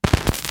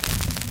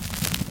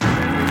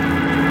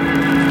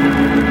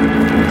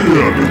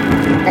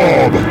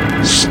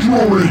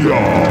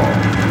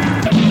Obscuria!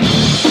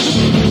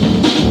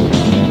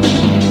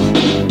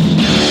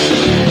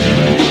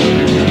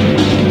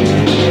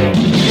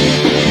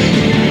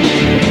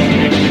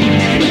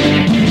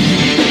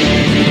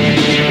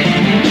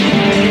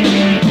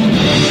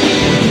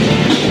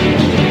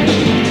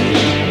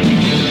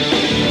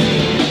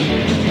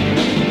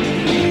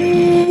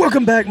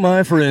 Welcome back,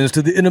 my friends,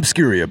 to the In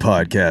Obscuria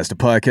podcast, a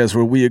podcast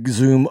where we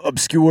exhume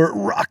obscure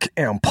rock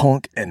and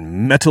punk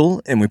and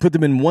metal, and we put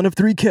them in one of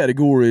three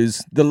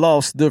categories: the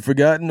lost, the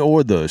forgotten,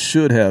 or the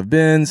should have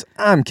beens.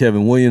 I'm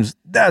Kevin Williams.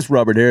 That's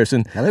Robert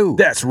Harrison. Hello.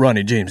 That's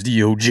Ronnie James,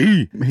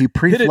 D.O.G. He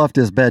pre-fluffed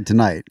his bed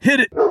tonight. Hit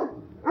it.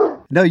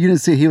 No, you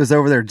didn't see. He was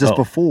over there just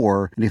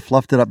before, and he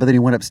fluffed it up, but then he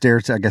went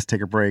upstairs to, I guess,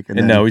 take a break.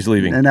 And now he's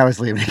leaving. And now he's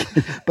leaving.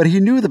 But he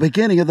knew the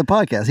beginning of the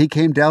podcast. He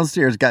came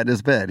downstairs, got in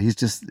his bed. He's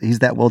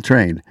that well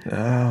trained.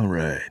 All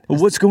right. Well,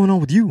 what's going on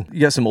with you? You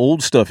got some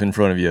old stuff in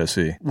front of you, I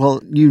see.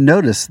 Well, you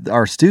notice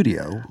our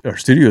studio. Our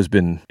studio's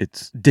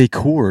its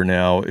decor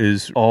now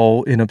is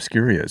all in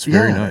Obscuria. It's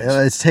very nice.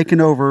 It's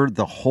taken over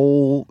the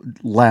whole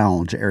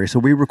lounge area. So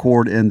we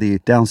record in the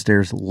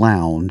downstairs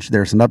lounge.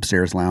 There's an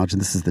upstairs lounge,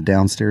 and this is the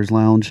downstairs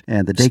lounge.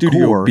 And the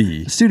decor.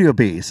 Studio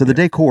B. So the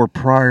decor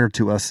prior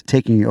to us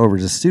taking over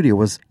the studio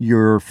was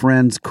your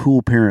friend's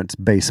cool parents'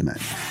 basement.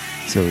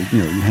 So,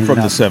 you hang from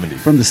out the 70s.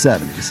 From the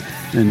 70s.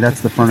 And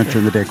that's the furniture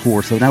and the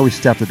decor. So now we've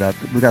stepped it up.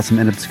 We got some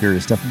In Obscuria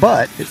stuff.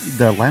 But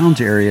the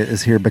lounge area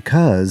is here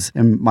because,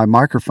 and my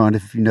microphone,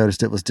 if you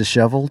noticed, it was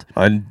disheveled.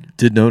 I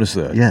did notice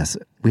that. Yes.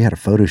 We had a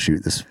photo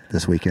shoot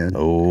this weekend.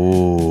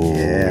 Oh.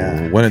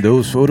 Yeah. One of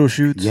those photo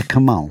shoots? Yeah,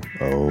 come on.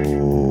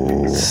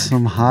 Oh.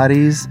 Some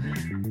hotties.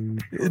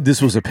 This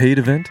was a paid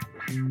event?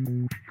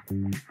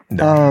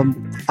 No.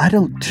 I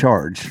don't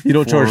charge. You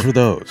don't charge for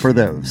those? For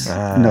those.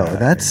 No,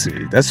 that's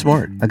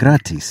smart. A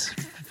gratis.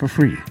 For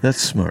free.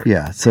 That's smart.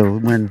 Yeah. So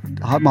when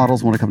hot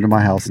models want to come to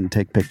my house and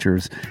take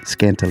pictures,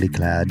 scantily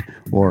clad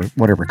or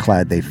whatever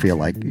clad they feel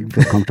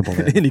comfortable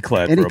in. Any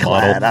clad Any for a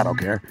clad, model. I don't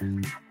care.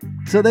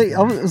 So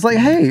I was like,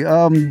 hey,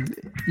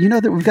 you know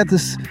that we've got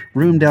this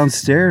room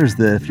downstairs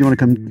that if you want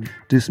to come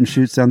do some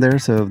shoots down there.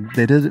 So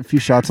they did a few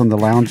shots on the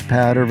lounge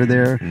pad over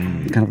there,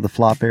 kind of the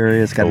flop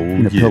area. It's got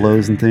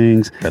pillows and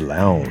things. The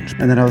lounge.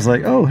 And then I was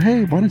like, oh,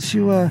 hey, why don't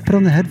you put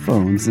on the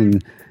headphones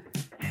and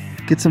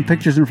get some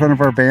pictures in front of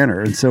our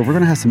banner. And so we're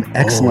going to have some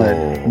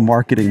excellent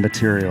marketing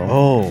material.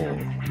 Oh,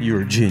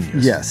 you're a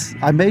genius. Yes.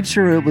 I made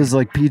sure it was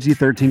like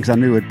PG-13 because I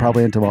knew it would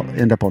probably end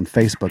up on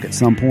Facebook at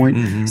some point.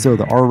 Mm-hmm. So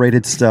the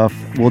R-rated stuff,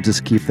 we'll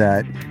just keep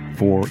that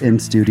for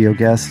in-studio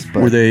guests.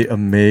 But were they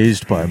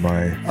amazed by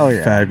my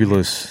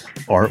fabulous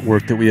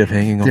artwork that we have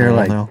hanging on the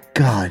wall now?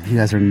 God, you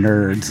guys are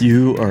nerds.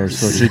 You are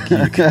such a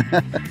geek.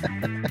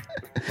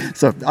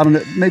 So, I don't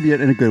know, maybe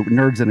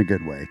nerds in a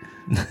good way.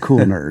 Cool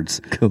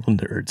nerds. Cool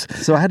nerds.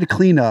 So I had to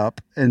clean up.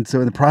 And so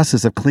in the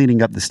process of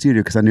cleaning up the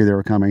studio, because I knew they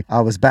were coming,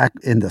 I was back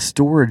in the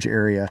storage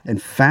area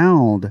and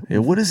found... Yeah,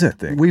 what is that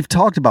thing? We've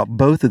talked about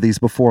both of these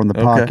before on the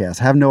podcast.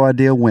 Have no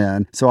idea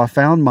when. So I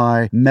found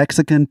my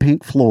Mexican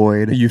Pink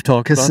Floyd You've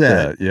talked cassette.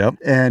 about that, yep.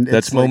 And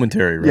that's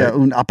momentary, right? Yeah,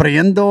 un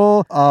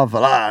aprendo a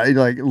volar,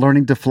 like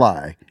learning to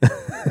fly.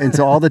 And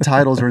so all the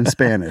titles are in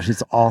Spanish.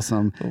 It's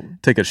awesome.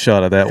 Take a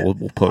shot of that.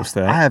 We'll post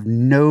that. I have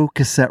no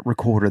cassette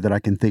recorder that I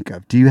can think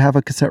of. Do you have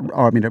a cassette?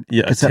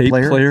 Cassette a tape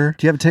player?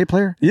 Do you have a tape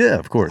player? Yeah,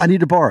 of course. I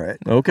need to borrow it.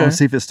 Okay. I'll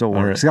see if it still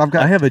works. Right.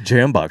 I have a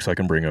jam box I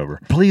can bring over.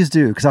 Please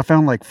do, because I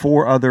found like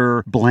 4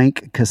 other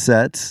blank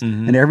cassettes,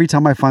 and every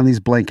time I find these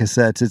blank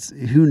cassettes, it's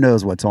who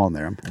knows what's on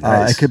there.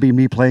 Nice. It could be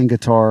me playing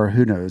guitar,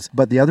 who knows.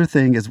 But the other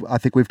thing is, I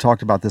think we've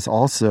talked about this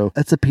also,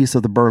 it's a piece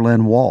of the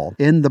Berlin Wall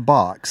in the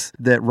box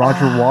that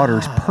Roger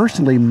Waters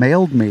personally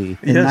mailed me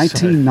in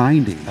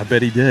 1990. I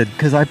bet he did.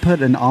 Because I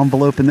put an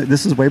envelope in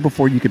this is way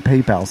before you could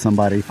PayPal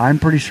somebody. I'm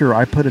pretty sure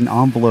I put an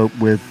envelope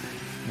with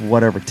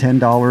whatever,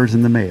 $10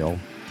 in the mail.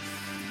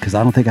 Because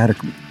I don't think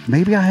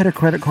maybe I had a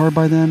credit card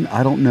by then.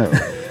 I don't know.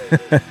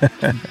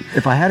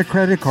 If I had a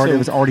credit card, it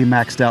was already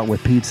maxed out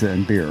with pizza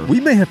and beer.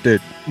 We may have to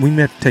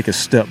take a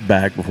step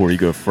back before you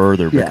go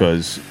further,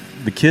 because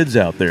the kids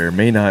out there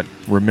may not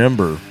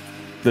remember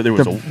that there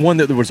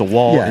was a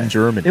wall in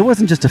Germany. It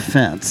wasn't just a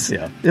fence.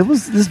 Yeah. It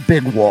was this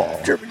big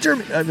wall.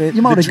 Germany. I mean,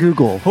 you might have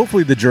Google.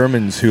 Hopefully the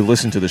Germans who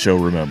listen to the show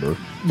remember.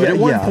 But at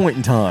one point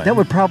in time, they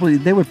would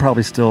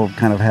probably still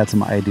kind of had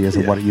some ideas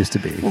of what it used to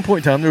be. At one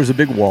point in time, there was a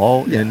big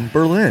wall in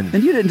Berlin.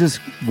 And you didn't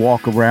just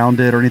walk around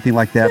it or anything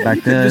like that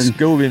back then. Just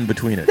go in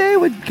between it. They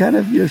would kind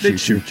of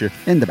shoot you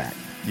in the back.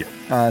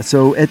 Yeah.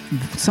 So at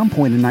some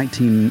point in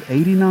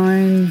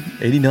 1989...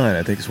 89,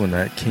 I think is when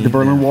that came down. The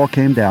Berlin Wall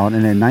came down,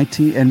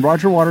 and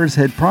Roger Waters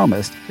had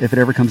promised, if it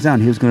ever comes down,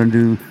 he was going to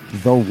do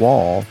The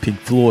Wall. Pink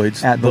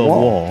Floyd's at the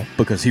wall.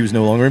 Because he was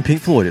no longer in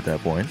Pink Floyd at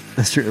that point.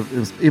 That's true.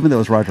 Even though it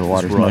was Roger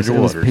Waters. It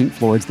was Pink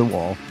Floyd's The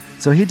Wall.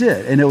 So he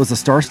did, and it was a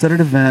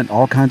star-studded event.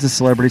 All kinds of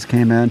celebrities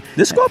came in.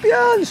 The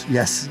Scorpions!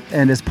 Yes,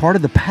 and as part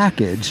of the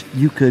package,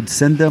 you could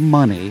send them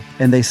money,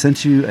 and they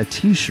sent you a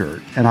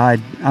T-shirt. And I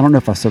don't know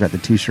if I still got the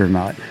T-shirt or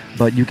not,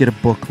 but you get a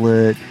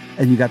booklet,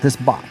 and you got this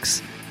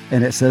box,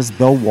 and it says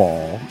The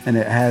Wall, and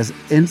it has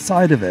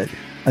inside of it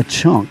a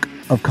chunk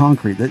of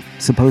concrete that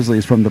supposedly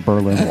is from the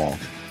Berlin Wall.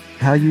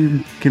 How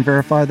you can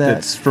verify that?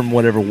 It's from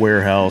whatever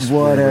warehouse.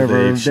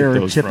 Whatever.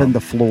 They're chipping the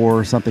floor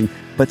or something.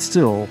 But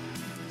still,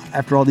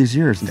 after all these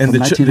years. And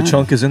the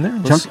chunk is in there?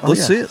 Let's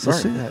see it.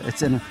 Let's see it. Yeah,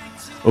 it's in a...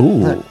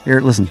 Oh.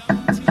 Here, listen.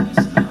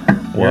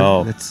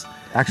 Wow. It's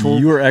actual...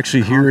 You are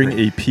actually concrete. hearing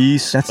a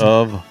piece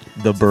of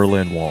the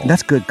Berlin Wall.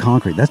 That's good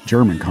concrete. That's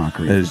German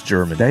concrete. That is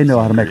German. They know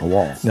how to make a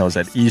wall. Now, is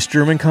that East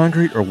German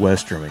concrete or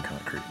West German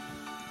concrete?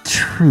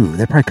 True.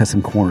 They probably cut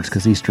some corners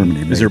because East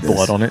Germany made Is there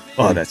blood on it?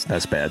 Oh,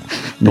 that's bad.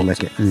 No,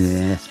 lick it.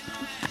 Yeah.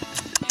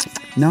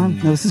 No,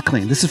 this is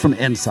clean. This is from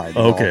inside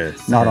the wall,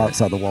 not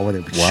outside the wall where they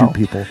would shoot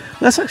people.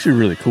 That's actually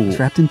really cool. It's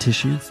wrapped in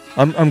tissue.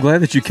 I'm glad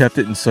that you kept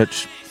it in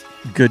such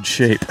good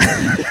shape.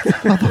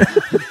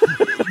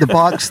 The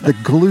box, the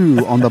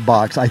glue on the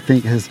box, I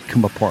think has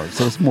come apart.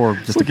 So it's more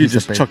just a piece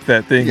of paper. Chuck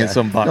that thing in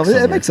some box. No,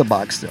 it makes a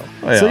box still.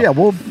 Oh, yeah.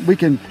 So we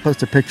can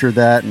post a picture of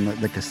that and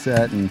the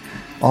cassette and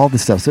all the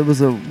stuff. So it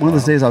was one of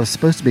those days I was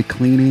supposed to be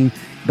cleaning,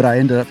 but I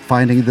ended up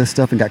finding this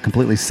stuff and got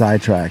completely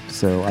sidetracked.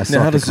 So I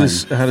now, how does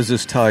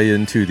this tie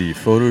into the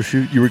photo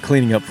shoot? You were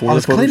cleaning up for the photo shoot? I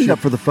was cleaning up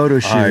for the photo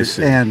shoot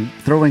and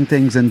throwing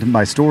things into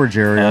my storage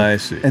area. I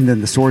see. And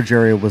then the storage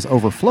area was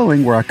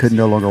overflowing where I could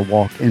no longer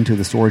walk into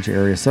the storage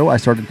area. So I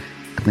started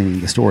cleaning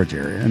the storage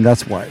area, and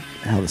that's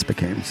how this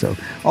became. So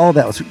all of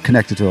that was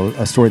connected to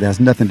a story that has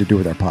nothing to do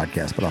with our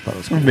podcast, but I thought it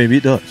was cool. Maybe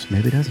it does.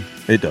 Maybe it doesn't.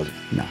 It doesn't.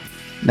 No.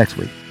 Next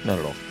week. Not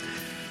at all.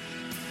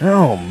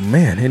 Oh,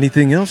 man.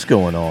 Anything else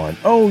going on?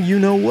 Oh, you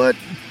know what?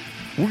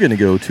 We're going to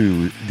go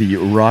to the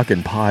Rock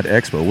and Pod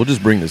Expo. We'll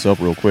just bring this up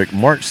real quick.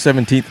 March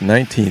 17th,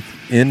 19th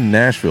in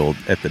Nashville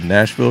at the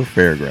Nashville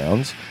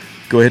Fairgrounds.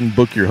 Go ahead and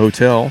book your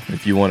hotel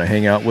if you want to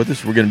hang out with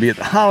us. We're going to be at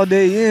the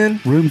Holiday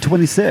Inn. Room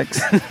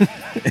 26.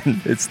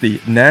 And it's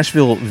the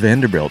Nashville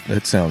Vanderbilt.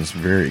 That sounds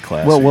very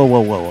classy.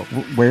 Whoa.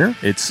 Where?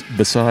 It's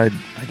beside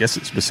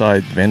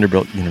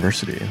Vanderbilt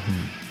University.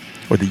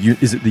 Or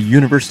is it the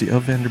University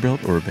of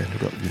Vanderbilt or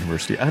Vanderbilt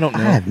University? I don't know.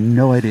 I have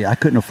no idea. I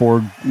couldn't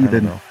afford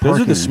even parking.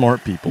 Those are the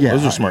smart people. Yeah,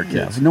 those are smart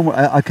kids. Yeah. No,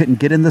 I couldn't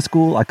get in the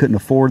school. I couldn't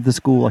afford the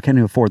school. I can't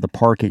even afford the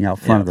parking out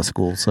front of the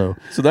school. So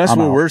that's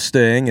where we're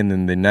staying. And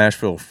then the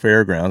Nashville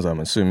Fairgrounds, I'm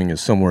assuming,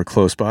 is somewhere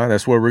close by.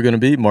 That's where we're going to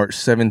be, March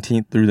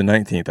 17th through the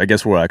 19th. I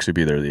guess we'll actually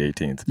be there the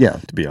 18th. Yeah.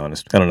 To be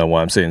honest. I don't know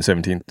why I'm saying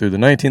 17th through the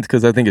 19th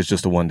because I think it's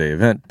just a one-day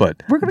event.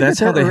 But that's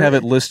how they have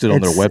it listed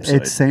on their website.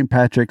 It's St.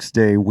 Patrick's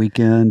Day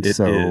weekend.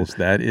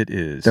 It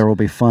is. There will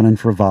be fun and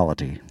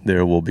frivolity.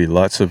 There will be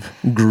lots of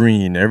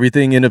green.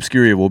 Everything in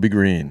Obscuria will be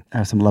green.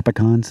 Have some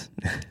leprechauns.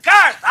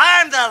 Garth,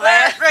 I'm the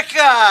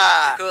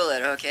leprechaun. Cool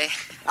it, okay?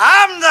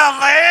 I'm the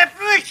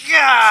leprechaun.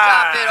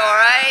 Stop it, all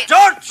right?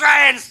 Don't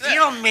try and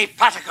steal me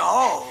pot of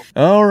gold.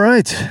 All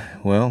right.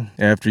 Well,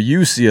 after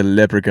you see a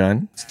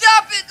leprechaun.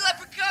 Stop it,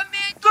 leprechaun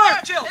man.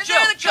 Garth, chill.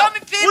 They're the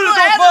coming people. What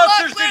I did had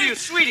those the monsters luck do to you, with-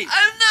 sweetie?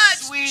 I'm not.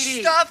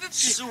 Sweetie. Stop it.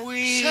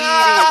 Sweetie.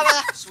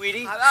 Stop.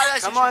 Sweetie.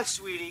 Come Come on,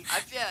 sweetie.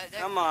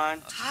 Come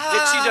on.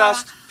 Pixie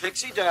dust.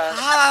 Pixie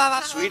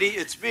dust. Sweetie,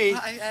 it's me.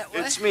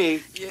 It's me.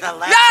 The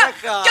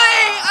leprechaun.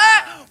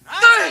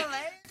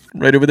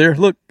 Right over there.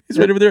 Look, he's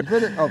right over there.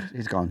 Oh,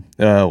 he's gone.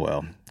 Oh,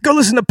 well. Go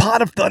listen to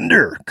Pot of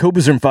Thunder,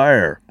 Cobras and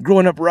Fire,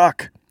 Growing Up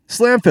Rock,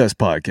 Slamfest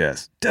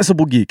Podcast,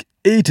 Decibel Geek,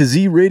 A to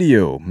Z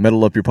Radio,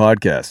 Metal Up Your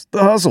Podcast,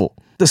 The Hustle,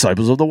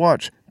 Disciples of the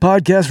Watch,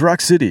 Podcast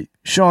Rock City,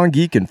 Sean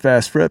Geek and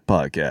Fast Fret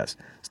Podcast,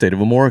 State of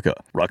Amorica,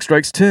 Rock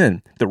Strikes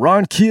 10, The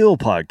Ron Keel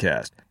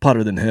Podcast,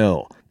 Potter Than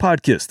Hell,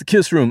 Podkiss, The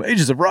Kiss Room,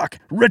 Ages of Rock,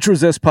 Retro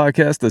Zest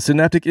Podcast, The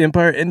Synaptic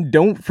Empire, and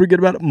don't forget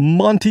about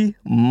Monty's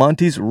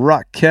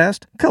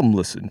Rockcast. Come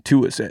listen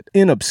to us at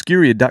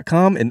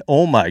inobscuria.com. And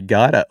oh my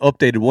God, I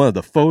updated one of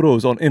the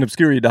photos on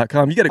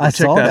inobscuria.com. You got to go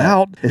check that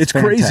out. It's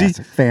crazy.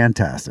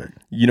 Fantastic.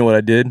 You know what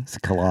I did? It's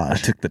a collage. I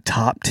took the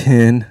top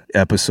 10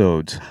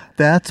 episodes.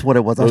 That's what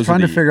it was. I was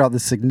trying to figure out the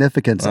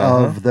significance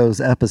of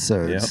those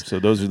episodes. Yep. So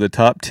those are the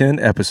top 10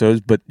 episodes,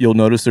 but you'll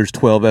notice there's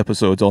 12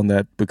 episodes on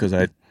that because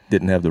I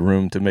didn't have the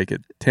room to make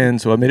it 10,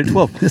 so I made it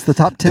 12. It's the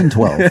top 10,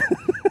 12.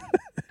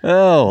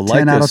 Oh,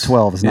 10 out of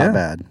 12 is not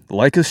bad.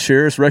 Like us,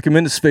 share us,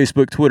 recommend us,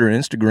 Facebook, Twitter,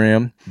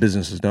 Instagram.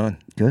 Business is done.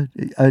 Good.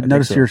 I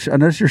noticed your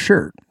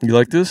shirt. You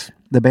like this?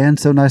 The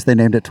band's so nice they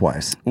named it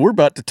twice. We're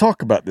about to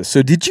talk about this.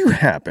 So did you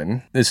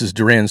happen, this is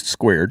Duran's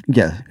Squared,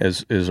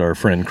 as our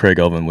friend Craig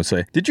Elvin would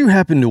say, did you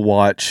happen to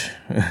watch,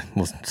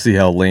 we'll see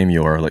how lame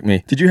you are like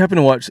me, did you happen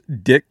to watch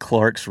Dick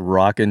Clark's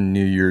Rockin'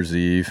 New Year's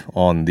Eve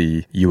on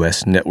the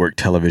U.S. network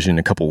television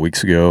a couple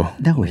weeks ago?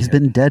 No, he's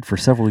been dead for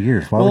several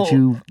years. Why would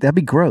you, that'd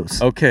be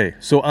gross. Okay,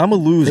 so I'm a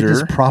loser. They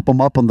just prop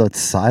him up on the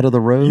side of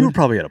the road. You were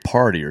probably at a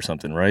party or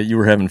something, right? You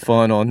were having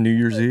fun on New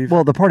Year's Eve?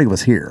 Well, the party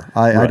was here.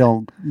 I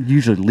don't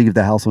usually leave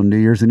the house on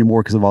New Year's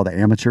anymore because of all the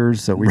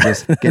amateurs, so we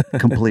just get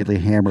completely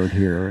hammered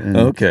here. And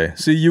okay,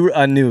 so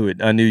I knew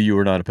it. I knew you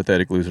were not a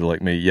pathetic loser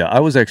like me. Yeah,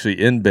 I was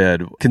actually in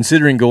bed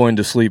considering going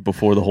to sleep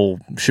before the whole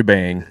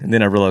shebang, and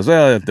then I realized,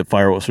 the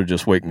fireworks would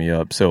just wake me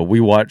up. So we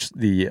watched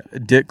the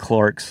Dick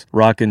Clark's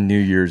Rockin' New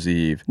Year's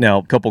Eve. Now,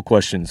 a couple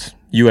questions.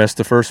 You asked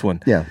the first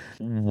one. Yeah.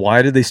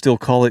 Why did they still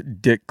call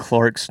it Dick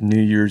Clark's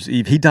New Year's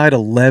Eve? He died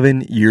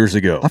 11 years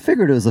ago. I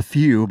figured it was a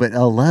few, but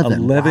 11.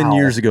 11 wow.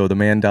 years ago, the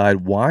man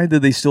died. Why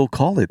did they still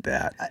call it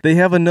that? They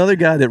have another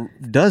guy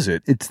that does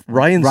it. It's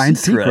Ryan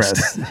Seacrest.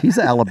 Seacrest. He's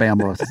an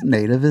Alabama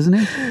native, isn't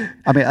he?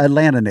 I mean,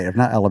 Atlanta native,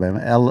 not Alabama.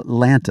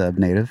 Atlanta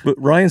native. But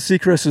Ryan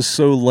Seacrest is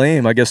so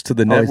lame, I guess, to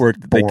the network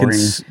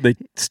that they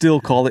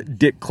still call it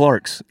Dick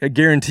Clark's. I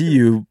guarantee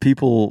you,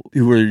 people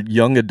who are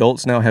young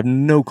adults now have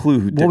no clue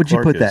who Dick Clark is.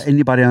 What would you put that?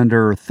 Anybody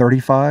under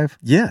 35?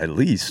 Yeah, at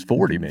least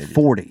 40 maybe.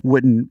 40.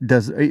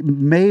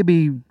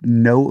 Maybe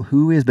know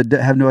who is, but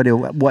have no idea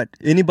what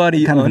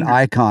anybody kind of an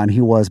icon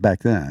he was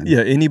back then.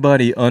 Yeah,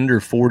 anybody under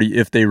 40,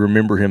 if they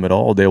remember him at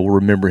all, they will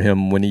remember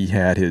him when he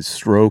had his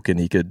stroke and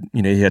he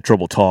had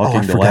trouble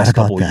talking the last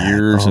couple of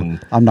years.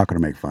 And I'm not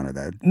going to make fun of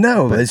that.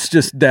 No, but it's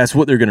just that's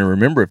what they're going to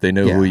remember if they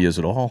know who he is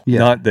at all. Yeah.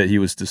 Not that he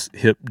was this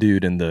hip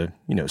dude in the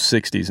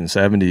 60s and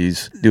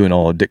 70s doing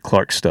all of Dick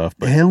Clark stuff.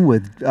 But him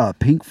with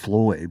Pink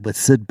Floyd with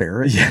Syd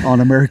Barrett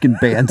on American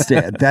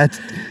Bandstand. That's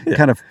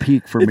kind of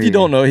peak for me. If you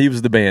don't know, he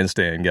was the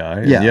Bandstand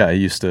guy. He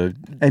used to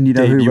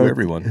debut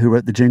everyone. Who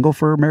wrote the jingle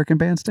for American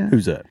Bandstand?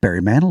 Who's that?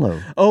 Barry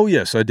Manilow. Oh,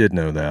 yes, I did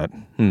know that.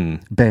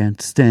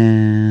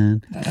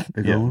 Bandstand.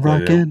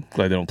 Rockin'.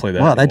 Glad they don't play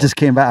that Wow, anymore. that just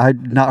came out.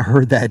 I'd not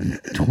heard that in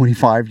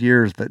 25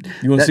 years. But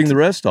you want to sing the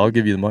rest? I'll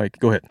give you the mic.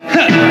 Go ahead.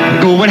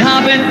 We're going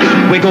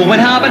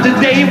hopping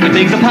today when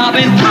things are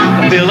popping.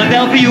 From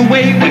Philadelphia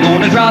way, we're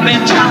going to drop it.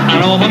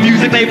 On all the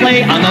music they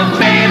play on the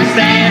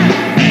Bandstand.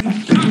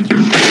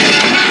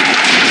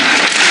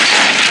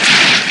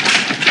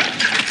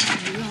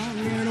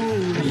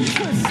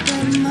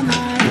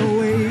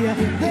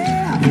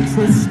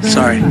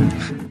 Sorry.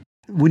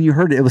 When you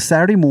heard it, it was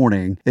Saturday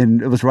morning,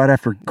 and it was right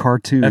after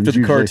cartoons. After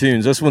the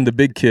cartoons, that's when the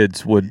big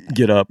kids would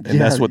get up, and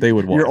that's what they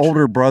would watch. Your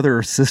older brother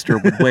or sister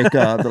would wake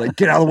up. They're like,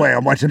 "Get out of the way!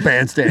 I'm watching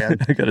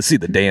Bandstand. I got to see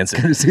the dancing.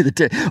 Got to see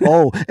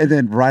the and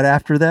then right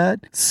after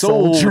that,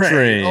 Soul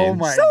Train. Oh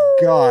my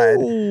God,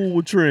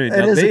 Soul Train.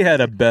 Now, they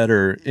had a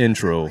better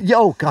intro.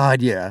 Oh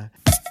God, yeah.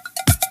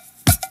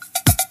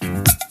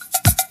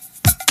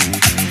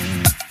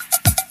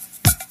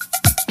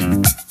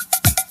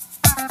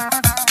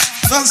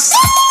 The Soul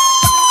Train.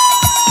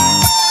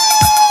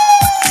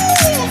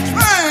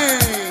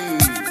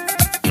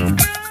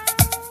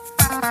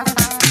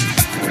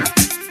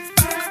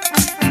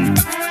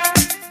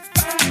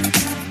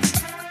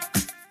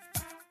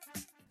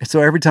 So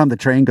every time the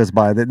train goes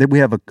by, we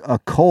have a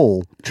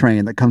coal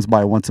train that comes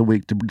by once a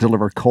week to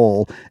deliver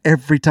coal.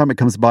 Every time it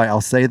comes by, I'll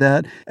say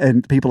that,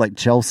 and people like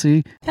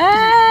Chelsea,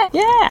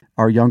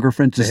 our younger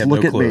friends, just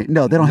look at me.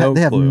 No, they don't have.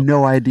 They have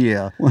no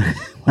idea when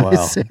I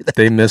say that.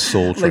 They miss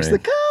Soul Train.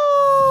 Like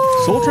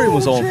Soul Train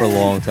was on for a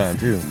long time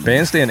too.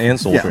 Bandstand and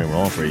Soul Train were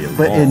on for a long time.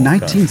 But in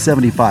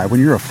 1975, when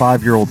you're a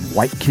 5-year-old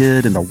white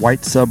kid in the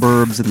white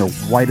suburbs in the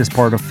whitest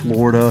part of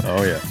Florida,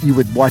 you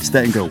would watch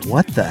that and go,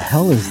 "What the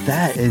hell is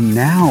that?" And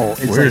now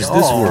it's where's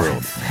this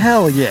world?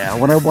 Hell yeah!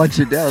 When I watch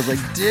it now, I was like,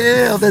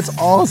 "Damn, that's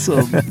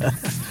awesome."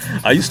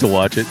 I used to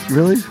watch it.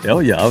 Really? Oh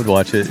yeah, I would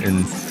watch it,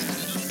 and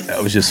I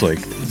was just like,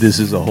 this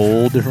is a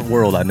whole different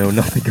world I know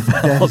nothing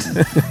about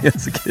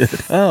as a kid.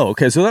 Oh,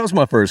 okay. So that was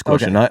my first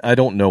question. Okay. I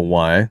don't know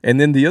why. And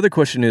then the other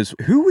question is,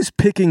 who was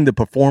picking the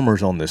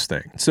performers on this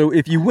thing? So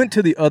if you went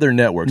to the other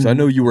networks, I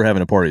know you were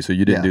having a party, so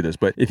you didn't do this,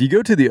 but if you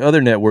go to the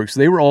other networks,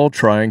 they were all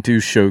trying to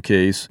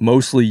showcase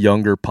mostly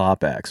younger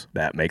pop acts.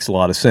 That makes a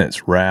lot of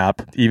sense.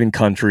 Rap, even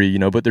country,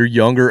 but they're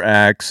younger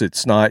acts.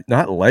 It's not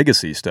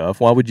legacy stuff.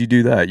 Why would you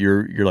do that?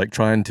 You're like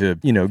trying to,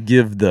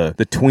 give the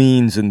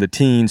tweens and the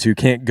teens who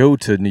can't go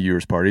to New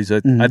Year's parties.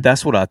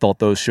 That's what I thought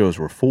those shows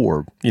were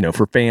for,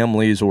 for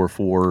families or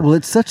for... Well,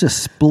 it's such a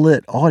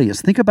split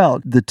audience. Think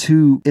about the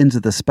two ends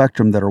of the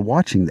spectrum that are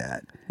watching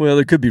that. Well,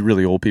 there could be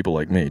really old people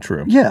like me,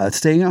 true. Yeah,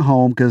 staying at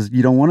home because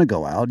you don't want to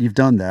go out. You've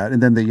done that.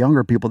 And then the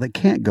younger people that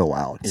can't go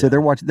out. Yeah. So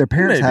they're watching, their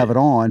parents have it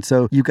on.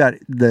 So you've got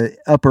the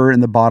upper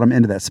and the bottom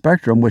end of that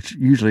spectrum, which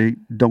usually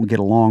don't get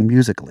along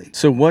musically.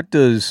 So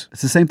it's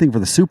the same thing for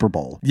the Super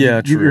Bowl. Yeah,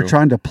 true. You're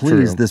trying to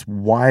please this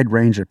wide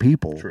range of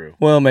people. True.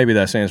 Well, maybe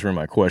that's answering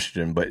my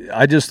question, but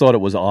I just thought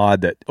it was odd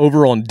that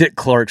over on Dick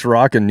Clark's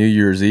Rockin' New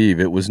Year's Eve,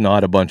 it was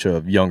not a bunch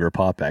of younger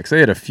pop acts.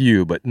 They had a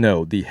few, but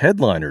no, the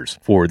headliners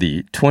for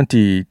the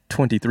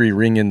 2023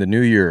 Ring in the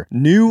New Year,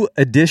 New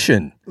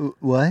Edition.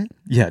 What?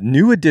 Yeah,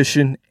 New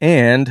Edition,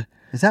 and...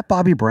 Is that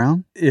Bobby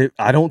Brown?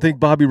 I don't think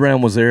Bobby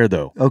Brown was there,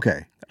 though.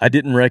 Okay. I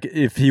didn't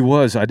if he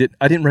was, I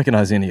didn't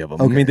recognize any of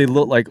them. Okay. I mean, they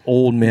look like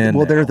old men.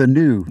 Well, they're the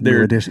new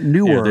edition.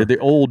 Newer. Yeah, they're the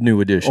old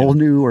New Edition. Old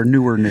new or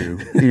newer new.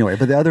 Anyway,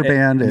 but the other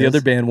band the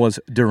other band was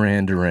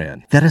Duran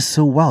Duran. That is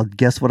so wild.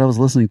 Guess what I was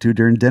listening to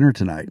during dinner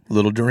tonight?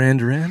 Little Duran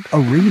Duran?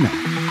 Arena.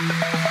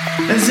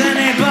 Is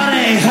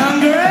anybody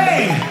hungry?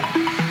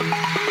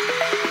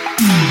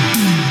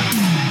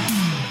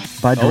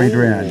 By Duran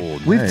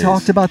Duran. We've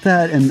talked about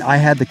that, and I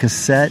had the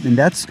cassette, and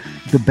that's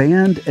the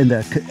band and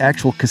the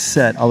actual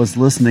cassette I was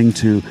listening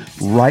to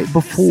right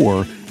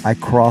before I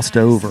crossed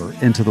over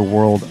into the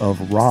world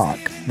of rock,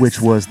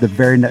 which was the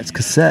very next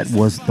cassette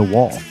was The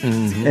Wall.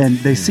 Mm-hmm. And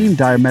they seem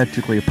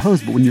diametrically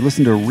opposed, but when you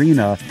listen to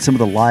Arena, some of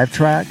the live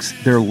tracks,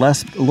 they're a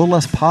little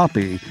less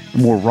poppy,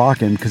 more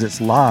rockin' because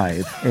it's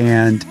live.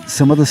 And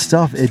some of the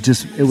stuff, it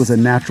was a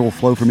natural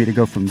flow for me to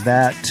go from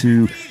that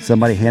to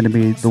somebody handed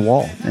me The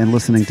Wall and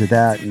listening to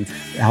that and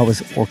how it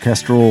was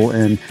orchestral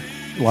and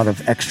a lot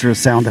of extra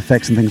sound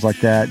effects and things like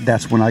that.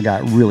 That's when I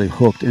got really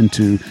hooked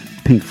into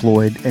Pink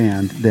Floyd,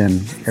 and then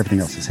everything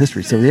else is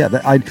history. So yeah,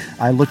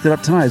 I looked it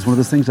up tonight. It's one of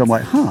those things I'm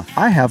like,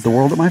 I have the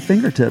world at my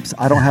fingertips.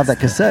 I don't have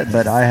that cassette,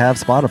 but I have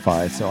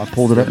Spotify. So I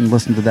pulled it up and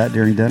listened to that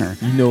during dinner.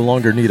 You no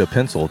longer need a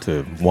pencil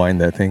to wind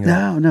that thing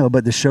up. No,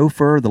 but the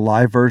Chauffeur, the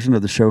live version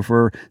of the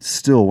Chauffeur,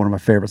 still one of my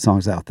favorite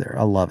songs out there.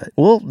 I love it.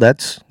 Well,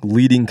 that's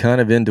leading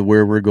kind of into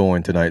where we're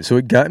going tonight. So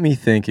it got me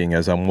thinking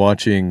as I'm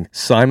watching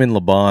Simon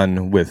Le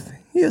Bon with...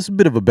 He has a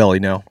bit of a belly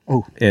now.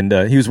 Oh. And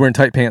he was wearing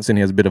tight pants and he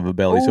has a bit of a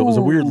belly. So it was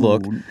a weird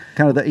look.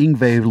 Kind of the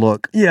Yngwie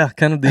look. Yeah,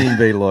 kind of the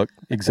Yngwie look.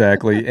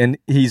 Exactly. And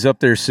he's up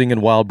there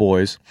singing Wild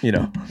Boys,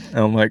 And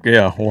I'm like,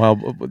 yeah,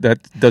 that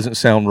doesn't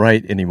sound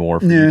right anymore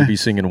for you to be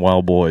singing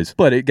Wild Boys.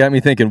 But it got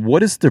me thinking,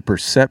 what is the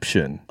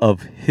perception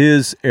of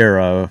his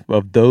era,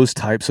 of those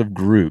types of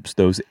groups,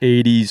 those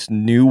 80s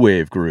new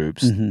wave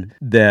groups,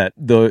 that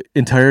the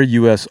entire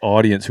U.S.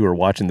 audience who are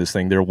watching this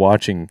thing, they're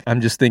watching,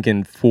 I'm just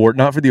thinking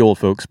not for the old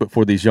folks, but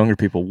for these younger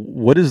people,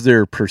 what is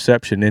their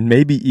perception, and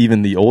maybe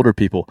even the older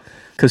people,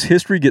 because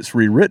history gets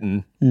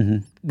rewritten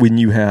when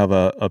you have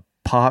a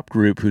pop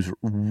group who's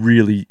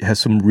really has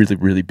some really,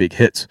 really big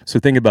hits. So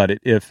think about it.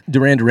 If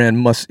Duran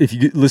Duran if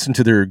you listen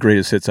to their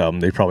greatest hits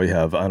album, they probably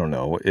have, I don't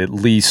know, at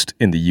least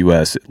in the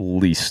U.S., at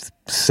least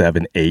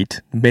 7,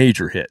 8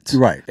 major hits.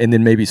 Right. And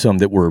then maybe some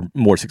that were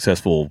more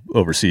successful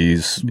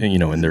overseas,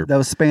 in their... That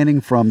was spanning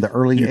from the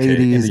early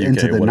 80s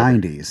into the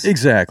 90s.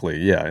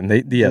 Exactly, yeah. And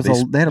they had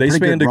a pretty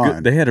good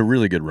run. They had a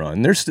really good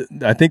run.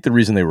 I think the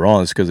reason they were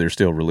on is because they're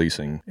still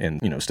releasing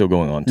and, still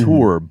going on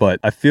tour.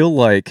 But I feel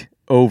like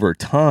over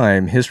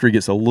time, history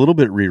gets a little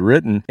bit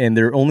rewritten, and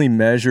they're only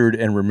measured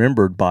and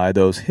remembered by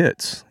those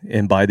hits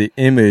and by the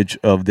image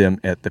of them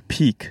at the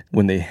peak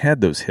when they had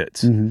those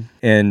hits.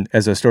 And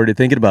as I started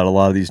thinking about a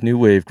lot of these new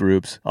wave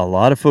groups, a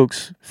lot of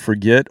folks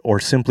forget or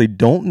simply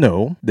don't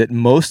know that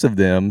most of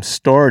them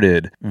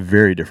started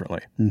very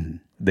differently.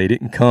 They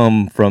didn't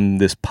come from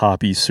this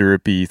poppy,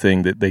 syrupy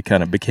thing that they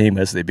kind of became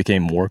as they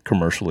became more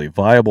commercially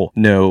viable.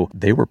 No,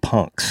 they were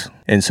punks.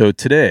 And so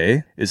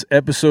today is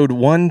episode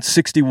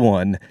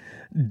 161,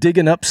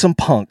 Digging Up Some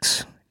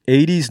Punks,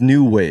 80s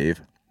New Wave,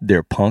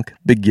 Their Punk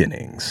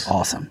Beginnings.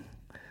 Awesome.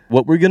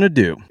 What we're going to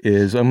do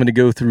is I'm going to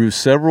go through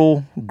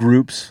several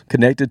groups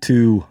connected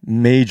to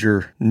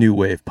major new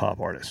wave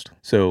pop artists.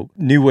 So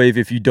new wave,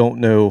 if you don't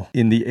know,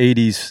 in the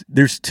 80s,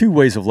 there's two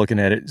ways of looking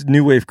at it.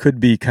 New wave could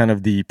be kind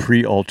of the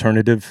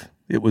pre-alternative.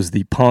 It was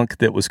the punk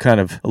that was kind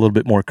of a little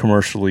bit more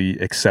commercially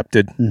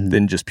accepted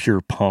than just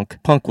pure punk.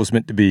 Punk was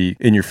meant to be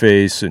in your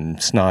face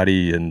and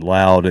snotty and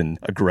loud and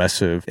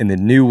aggressive. And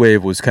then new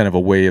wave was kind of a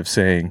way of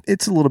saying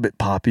it's a little bit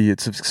poppy,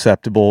 it's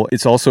acceptable.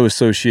 It's also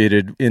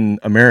associated in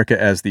America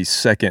as the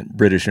second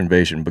British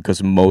invasion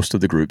because most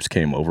of the groups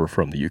came over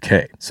from the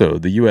UK. So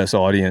the US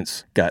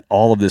audience got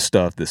all of this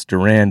stuff, this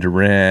Duran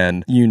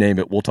Duran, you name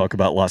it. We'll talk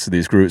about lots of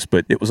these groups,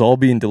 but it was all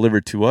being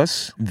delivered to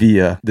us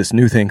via this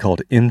new thing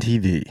called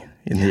MTV.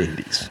 In the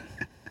 80s.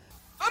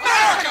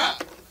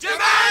 America!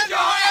 Demand your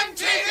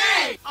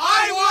MTV!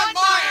 I want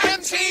my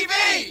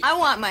MTV! I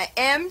want my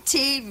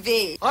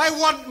MTV. I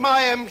want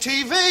my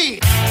MTV!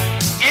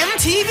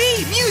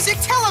 MTV, music,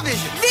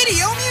 television,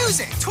 video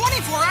music,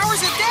 24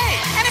 hours a day,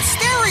 and it's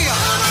stereo.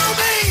 Oh,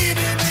 baby,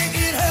 make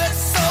it hurt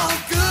so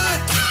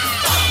good.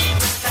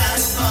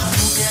 That's fun.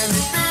 Can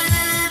it be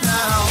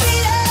now?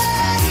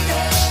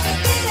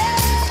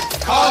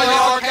 Call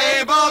your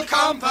cable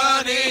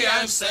company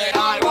and say,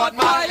 I want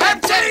my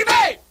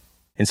MTV!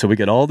 And so we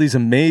got all these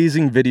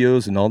amazing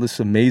videos and all this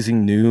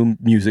amazing new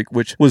music,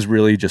 which was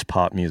really just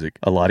pop music.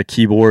 A lot of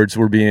keyboards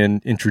were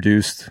being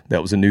introduced.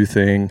 That was a new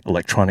thing.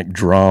 Electronic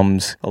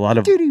drums. A lot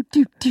of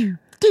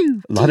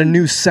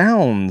new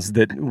sounds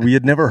that we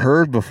had never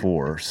heard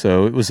before.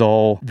 So it was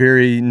all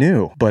very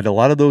new. But a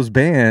lot of those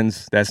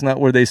bands, that's not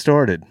where they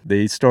started.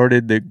 They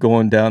started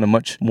going down a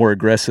much more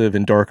aggressive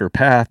and darker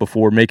path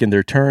before making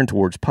their turn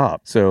towards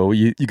pop. So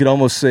you could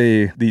almost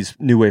say these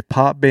new wave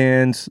pop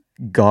bands,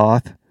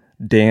 goth,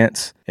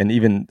 dance, and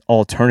even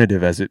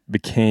alternative as it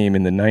became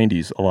in the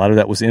 90s. A lot of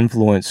that was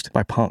influenced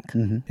by punk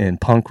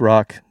and punk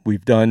rock.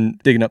 We've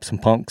done Digging Up Some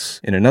Punks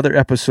in another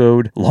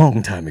episode a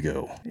long time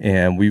ago.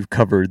 And we've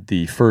covered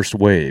the first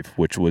wave,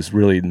 which was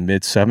really the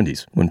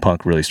mid-70s when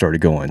punk really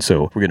started going.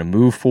 So we're going to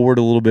move forward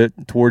a little bit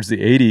towards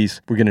the 80s.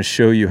 We're going to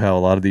show you how a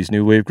lot of these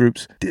new wave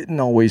groups didn't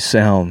always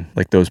sound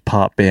like those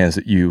pop bands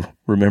that you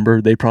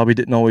remember. They probably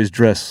didn't always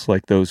dress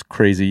like those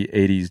crazy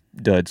 80s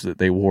duds that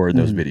they wore in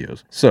those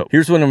videos. So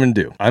here's what I'm going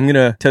to do. I'm going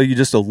to tell you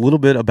just a little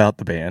bit about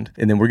the band,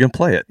 and then we're going to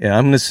play it. And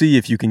I'm going to see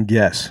if you can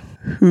guess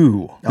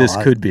who this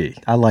could be.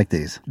 I like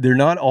these. They're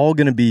not all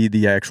going to be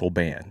the actual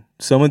band.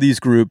 some of these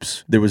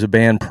groups, there was a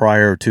band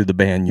prior to the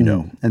band,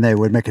 and they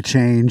would make a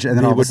change, and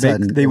then all of a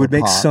sudden they would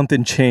make pop.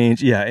 something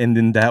change, and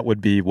then that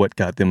would be what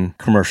got them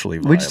commercially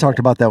viable. We just talked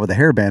about that with the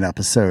hair band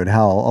episode,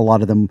 how a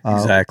lot of them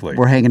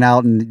were hanging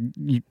out, and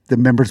the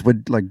members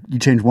would, like, you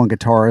change one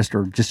guitarist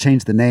or just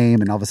change the name,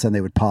 and all of a sudden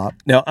they would pop.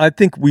 Now, I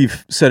think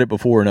we've said it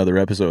before in other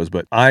episodes,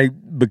 but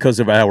because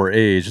of our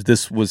age,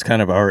 this was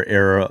kind of our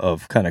era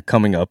of kind of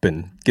coming up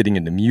and getting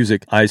into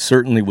music. I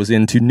certainly was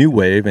into new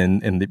wave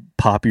and the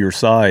poppier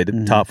side,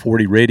 top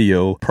 40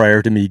 radio,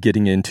 prior to me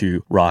getting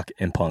into rock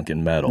and punk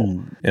and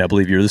metal. And I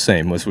believe you're the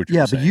same. Was what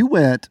you're saying. But you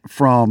went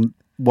from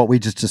what we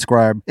just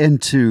described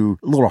into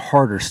a little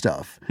harder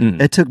stuff.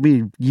 It took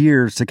me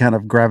years to kind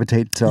of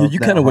gravitate to you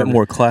kind of went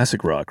more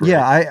classic rock, right?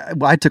 Yeah,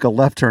 I took a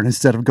left turn.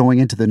 Instead of going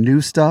into the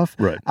new stuff,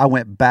 right. I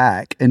went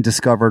back and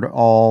discovered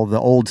all the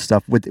old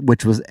stuff,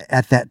 which was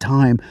at that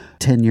time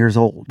 10 years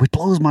old, which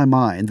blows my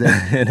mind.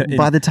 That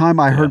by the time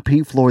I heard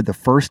Pink Floyd the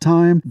first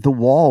time, The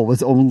Wall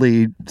was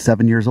only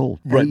 7 years old.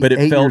 Right, but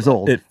it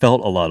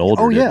felt a lot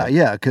older. Oh,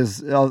 yeah,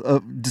 because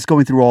just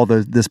going through all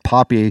this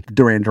poppy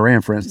Duran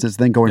Duran, for instance,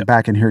 then going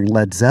back and hearing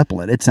Led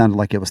Zeppelin, it sounded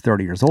like it was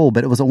 30 years old,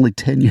 but it was only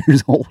 10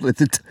 years old at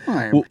the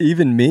time. Well,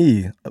 even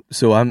me,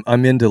 so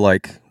I'm into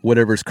like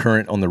whatever's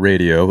current on the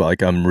radio.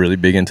 Like I'm really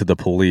big into The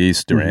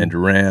Police, Duran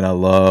Duran, I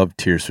love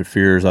Tears for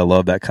Fears, I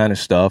love that kind of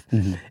stuff.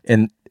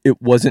 And it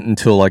wasn't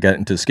until I got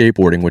into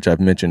skateboarding, which I've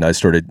mentioned, I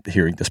started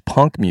hearing this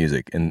punk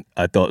music, and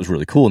I thought it was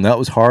really cool. And that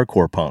was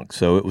hardcore punk.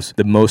 So it was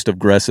the most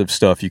aggressive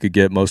stuff you could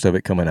get, most of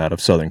it coming out of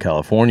Southern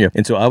California.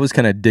 And so I was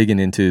kind of digging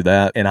into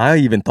that. And I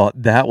even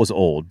thought that was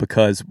old,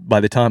 because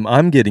by the time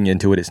I'm getting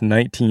into it, it's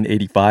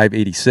 1985,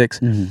 86.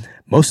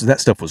 Most of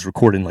that stuff was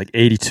recorded in like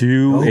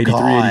 82, 83,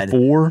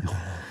 84.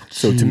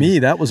 So to me,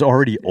 that was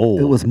already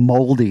old. It was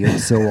moldy. It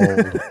was so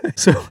old.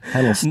 So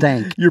had a little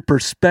stank. Your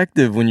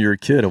perspective when you're a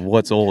kid of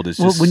what's old is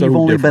just when so you've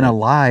only different. been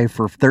alive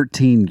for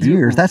 13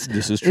 years.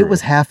 This is true. It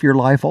was half your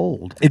life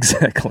old.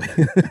 Exactly.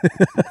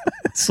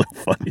 It's so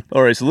funny.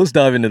 All right, so let's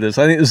dive into this.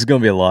 I think this is going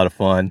to be a lot of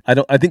fun.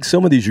 I think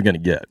some of these you're going to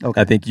get. Okay.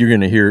 I think you're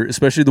going to hear,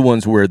 especially the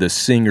ones where the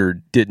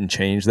singer didn't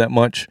change that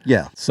much.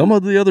 Yeah. Some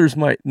of the others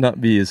might not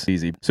be as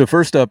easy. So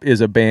first up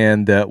is a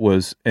band that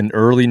was an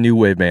early new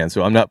wave band.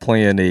 So I'm not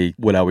playing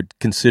what I would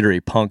consider a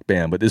punk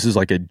band, but this is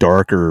like a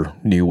darker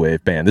new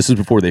wave band. This is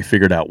before they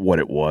figured out what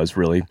it was,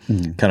 really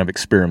kind of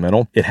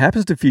experimental. It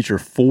happens to feature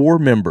 4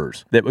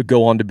 members that would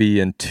go on to be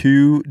in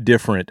 2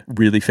 different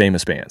really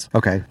famous bands.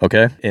 Okay.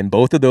 And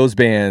both of those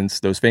bands,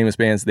 those famous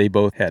bands, they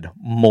both had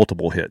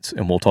multiple hits,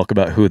 and we'll talk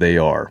about who they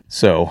are.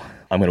 So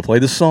I'm going to play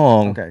the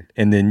song,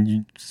 and then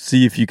you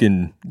see if you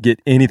can get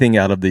anything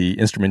out of the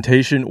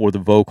instrumentation or the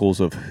vocals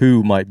of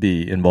who might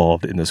be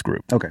involved in this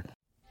group. Okay.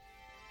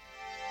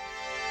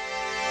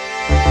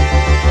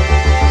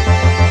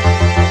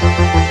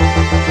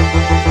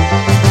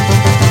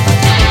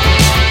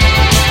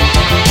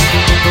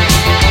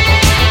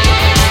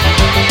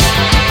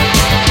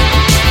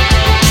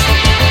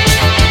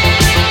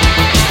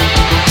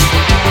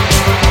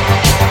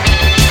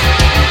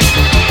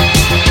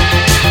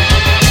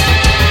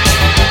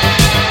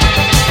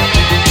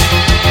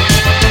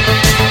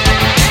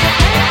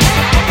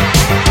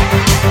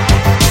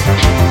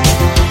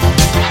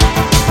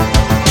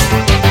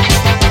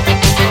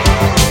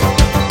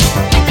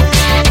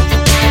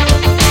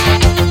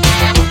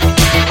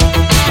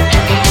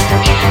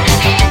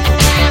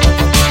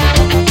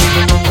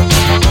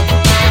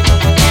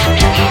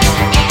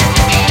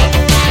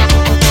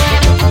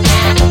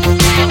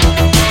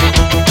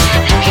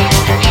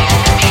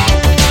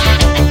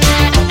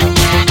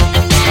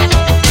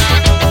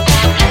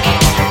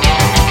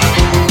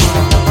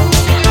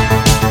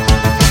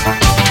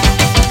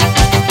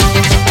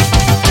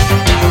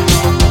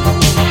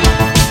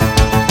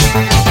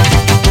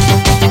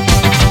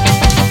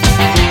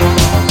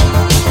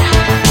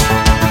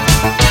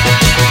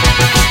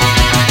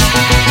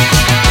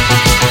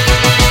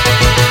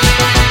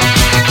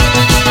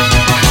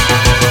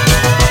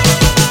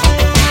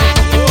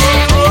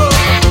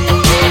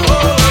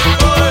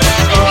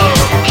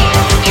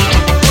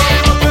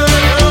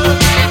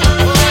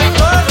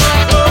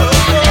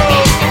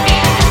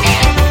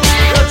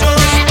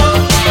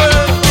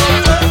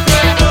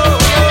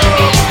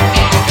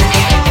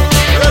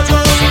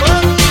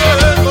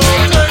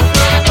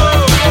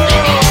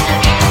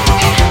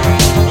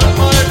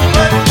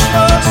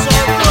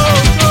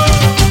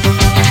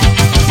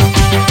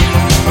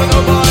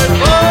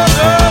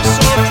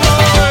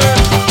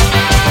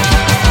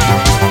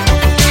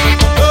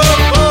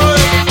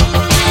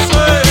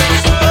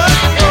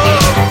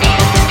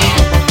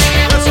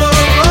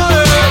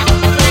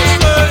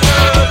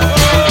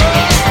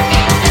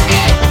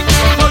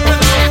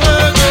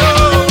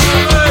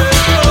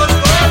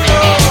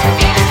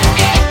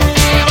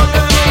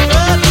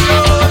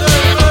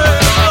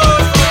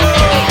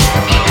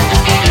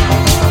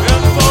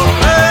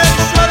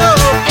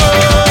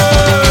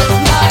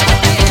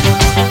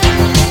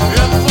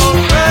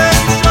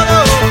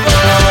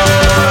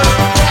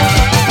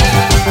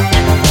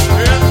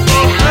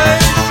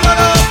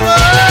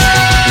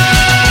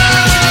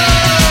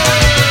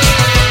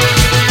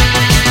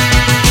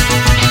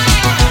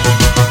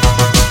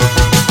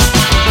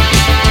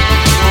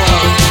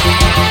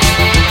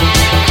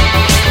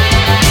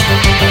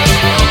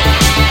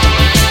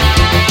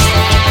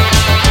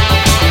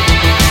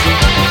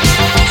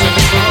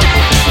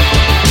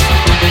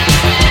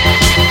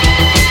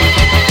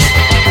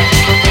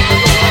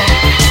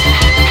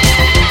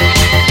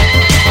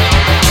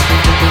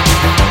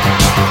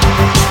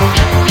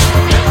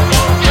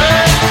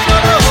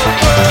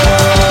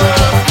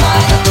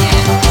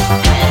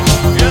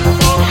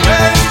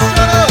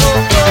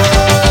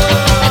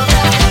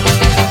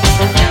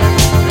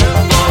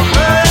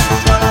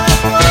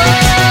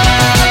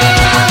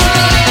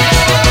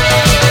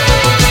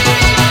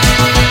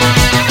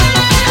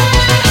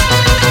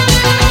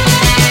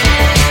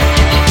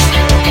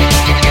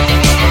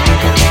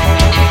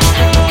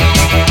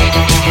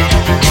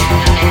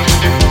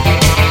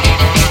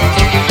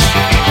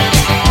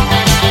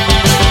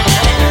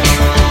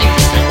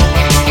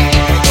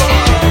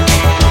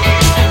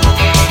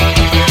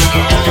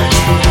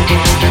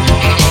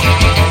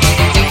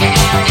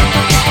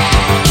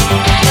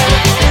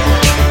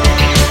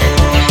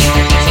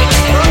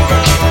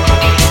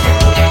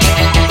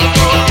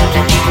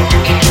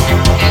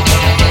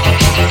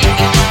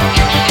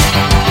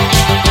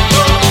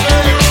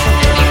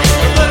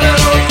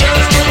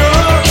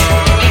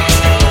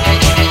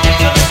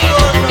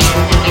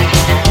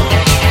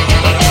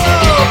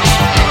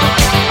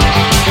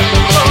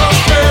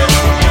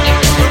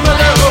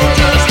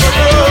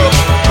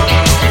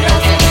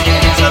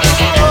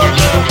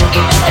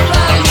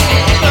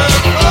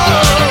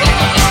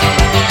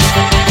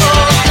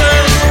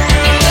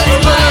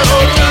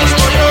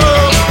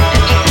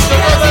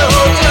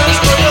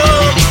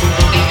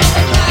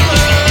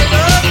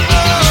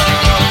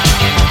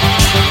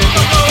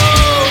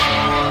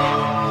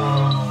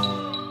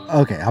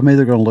 Okay, I'm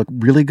either going to look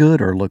really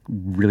good or look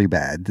really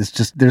bad.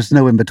 There's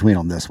no in between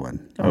on this one.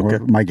 Okay.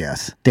 My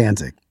guess.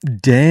 Danzig.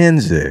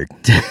 Danzig.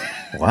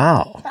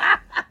 Wow.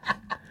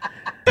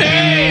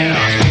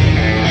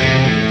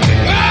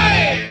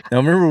 Now,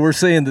 remember, we're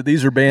saying that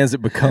these are bands that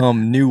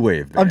become new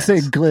wave bands. I'm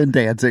saying Glenn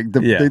Danzig,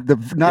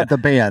 not the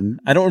band.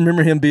 I don't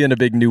remember him being a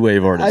big new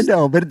wave artist. I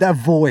know, but that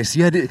voice,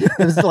 it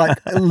was like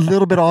a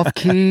little bit off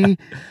key.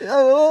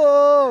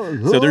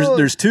 So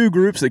there's two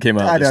groups that came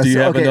out of this. Do you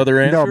have another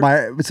answer?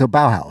 No, so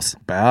Bauhaus.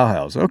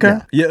 Bauhaus, okay.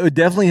 Yeah, it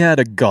definitely had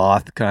a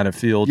goth kind of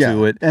feel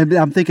to it. And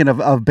I'm thinking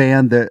of a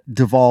band that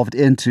devolved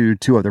into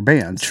two other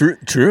bands. True.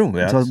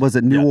 So was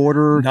it New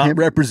Order? Not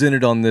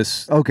represented on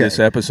this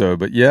episode,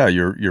 but yeah,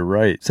 you're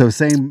right. So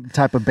same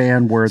type of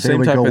band where they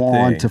would go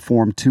on to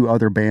form two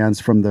other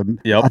bands from the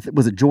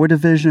was it Joy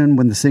Division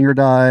when the singer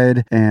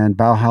died, and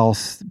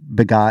Bauhaus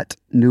begot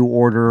New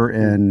Order,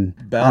 and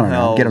Bauhaus, I don't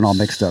know, getting all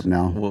mixed up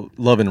now. Well,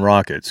 Love and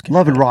Rockets.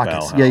 Love and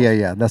Rockets.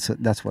 Yeah.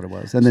 That's what it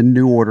was. And then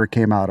New Order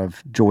came out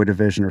of Joy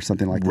Division or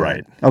something like that.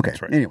 Right. Okay.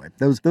 That's right. Anyway,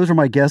 those are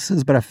my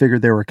guesses, but I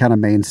figured they were kind of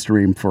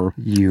mainstream for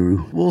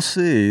you. We'll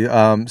see.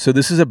 So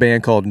this is a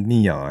band called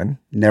Neon.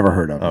 Never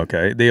heard of it.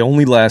 Okay. They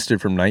only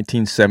lasted from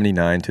 1979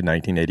 to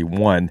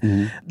 1981.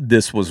 Mm-hmm.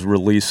 This was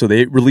released. So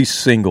they released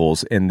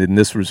singles, and then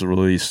this was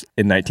released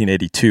in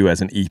 1982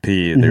 as an EP.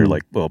 And they were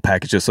like, well,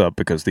 package this up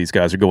because these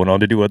guys are going on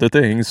to do other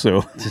things.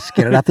 So just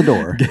get it out the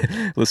door.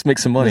 Let's make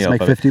some money.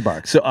 Let's make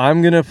 $50. So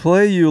I'm going to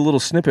play you a little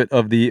snippet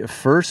of the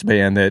first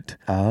band that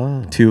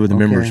two of the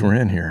members were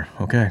in here.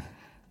 Okay.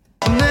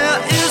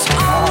 There is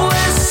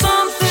always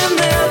something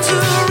there to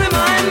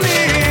remind me.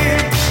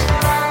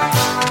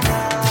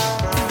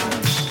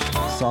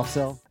 Soft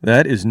Cell?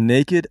 That is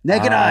Naked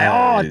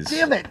Eye. Oh,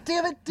 damn it.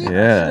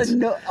 Yes.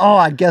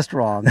 I guessed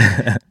wrong.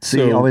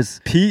 So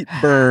Pete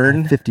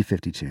Byrne.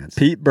 50-50 chance.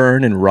 Pete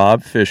Byrne and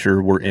Rob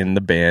Fisher were in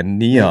the band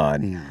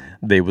Neon.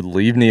 They would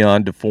leave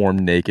Neon to form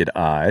Naked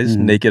Eyes.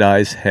 Mm-hmm. Naked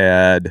Eyes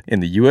had, in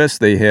the U.S.,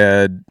 they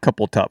had a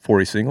couple of top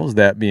 40 singles,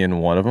 that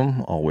being one of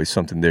them. Always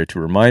something there to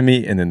remind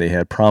me. And then they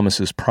had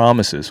Promises,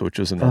 which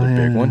was another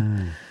big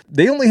one.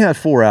 They only had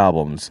 4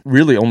 albums,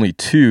 really only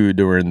 2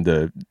 during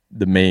the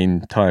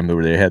main time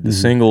where they had the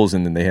singles,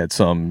 and then they had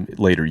some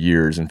later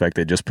years. In fact,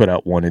 they just put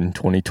out one in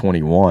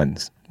 2021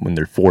 when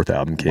their 4th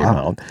album came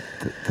out.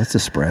 That's a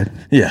spread.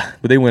 Yeah,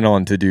 but they went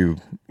on to do,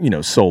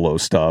 solo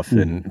stuff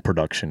and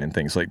production and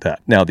things like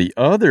that. Now, the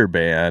other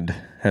band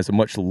has a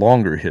much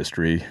longer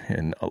history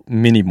and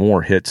many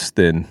more hits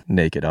than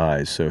Naked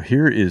Eyes. So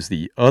here is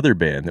the other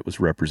band that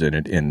was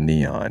represented in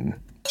Neon.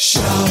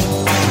 Shout,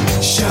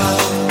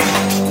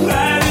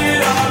 let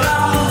it all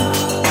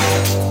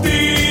out.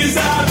 These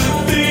are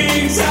the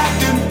things I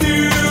can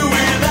do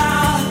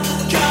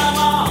without. Come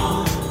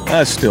on.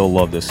 I still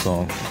love this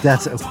song.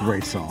 That's a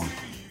great song.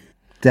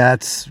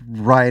 That's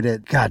right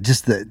at,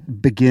 just the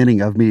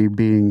beginning of me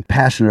being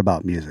passionate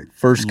about music.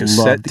 First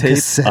cassette tape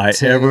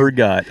ever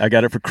got. I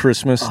got it for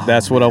Christmas.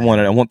 That's what I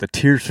wanted. I want the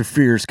Tears for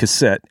Fears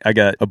cassette. I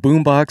got a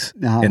boombox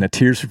and a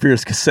Tears for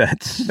Fears cassette.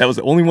 That was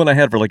the only one I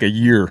had for like a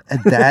year.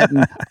 That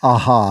and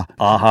Aha.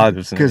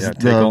 Because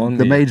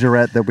the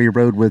majorette that we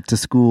rode with to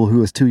school, who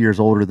was 2 years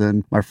older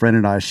than my friend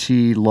and I,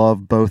 she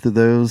loved both of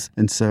those.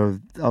 And so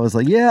I was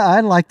like, yeah, I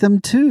like them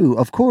too.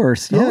 Of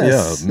course.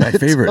 Yes. Oh, yeah. My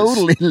favorites. I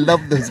totally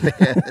love those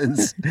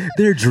bands.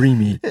 They're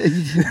dreamy.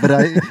 But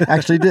I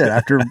actually did.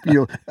 After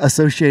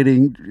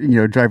associating,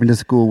 driving to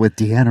school with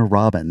Deanna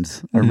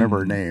Robbins. I remember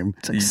her name.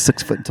 It's like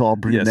 6 foot tall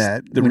brunette.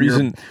 Yes, the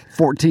reason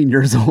 14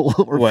 years old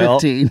or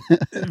 15.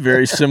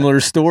 Very similar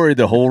story.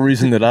 The whole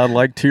reason that I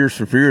like Tears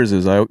for Fears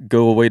is I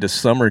go away to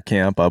summer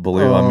camp. I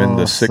believe I'm in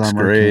the 6th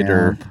grade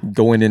or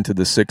going into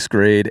the 6th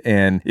grade,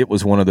 and it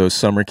was one of those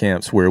summer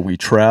camps where we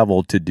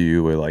traveled to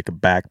do a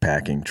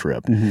backpacking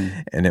trip,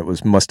 and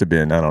it must have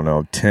been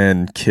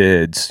 10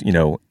 kids,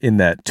 in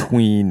that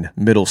tween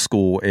middle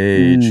school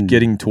age,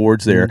 getting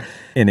towards there,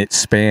 and it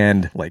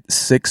spanned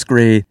 6th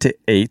grade to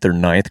 8th or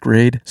 9th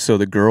grade. So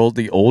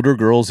the older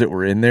girls that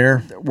were in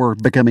there were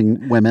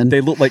becoming women.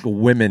 They looked like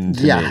women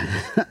to me.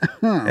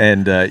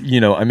 And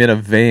I'm in a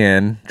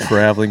van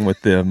traveling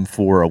with them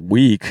for a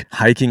week,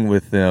 hiking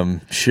with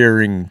them,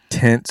 sharing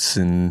tents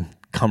and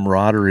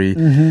camaraderie.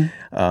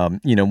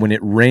 When it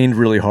rained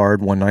really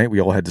hard one night, we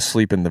all had to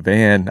sleep in the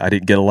van. I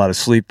didn't get a lot of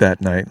sleep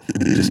that night.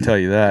 Just tell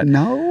you that.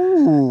 No.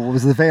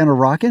 Was the van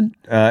rocking?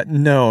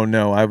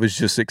 No. I was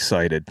just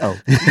excited. Oh.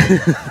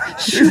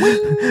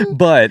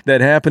 But that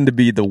happened to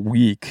be the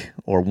week,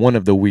 or one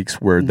of the weeks,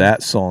 where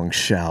that song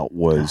Shout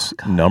was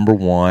number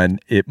one.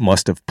 It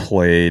must have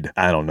played,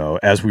 I don't know,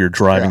 as we were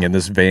driving in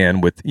this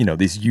van with,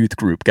 these youth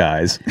group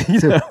guys.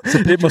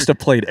 It must have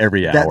played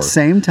every hour. That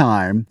same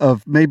time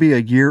of maybe a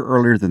year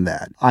earlier than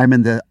that, I'm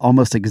in the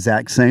almost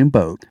exact same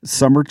boat.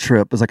 Summer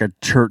trip was like a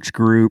church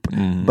group,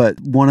 but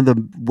one of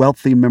the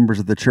wealthy members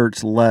of the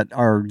church let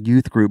our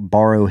youth group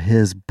borrow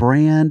his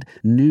brand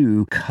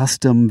new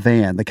custom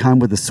van, the kind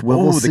with the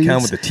swivel seats. The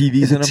kind with the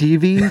TVs in them?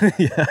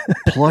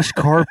 TV, plush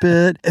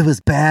carpet. It was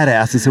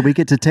badass. And so we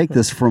get to take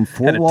this from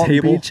Fort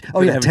Walton Beach.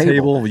 Oh, yeah,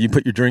 table. You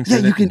put your drinks in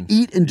it. Yeah, you can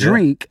eat and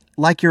drink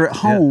like you're at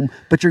home,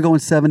 but you're going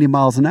 70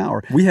 miles an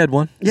hour. We had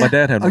one. Yeah. My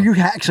dad had one. Oh, you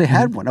actually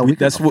had one. Oh, we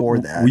could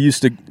afford that. We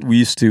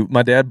used to.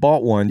 My dad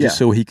bought one just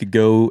so he could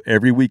go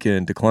every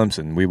weekend to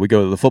Clemson. We would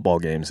go to the football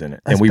games in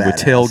it, and we would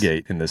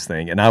tailgate in this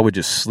thing. And I would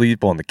just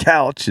sleep on the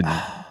couch and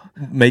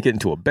make it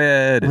into a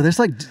bed. Well, there's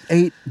like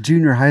 8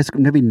 junior high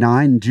school, maybe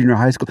 9 junior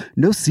high school,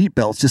 no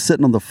seatbelts, just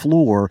sitting on the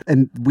floor.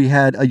 And we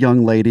had a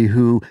young lady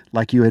who,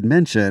 like you had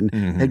mentioned,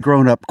 had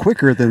grown up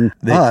quicker than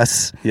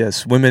us.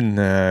 Yes, women,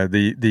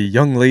 the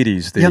young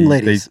ladies,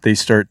 they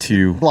start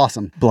to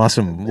blossom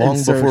long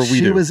before we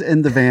do. She was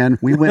in the van.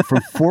 We went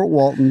from Fort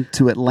Walton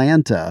to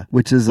Atlanta,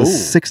 which is a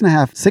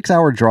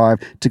 6-hour drive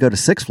to go to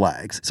Six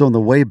Flags. So on the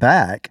way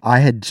back, I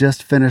had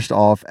just finished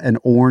off an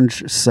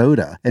orange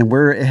soda, and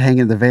we're hanging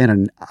in the van,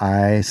 and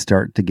I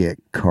start to get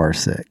car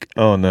sick.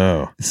 Oh,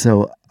 no.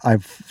 So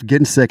I'm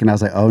getting sick, and I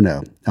was like, oh,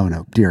 no,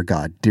 dear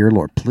God, dear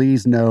Lord,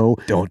 please, no.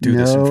 Don't do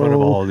this in front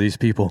of all of these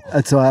people.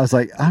 And so I was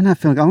like, I'm not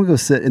feeling, I'm going to go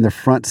sit in the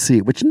front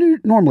seat, which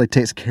normally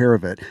takes care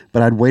of it,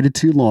 but I'd waited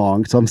too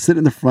long, so I'm sitting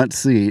in the front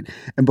seat,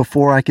 and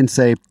before I can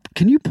say,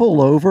 can you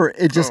pull over,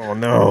 it just... Oh,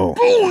 no.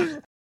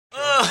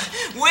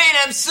 Wayne,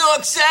 I'm so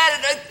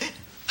excited.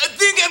 I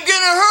think I'm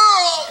gonna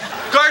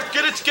hurl! Garth,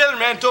 get it together,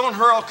 man. Don't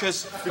hurl,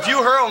 because if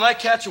you hurl and I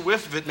catch a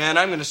whiff of it, man,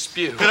 I'm gonna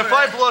spew. And if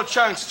I blow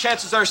chunks,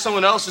 chances are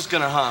someone else is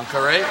gonna honk,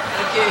 all right?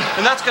 Okay.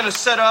 And that's gonna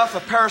set off a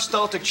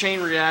peristaltic chain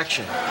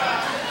reaction.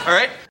 All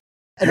right?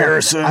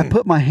 Harrison. I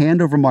put my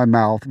hand over my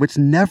mouth, which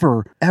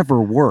never, ever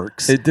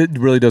works. It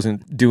really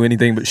doesn't do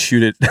anything but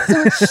shoot it.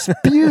 So it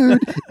spewed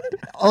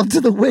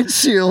onto the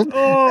windshield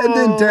and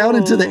then down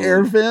into the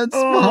air vents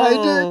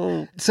behind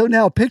it. So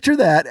now picture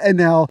that, and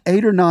now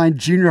 8 or 9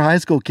 junior high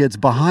school kids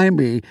behind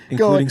me, including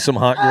going, some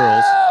hot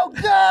girls. Oh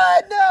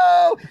God,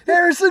 no!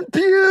 Harrison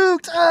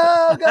puked.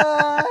 Oh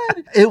God!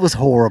 It was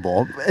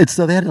horrible. And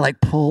so they had to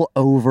like pull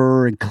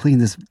over and clean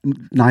this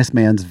nice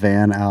man's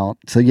van out.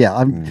 So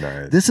yeah,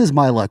 this is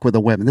my luck with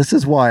the women. This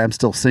is why I'm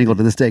still single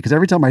to this day. Because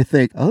every time I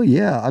think, oh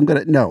yeah,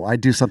 I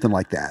do something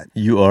like that.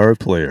 You are a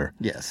player.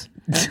 Yes.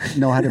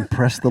 Know how to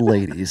impress the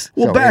ladies.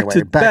 Well, so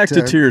back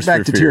anyway,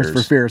 to Tears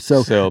for Fears.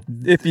 So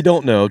if you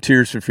don't know,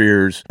 Tears for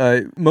Fears,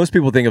 most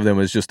people think of them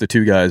as just the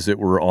 2 guys that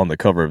were on the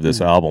cover of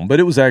this album, but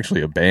it was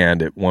actually a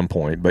band at one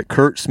point. But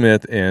Kurt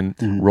Smith and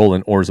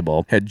Roland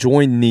Orzabal had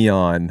joined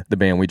Neon, the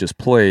band we just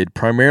played,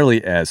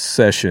 primarily as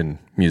session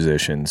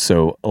musicians.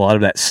 So a lot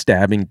of that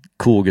stabbing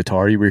cool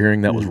guitar you were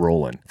hearing, that was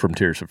Roland from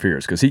Tears for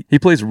Fears, because he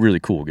plays a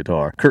really cool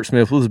guitar. Kurt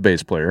Smith was a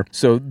bass player.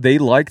 So they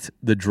liked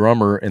the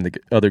drummer and the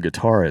other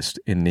guitarist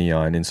in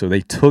Neon, and so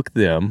they took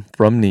them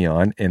from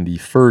Neon, and the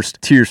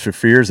first Tears for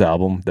Fears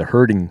album, The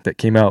Hurting, that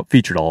came out,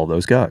 featured all of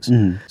those guys.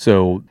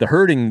 So The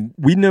Hurting,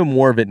 we know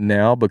more of it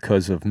now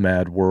because of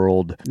Mad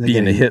World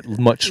being a hit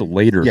much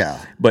later.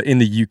 Yeah. But in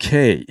the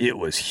UK, it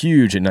was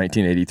huge in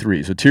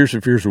 1983. So Tears for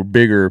Fears were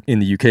bigger in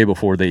the UK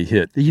before they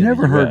hit. You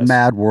never heard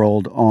Mad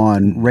World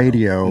on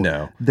radio.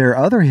 No. Their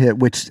other hit,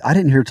 which I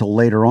didn't hear till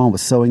later on,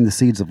 was Sowing the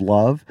Seeds of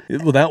Love.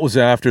 Well, that was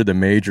after the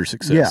major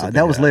success. Yeah,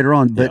 that was later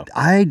on. But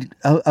I,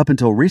 up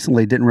until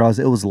recently, didn't realize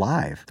it was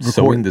live.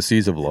 Sowing the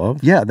Seeds of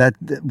Love? Yeah,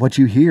 what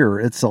you hear,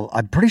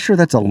 I'm pretty sure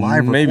that's a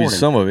live Maybe recording.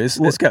 Some of it.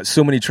 It's got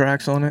so many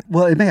tracks on it.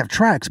 Well, it may have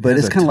tracks, but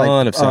it's kind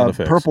of like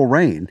Purple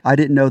Rain. I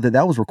didn't know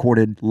that was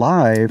recorded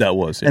live. That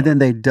was, and then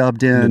they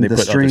dubbed in the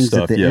strings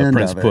at the end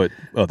Prince of it. Put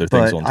other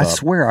things on top. I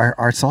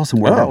swear I saw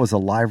somewhere that was a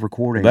live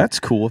recording. That's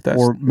cool.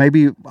 Or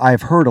maybe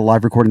I've heard a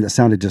live recording that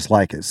sounded just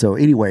like it. So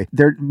anyway,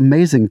 they're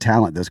amazing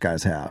talent those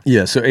guys have.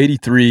 Yeah, so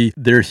 83,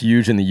 they're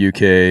huge in the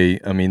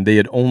UK. I mean, they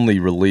had only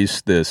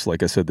released this,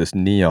 like I said, this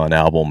Neon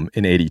album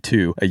in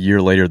 82. A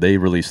year later, they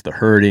released The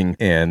Hurting,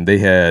 and they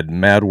had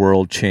Mad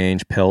World,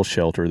 Change, Pell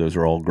Shelter. Those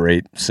are all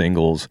great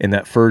singles. And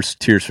that first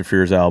Tears for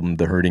Fears album,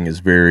 The Hurting, is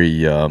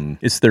very,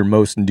 it's their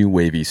most new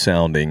wavy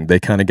sounding. They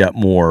kind of got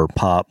more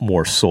pop,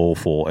 more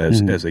soulful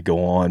as they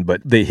go on.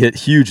 But they hit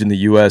huge in the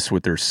US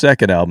with their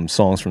second album,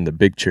 Songs from the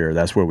Big Chair.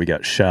 That's where we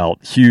got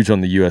Shout. Huge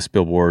on the US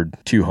Billboard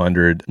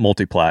 200,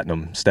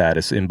 multi-platinum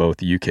status in both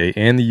the UK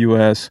and the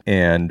US.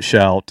 And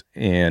Shout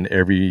and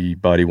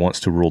Everybody Wants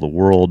to Rule the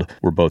World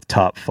were both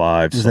top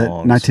 5 songs. Is that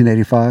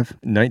 1985?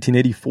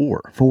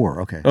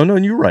 1984. Okay. Oh, no,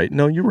 you're right.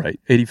 No, you're right.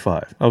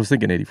 85. I was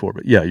thinking 84,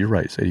 but yeah, you're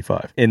right. It's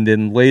 85. And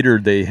then later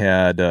they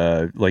had,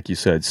 like you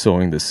said,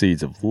 Sowing the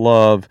Seeds of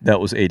Love. That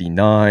was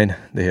 89.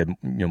 They had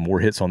more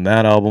hits on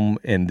that album.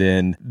 And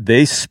then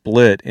they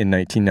split in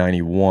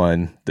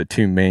 1991, the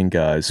 2 main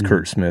guys,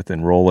 Kurt Smith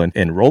and Roland.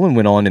 And Roland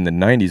went on in the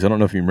 90s. I don't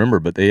know if you remember,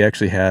 but they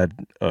actually had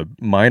a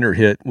minor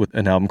hit with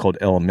an album called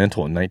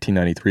Elemental in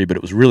 1993, but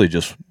it was really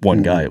just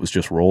one guy. It was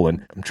just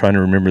Roland. I'm trying to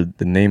remember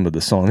the name of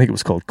the song. I think it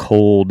was called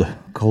Cold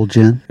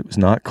Gin? It was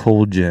not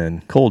Cold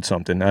Gin. Cold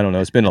something. I don't know.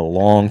 It's been a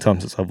long time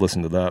since I've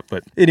listened to that.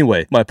 But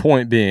anyway, my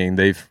point being,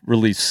 they've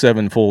released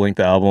 7 full-length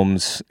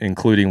albums,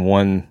 including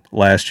one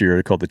last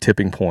year called The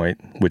Tipping Point,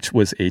 which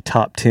was a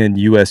top 10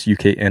 US,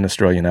 UK, and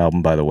Australian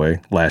album, by the way,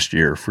 last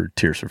year for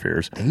Tears for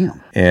Fears.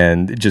 Damn.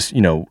 And just,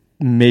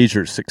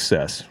 major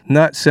success.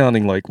 Not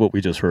sounding like what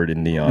we just heard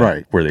in Neon,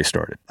 Right. where they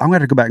started. I'm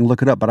going to go back and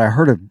look it up, but I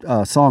heard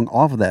a song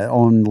off of that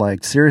on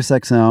like Sirius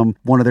XM,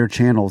 one of their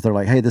channels. They're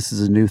like, hey, this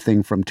is a new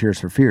thing from Tears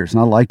for Fears.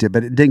 And I liked it,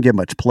 but it didn't get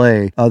much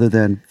play other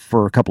than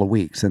for a couple of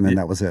weeks. And then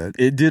that was it.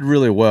 It did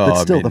really well.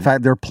 But still, I mean, the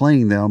fact they're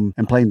playing them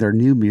and playing their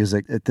new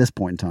music at this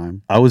point in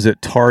time. I was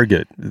at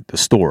Target, the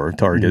store,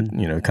 Target, Mm-hmm.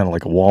 you know, kind of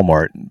like a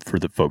Walmart for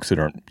the folks that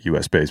aren't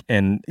US based.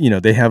 And, you know,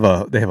 they have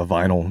a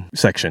vinyl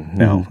section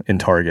now Mm-hmm. in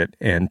Target,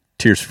 and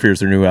Tears for Fears,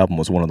 their new album,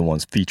 was one of the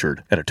ones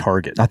featured at a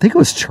Target. I think it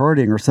was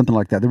charting or something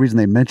like that. The reason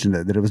they mentioned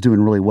it, that it was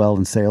doing really well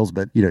in sales,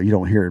 but you know, you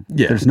don't hear it.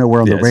 Yeah. There's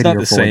nowhere on the radio It's not the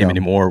for same them.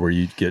 anymore where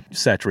you get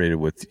saturated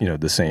with, you know,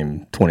 the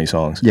same 20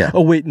 songs. Yeah.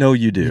 Oh, wait, no,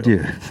 you do. You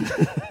do.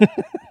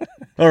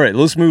 All right,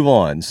 let's move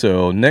on.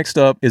 So next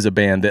up is a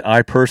band that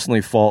I personally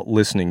fought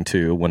listening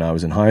to when I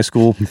was in high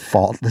school. You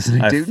fought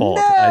listening I to. fought.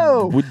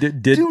 No!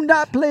 Did Do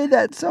not play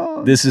that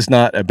song. This is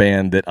not a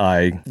band that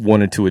I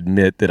wanted to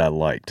admit that I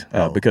liked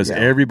because yeah.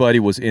 everybody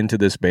was into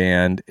this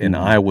band and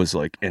I was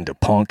like into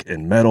punk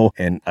and metal,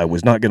 and I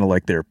was not going to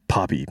like their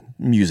poppy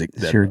music.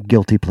 It's your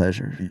guilty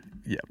pleasure.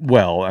 Yeah.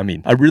 Well, I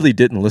mean, I really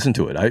didn't listen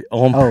to it. I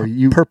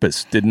on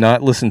purpose did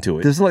not listen to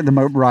it. This is like the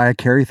Mariah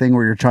Carey thing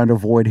where you're trying to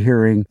avoid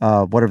hearing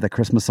whatever the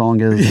Christmas song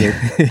is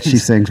that she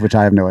sings, which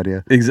I have no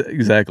idea.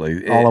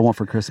 Exactly. All I Want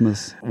for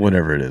Christmas.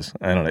 Whatever it is.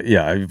 I don't know.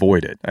 Yeah, I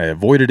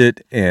avoided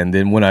it. And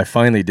then when I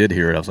finally did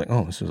hear it, I was like,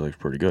 oh, this is like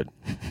pretty good.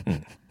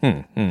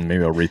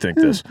 Maybe I'll rethink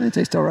this. It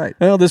tastes all right.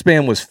 Well, this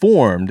band was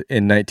formed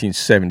in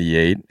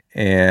 1978,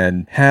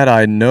 and had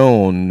I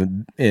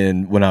known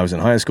when I was in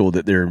high school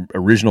that their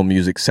original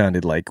music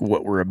sounded like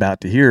what we're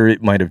about to hear,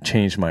 it might have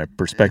changed my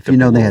perspective. You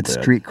know, they had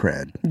bit. street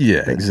cred.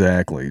 Yeah,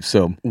 exactly.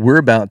 So we're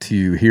about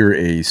to hear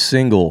a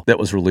single that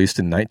was released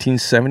in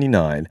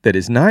 1979 that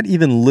is not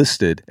even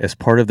listed as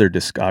part of their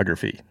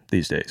discography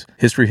these days.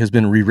 History has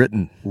been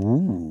rewritten.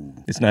 Ooh.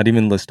 It's not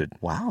even listed.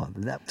 Wow.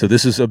 So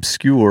this is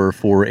obscure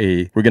we're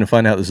going to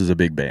find out this is a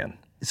big band.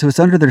 So it's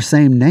under their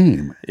same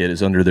name. It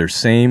is under their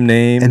same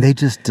name. And they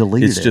just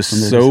deleted it. It's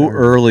just so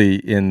early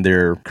in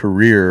their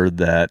career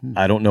that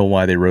I don't know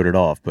why they wrote it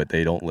off, but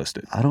they don't list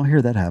it. I don't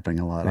hear that happening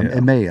a lot. Yeah.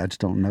 It may. I just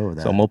don't know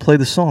that. So I'm going to play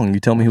the song. You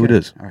tell me who it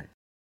is. All right.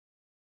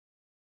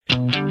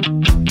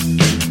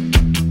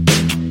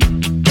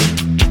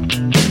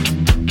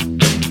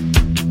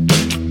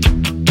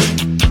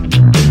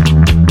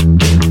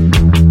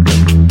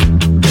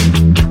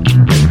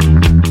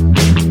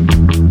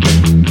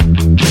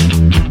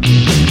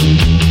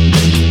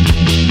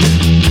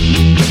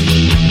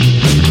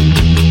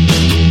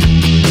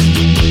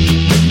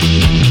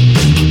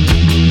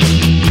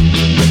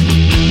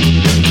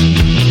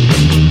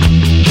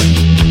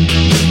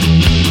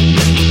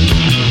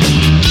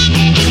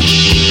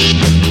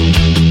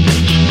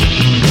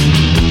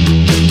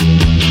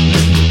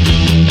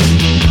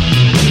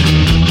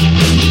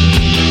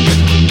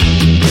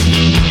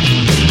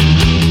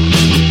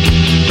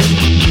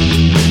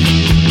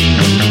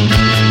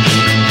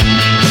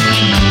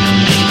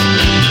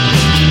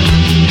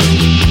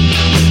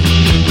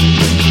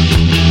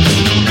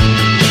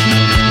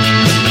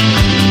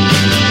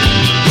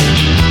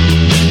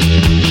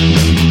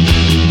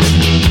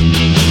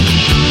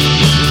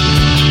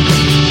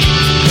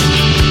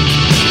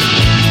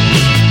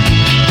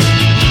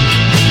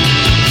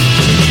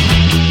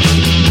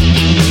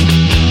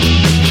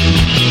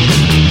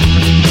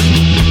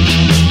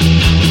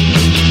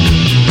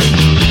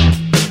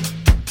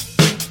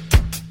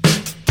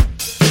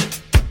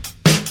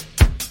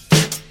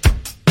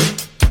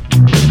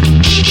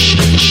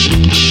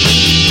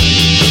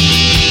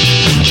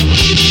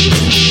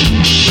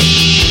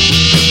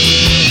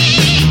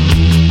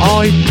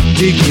 I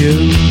dig you,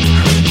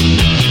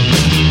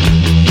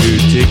 you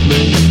dig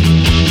me.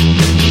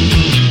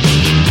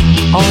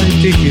 I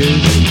dig you,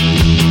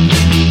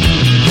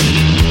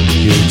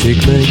 you dig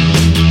me.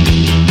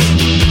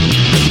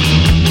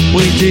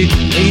 We dig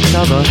each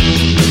other.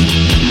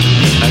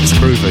 That's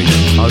groovy.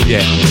 Oh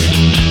yeah.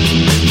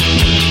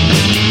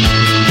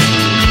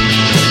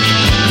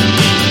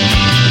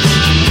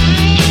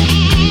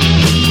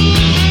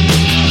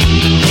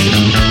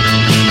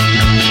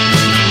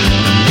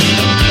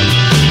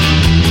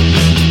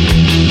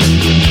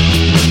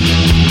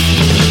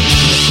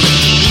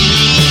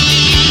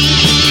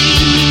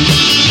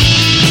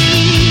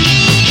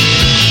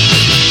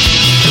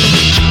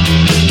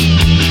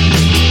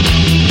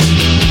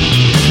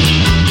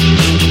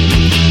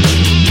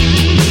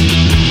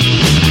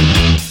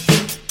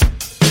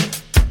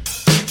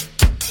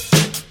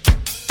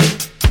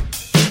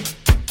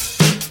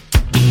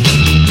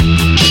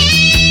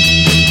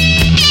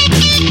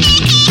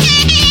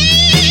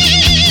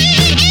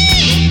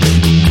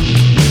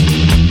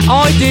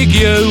 I dig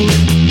you.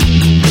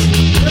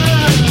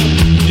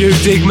 You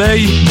dig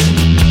me.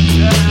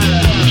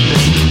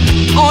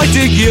 I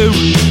dig you.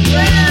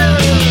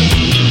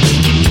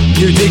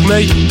 You dig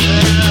me.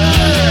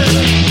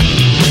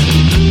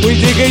 We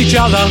dig each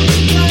other.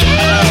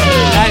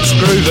 That's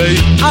groovy.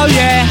 Oh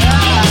yeah.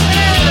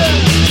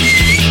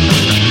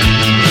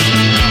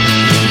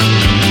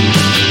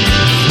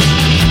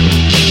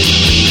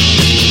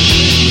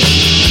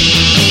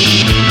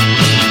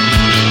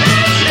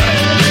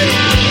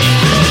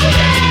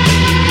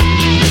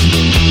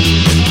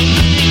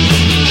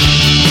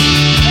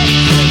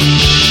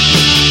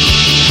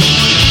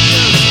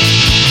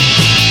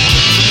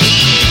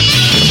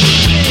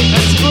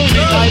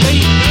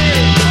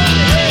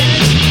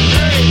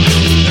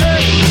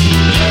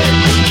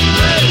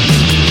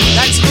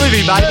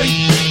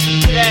 baby.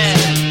 Yeah.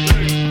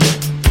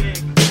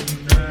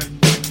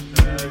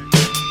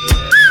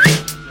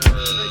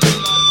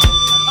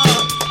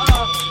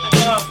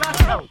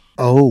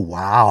 Oh,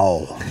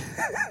 wow.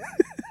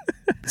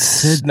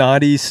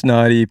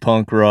 Snotty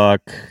punk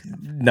rock,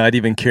 not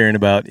even caring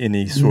about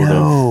any sort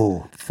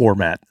of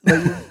format.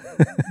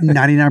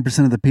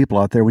 99% of the people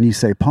out there, when you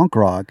say punk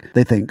rock,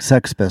 they think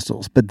Sex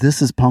Pistols. But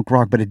this is punk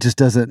rock, but it just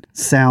doesn't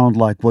sound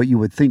like what you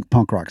would think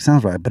punk rock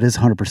sounds right. But it's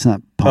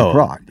 100% punk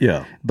rock.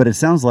 Yeah. But it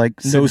sounds like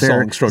No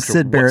song structure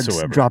Sid Barrett's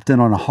whatsoever. dropped in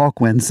on a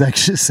Hawkwind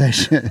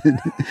session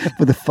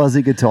with a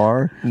fuzzy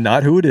guitar.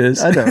 Not who it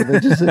is. I know. They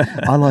just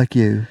I like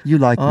you. You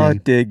like me. I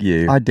dig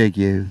you. I dig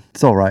you.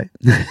 It's all right.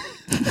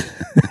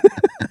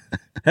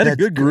 Had a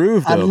good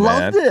groove, though,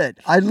 loved it.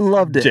 I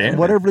loved it. Jamming.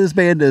 Whatever this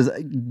band is,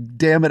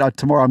 damn it,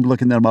 tomorrow I'm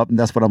looking them up, and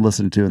that's what I'm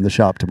listening to in the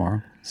shop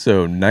tomorrow.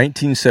 So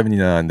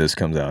 1979, this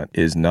comes out,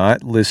 is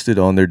not listed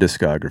on their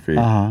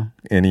discography.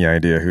 Any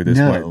idea who this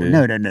might be?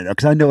 No,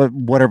 because I know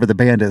whatever the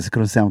band is, it's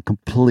going to sound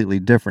completely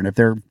different if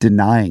they're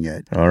denying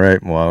it. All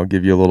right, well, I'll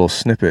give you a little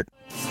snippet.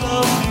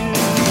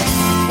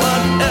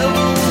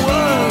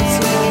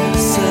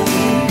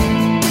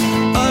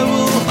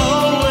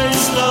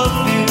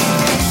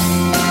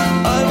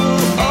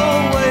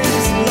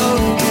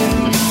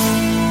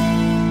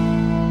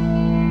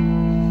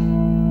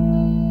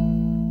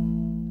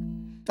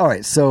 All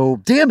right,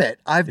 so damn it,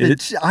 I have been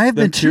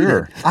Cure.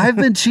 cheated. I've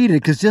been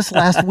cheated because just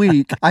last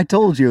week I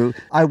told you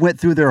I went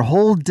through their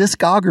whole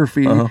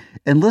discography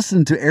and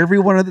listened to every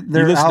one of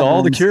their You listened to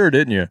all the albums, Cure,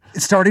 didn't you?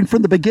 starting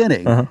from the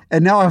beginning,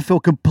 and now I feel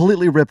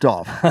completely ripped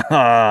off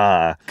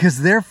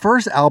because their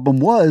first album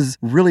was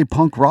really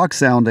punk rock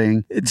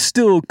sounding. It's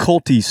still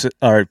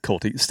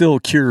still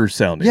Cure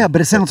sounding. Yeah,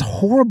 but it sounds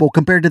horrible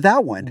compared to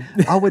that one.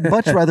 I would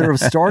much rather have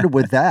started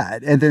with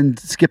that and then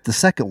skip the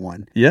second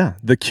one. Yeah,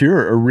 the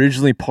Cure,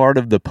 originally part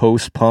of the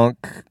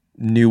post-punk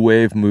new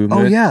wave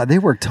movement. Oh, yeah, they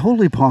were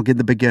totally punk in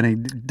the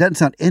beginning. Doesn't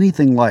sound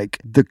anything like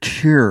The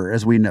Cure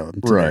as we know them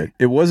today. Right.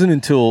 It wasn't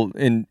until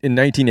in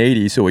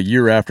 1980, so a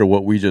year after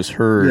what we just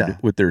heard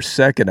with their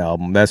second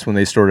album, that's when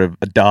they started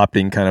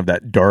adopting kind of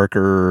that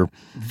darker,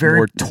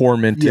 more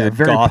tormented,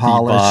 very gothy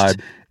polished.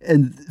 vibe.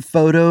 And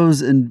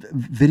photos and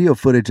video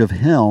footage of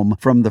him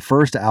from the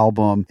first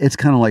album, it's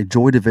kind of like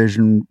Joy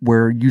Division,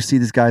 where you see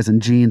these guys in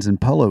jeans and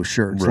polo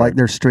shirts, like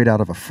they're straight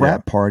out of a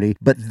frat party.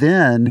 But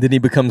then he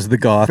becomes the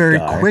goth very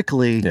guy.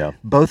 quickly,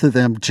 both of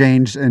them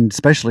changed, and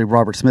especially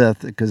Robert Smith,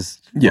 because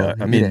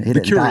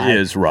The Cure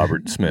is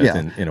Robert Smith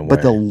in a way.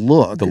 But the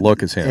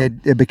look is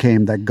him. It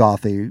became that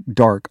gothy,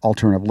 dark,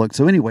 alternative look.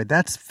 So anyway,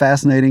 that's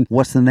fascinating.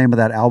 What's the name of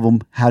that album?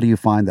 How do you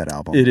find that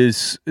album?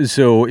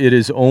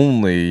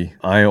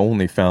 I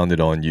only found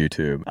it on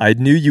YouTube. I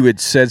knew you had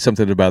said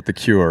something about The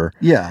Cure.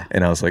 Yeah.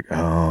 And I was like,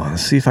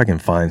 let's see if I can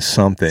find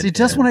something. See,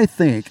 just when I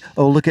think,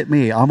 look at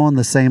me, I'm on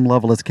the same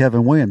level as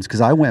Kevin Williams because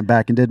I went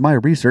back and did my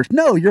research.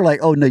 No, you're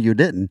like, oh, no, you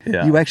didn't.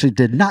 Yeah. You actually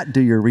did not do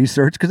your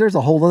research because there's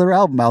a whole other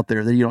album out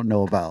there that you don't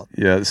know about.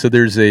 Yeah, so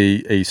there's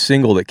a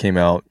single that came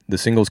out. The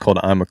single is called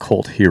I'm a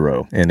Cult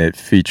Hero, and it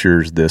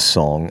features this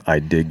song, I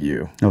Dig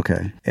You.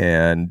 Okay.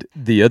 And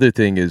the other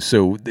thing is,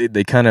 so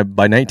they kind of,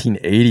 by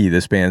 1980,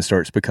 this band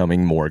starts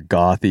becoming more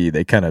gothy.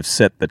 They kind of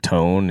set the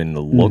tone and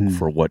the look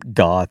for what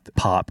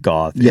pop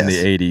goth in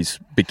the 80s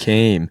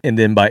became. And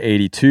then by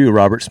 82,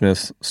 Robert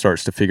Smith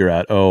starts to figure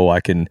out,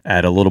 I can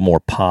add a little more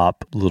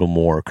pop, a little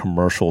more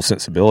commercial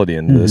sensibility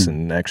into this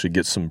and actually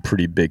get some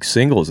pretty big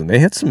singles. And they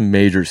had some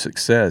major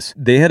success.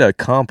 They had a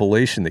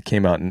compilation that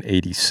came out in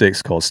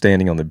 86 called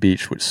Standing on the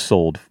Beach, which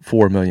sold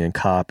 4 million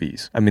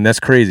copies. I mean,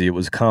 that's crazy. It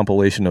was a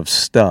compilation of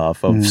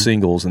stuff, of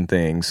singles and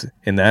things.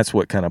 And that's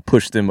what kind of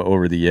pushed them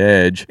over the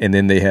edge. And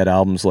then they had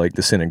albums like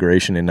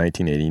Disintegration in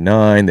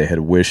 1989. They had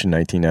Wish in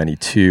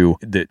 1992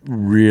 that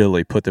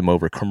really put them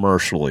over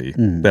commercially.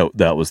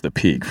 That was the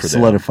peak for them.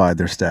 Solidified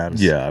their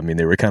status. Yeah, I mean,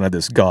 they were kind of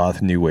this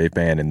goth new wave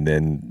band, and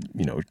then,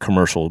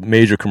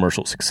 major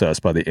commercial success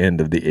by the end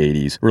of the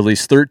 80s.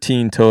 Released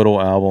 13 total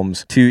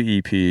albums,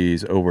 2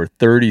 EPs, over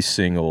 30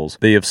 singles.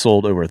 They have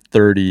sold over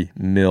 30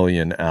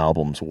 million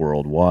albums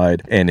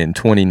worldwide. And in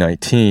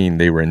 2019,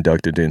 they were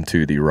inducted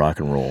into the Rock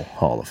and Roll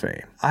Hall of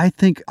Fame. I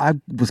think I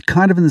was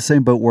kind of in the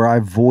same boat where I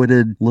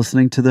avoided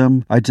listening to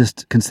them. I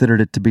just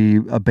considered it to be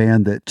a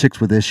band that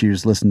chicks with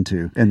issues listen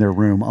to in their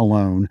room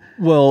alone.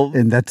 Well,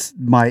 and that's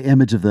my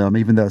image of them,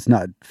 even though it's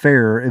not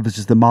fair. It was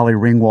just the Molly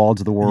Ringwalds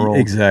of the world.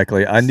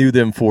 Exactly. I knew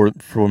them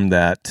from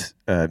that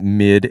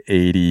mid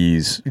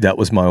 80s. That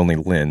was my only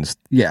lens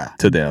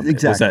to them. Exactly.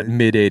 It was that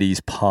mid 80s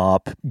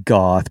pop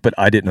goth, but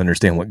I didn't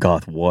understand what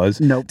goth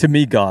was. Nope. To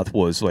me, goth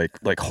was like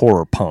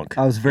horror punk.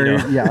 I was very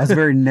I was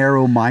very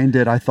narrow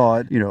minded. I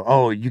thought,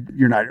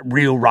 you're not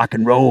real rock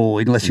and roll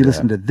unless you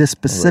listen to this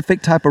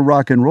specific type of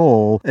rock and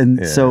roll.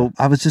 And so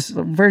I was just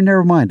very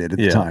narrow minded at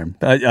the time.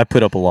 I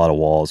put up a lot of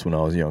walls when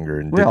I was younger.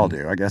 And we all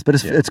do, I guess.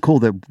 But it's cool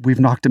that we've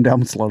knocked them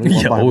down slowly.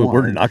 One by one.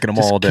 We're knocking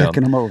them all down.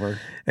 Kicking them over.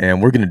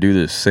 And we're going to do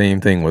the same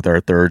thing with our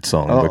third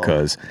song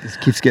because this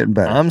keeps getting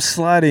better. I'm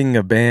sliding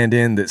a band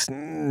in that's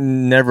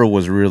never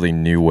was really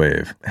new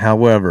wave.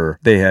 However,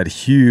 they had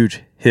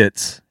huge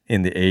hits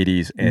in the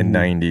 80s and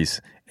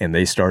 90s. And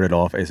they started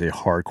off as a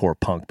hardcore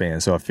punk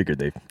band, so I figured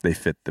they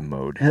fit the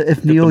mode.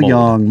 If Neil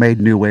Young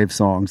made new wave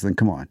songs, then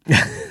come on.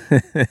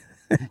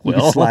 You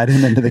can slide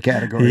him into the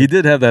category. He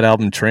did have that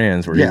album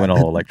Trans where he went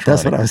all electronic.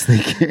 That's what I was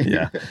thinking.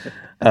 Yeah.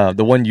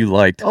 The one you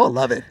liked. Oh,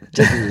 love it.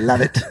 Just love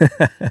it.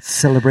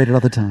 Celebrate it all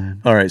the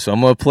time. All right, so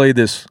I'm going to play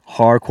this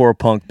hardcore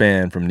punk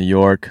band from New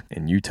York,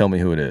 and you tell me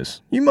who it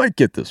is. You might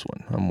get this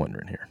one. I'm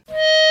wondering here.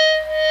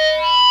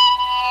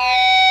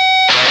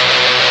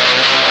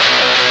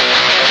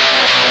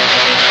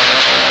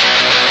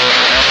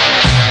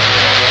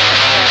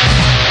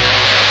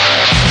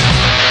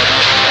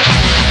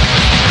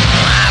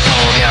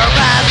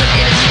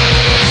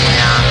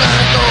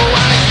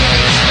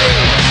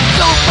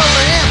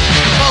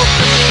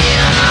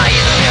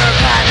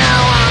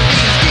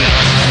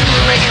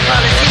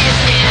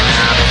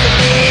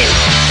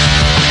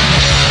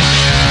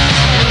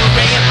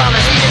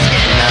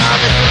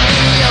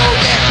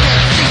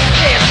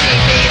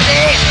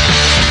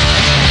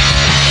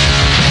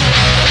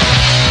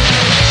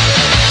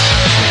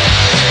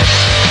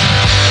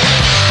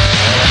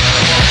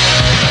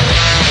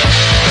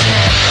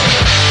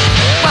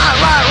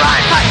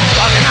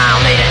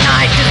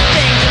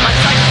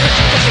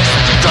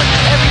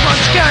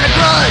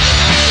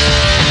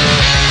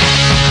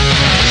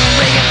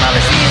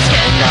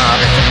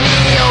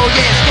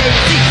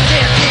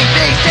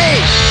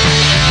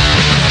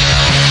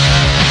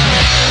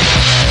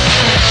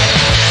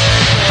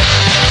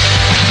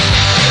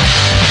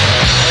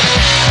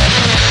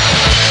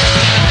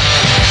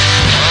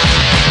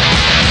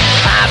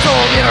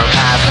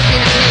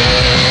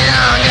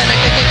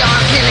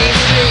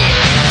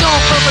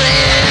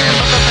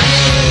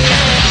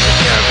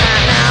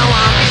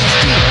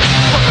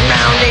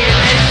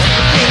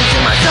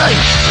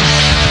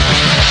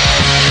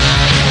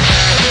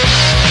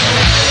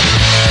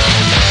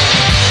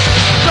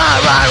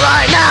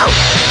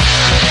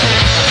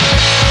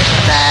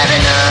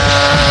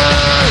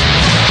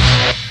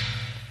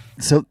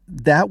 So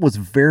that was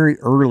very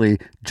early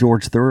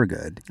George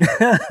Thorogood.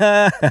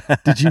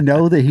 Did you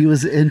know that he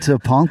was into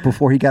punk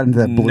before he got into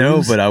that blues?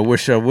 No, but I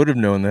wish I would have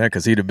known that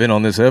because he'd have been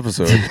on this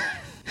episode.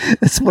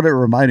 That's what it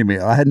reminded me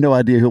of. I had no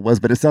idea who it was,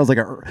 but it sounds like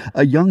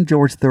a young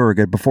George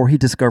Thorogood before he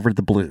discovered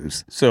the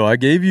blues. So I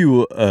gave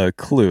you a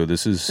clue.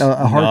 This is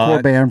a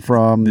hardcore band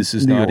from This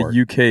is New not York.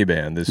 a UK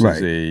band. This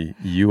is a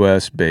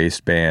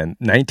US-based band.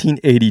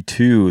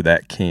 1982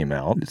 that came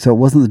out. So it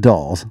wasn't the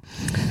Dolls.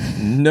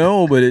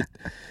 No, but it...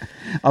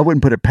 I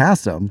wouldn't put it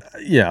past them.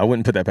 Yeah, I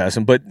wouldn't put that past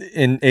them. But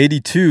in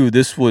 82,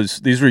 these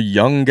were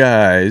young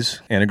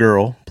guys and a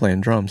girl playing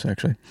drums,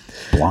 actually.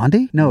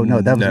 Blondie? No,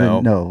 that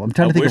was no. I'm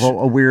trying to think of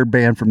a weird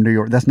band from New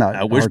York. That's not.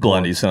 I wish hardcore.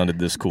 Blondie sounded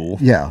this cool.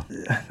 Yeah,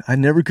 I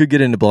never could get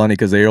into Blondie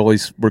because they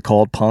always were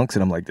called punks,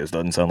 and I'm like, this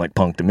doesn't sound like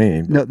punk to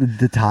me. No,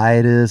 the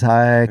tide is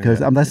high because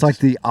that's like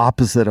the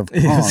opposite of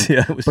punk.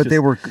 But they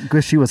were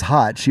because she was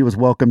hot. She was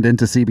welcomed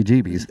into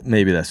CBGBs.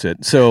 Maybe that's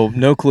it. So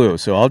no clue.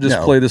 So I'll just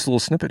play this little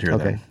snippet here.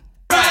 Okay. Then.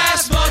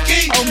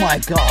 Oh my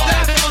God!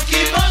 That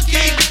funky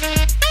monkey,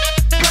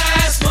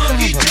 brass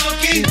monkey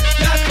junkie,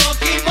 that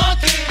funky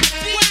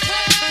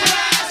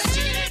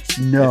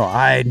monkey. No,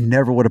 I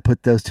never would have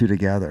put those two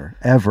together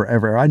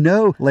ever. I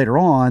know later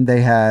on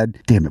they had.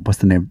 Damn it! What's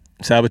the name?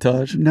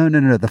 Sabotage? No.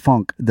 The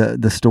Funk,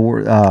 the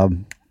store.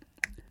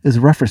 Is a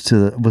reference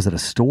to was it a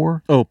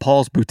store? Oh,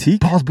 Paul's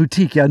Boutique. Paul's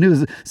Boutique. Yeah, I knew it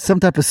was some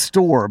type of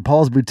store.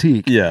 Paul's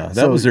Boutique. Yeah,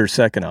 that was their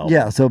second album.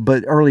 Yeah. So,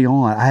 but early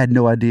on, I had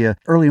no idea.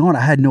 They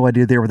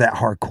were that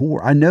hardcore.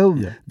 I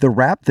know the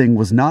rap thing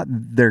was not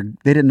their.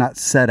 They did not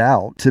set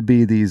out to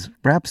be these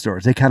rap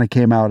stars. They kind of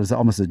came out as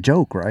almost a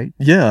joke, right?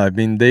 Yeah, I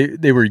mean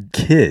they were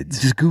kids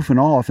just goofing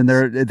off, and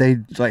they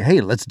like,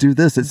 hey, let's do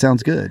this. It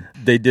sounds good.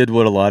 They did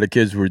what a lot of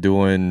kids were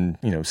doing,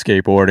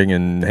 skateboarding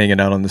and hanging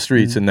out on the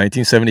streets. In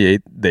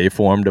 1978, they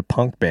formed a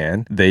punk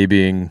band, they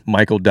being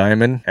Michael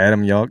Diamond,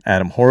 Adam Young,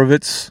 Adam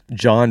Horowitz,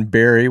 John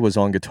Barry was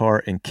on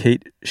guitar, and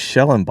Kate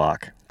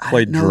Schellenbach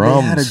played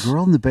drums. They had a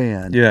girl in the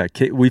band. Yeah,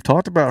 Kate, we've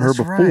talked about her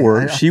before.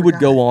 Right. She would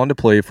go on to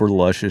play for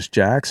Luscious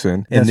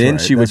Jackson, and then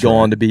she would go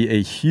on to be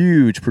a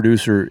huge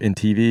producer in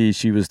TV.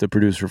 She was the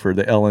producer for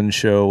The Ellen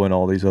Show and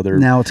all these other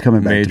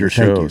major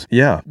shows.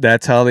 Yeah,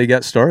 that's how they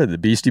got started. The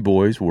Beastie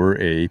Boys were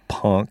a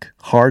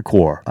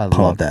hardcore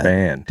punk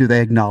band. Do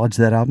they acknowledge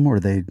that album, or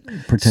they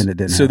pretend it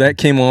didn't? So that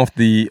came off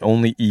the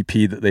only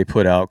EP that they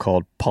put out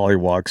called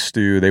Pollywog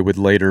Stew. They would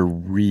later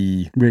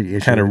reissue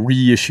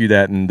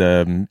that in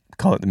the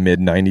call it the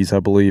mid-90s, I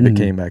believe. It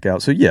came back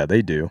out. So yeah,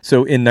 they do.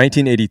 So in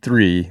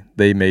 1983,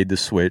 they made the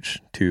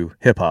switch to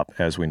hip-hop,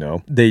 as we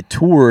know. They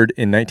toured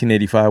in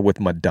 1985 with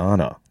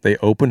Madonna. They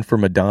opened for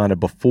Madonna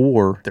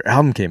before their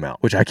album came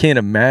out, which I can't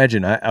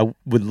imagine. I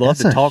would love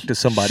to talk to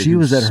somebody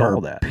who saw that. She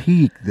was at her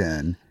peak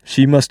then.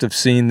 She must have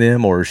seen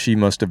them, or she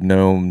must have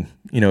known,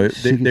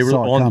 they were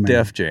on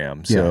Def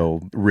Jam.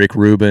 So Rick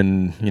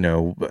Rubin,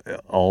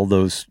 all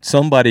those,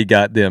 somebody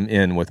got them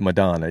in with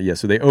Madonna. Yeah,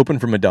 so they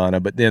opened for Madonna,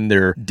 but then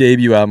their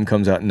debut album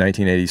comes out in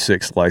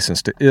 1986,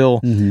 License to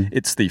Ill. Mm-hmm.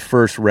 It's the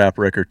first rap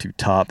record to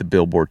top the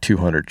Billboard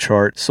 200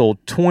 chart.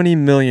 Sold 20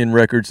 million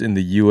records in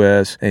the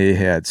U.S. They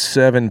had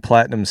 7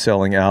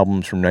 platinum-selling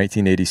albums from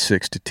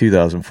 1986 to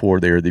 2004.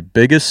 They are the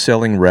biggest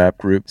selling rap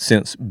group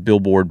since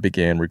Billboard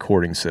began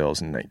recording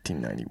sales in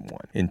 1991.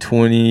 In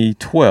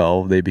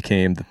 2012, they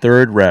became the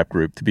third rap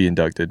group to be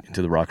inducted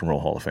into the Rock and Roll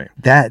Hall of Fame.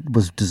 That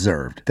was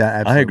deserved.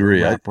 I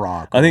agree.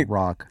 Rock. I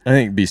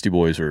think Beastie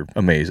Boys are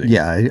amazing.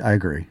 Yeah, I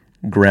agree.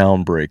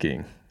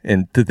 Groundbreaking.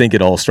 And to think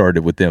it all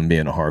started with them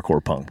being a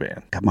hardcore punk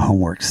band. Got my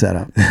homework set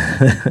up.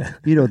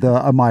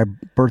 My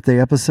birthday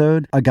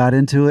episode, I got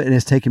into it, and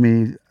it's taken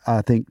me,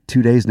 I think,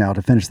 2 days now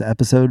to finish the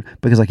episode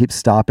because I keep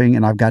stopping,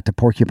 and I've got to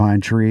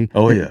Porcupine Tree.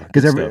 Oh, yeah.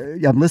 Because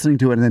I'm listening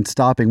to it and then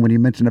stopping when you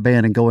mention a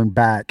band and going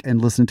back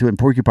and listening to it. And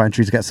Porcupine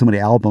Tree's got so many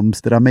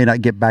albums that I may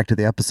not get back to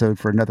the episode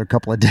for another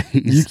couple of days.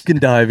 You can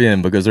dive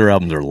in because their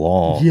albums are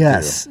long.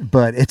 Yes,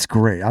 but it's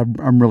great.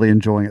 I'm really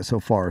enjoying it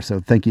so far. So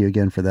thank you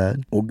again for that.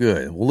 Well,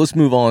 good. Well, let's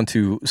move on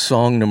to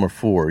song number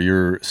 4.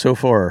 You're so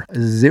far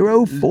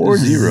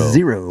 040.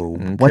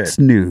 Okay. What's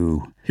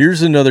new?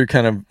 Here's another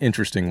kind of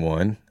interesting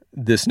one.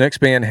 This next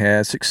band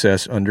has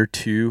success under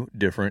 2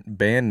 different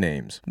band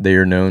names. They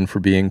are known for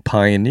being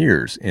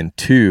pioneers in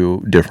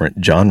 2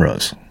 different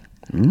genres.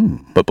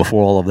 But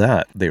before all of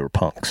that, they were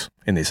punks,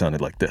 and they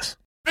sounded like this.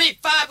 3,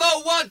 5,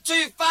 0, 1,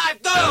 2,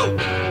 5, go!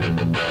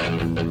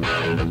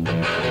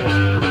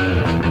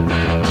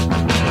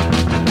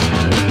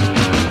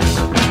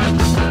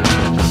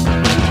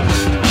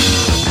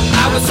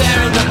 I was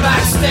there in the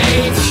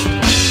backstage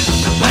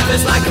when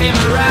this light came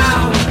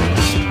around.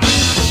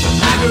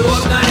 I grew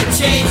up not a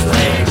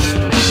changeling,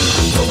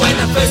 but when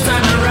the first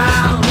time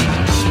around,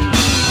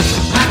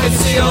 I could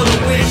see all the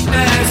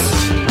weakness,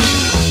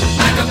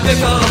 I could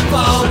pick all the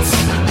faults,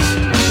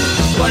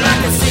 but I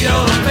could see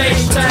all the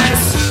fake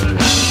tests,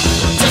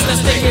 just a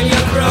stick in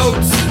your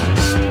throat.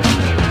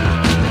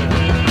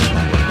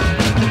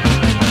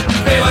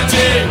 B1G,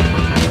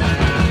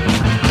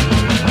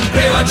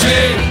 B1G,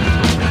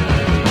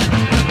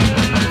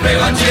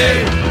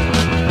 B1G.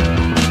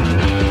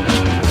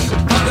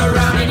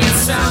 Around in your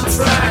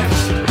soundtrack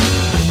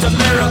to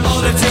mirror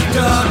all that you've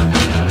done,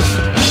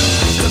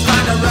 to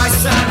find the right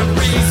sound of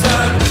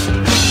reason,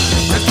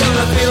 until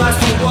the feel as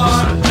for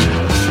one.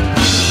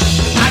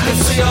 I can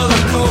see all the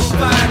cold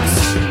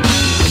facts,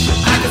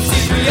 I can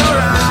see through your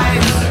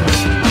eyes.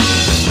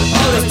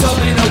 All this told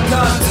me no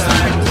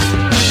contact,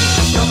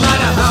 no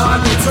matter how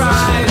hard you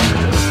tried.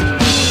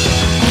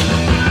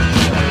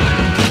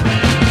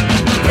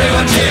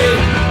 3-1-G,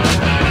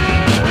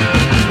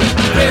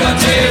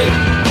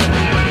 3-1-G.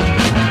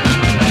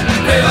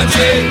 B1G.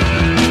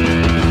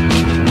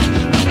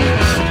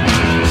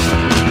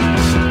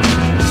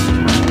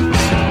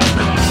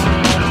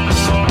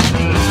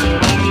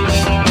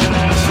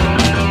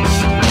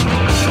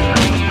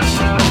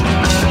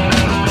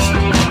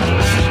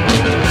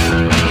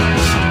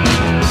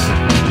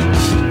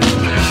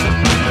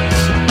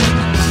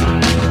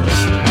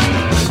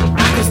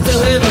 I can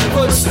still hear the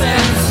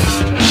footsteps,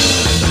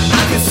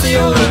 I can see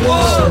all the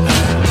walls,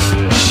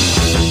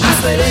 I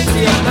slid into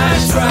your man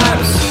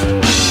traps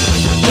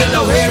with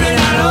no hearing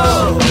at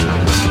all.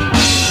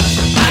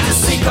 I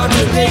just see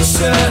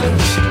contradiction,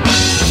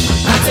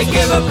 I had to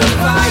give up the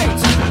fight,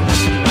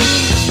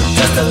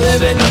 just to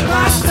live in the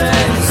past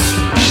tense,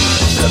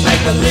 to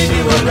make believe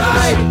you were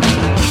right.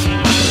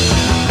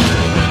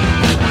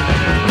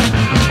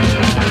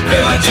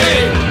 B1G,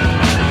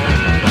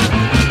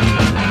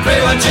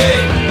 B1G,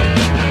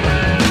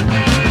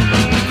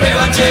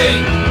 B1G.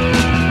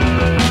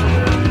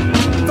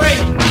 3,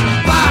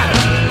 5,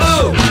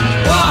 0,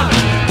 1,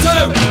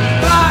 2,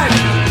 5.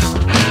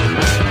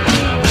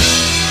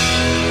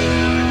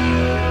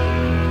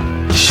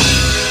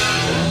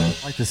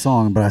 I like the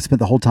song, but I spent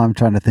the whole time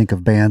trying to think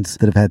of bands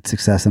that have had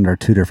success under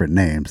 2 different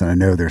names, and I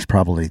know there's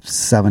probably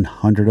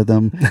 700 of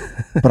them,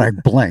 but I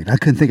blanked. I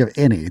couldn't think of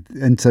any,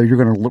 and so you're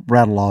going to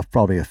rattle off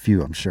probably a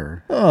few, I'm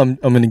sure. I'm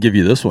going to give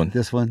you this one.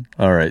 This one?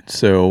 All right,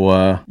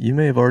 so you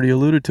may have already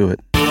alluded to it.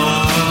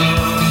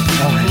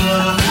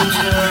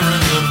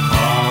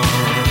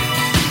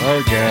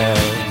 Okay.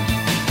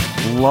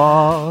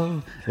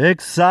 Love,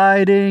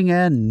 exciting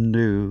and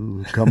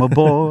new. Come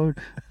aboard.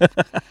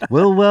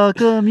 We'll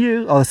welcome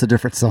you. Oh, that's a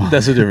different song.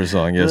 That's a different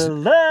song, yes. The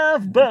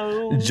Love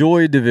Boat.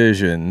 Joy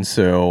Division.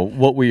 So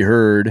what we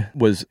heard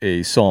was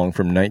a song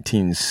from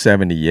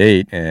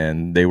 1978,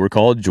 and they were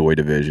called Joy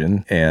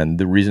Division. And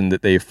the reason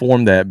that they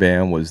formed that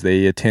band was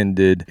they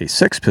attended a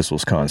Sex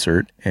Pistols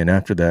concert, and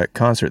after that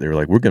concert, they were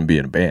like, we're going to be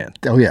in a band.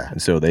 Oh, yeah.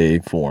 And so they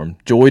formed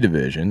Joy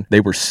Division. They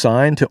were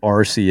signed to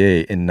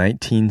RCA in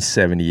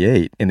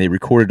 1978, and they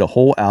recorded a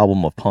whole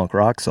album of 12 punk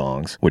rock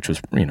songs, which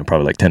was,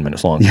 probably like 10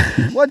 minutes long.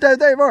 What day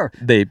they were?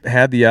 They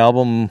had the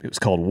album, it was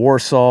called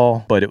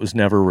Warsaw, but it was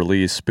never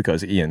released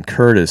because Ian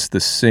Curtis, the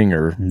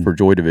singer for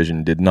Joy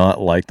Division, did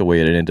not like the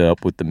way it ended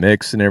up with the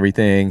mix and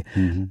everything.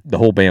 The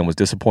whole band was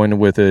disappointed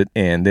with it,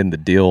 and then the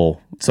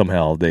deal,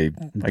 somehow they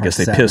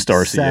pissed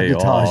RCA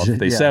off.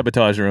 They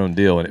sabotaged their own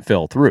deal, and it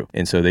fell through.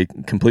 And so they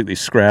completely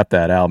scrapped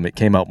that album. It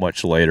came out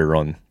much later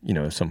on,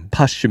 some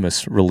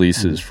posthumous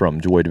releases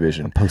from Joy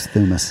Division.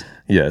 Posthumous.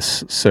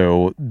 Yes.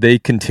 So they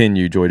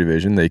continued, Joy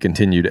Division. They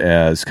continued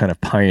as kind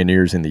of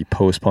pioneers in the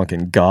post-punk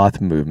and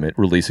goth movement,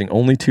 releasing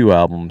only 2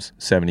 albums,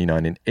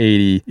 79 and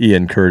 80.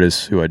 Ian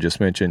Curtis, who I just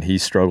mentioned, he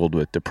struggled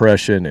with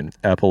depression and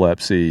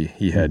epilepsy.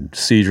 He had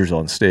seizures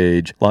on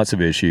stage, lots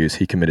of issues.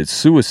 He committed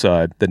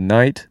suicide the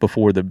night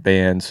before the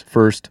band's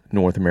first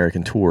North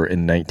American tour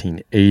in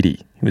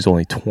 1980. He was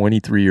only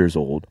 23 years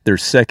old. Their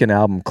second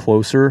album,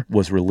 Closer,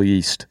 was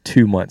released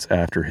 2 months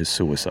after his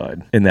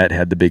suicide, and that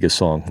had the biggest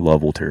song,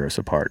 Love Will Tear Us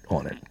Apart,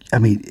 on it. I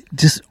mean,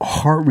 just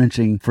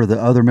heart-wrenching for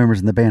the other members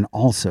in the band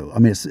also. I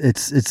mean,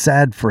 it's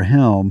sad for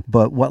him,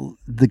 but what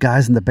the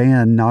guys in the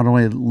band not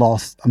only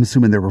lost, I'm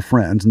assuming they were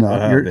friends. No,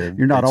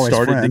 you're not always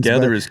friends. Started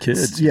together as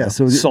kids. Yeah,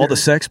 so saw the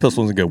Sex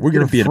Pistols and go, we're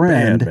going to be in a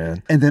band,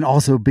 man. And then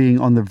also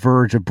being on the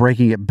verge of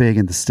breaking it big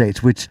in the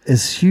States, which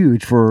is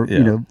huge for,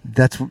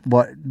 that's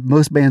what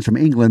most bands from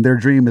England, their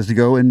dream is to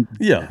go and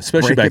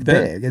especially back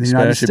then. Big in the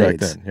United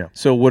States. Back then,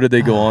 So what did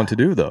they go on to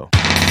do, though?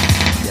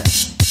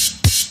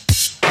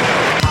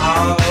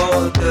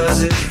 How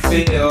does it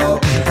feel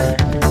to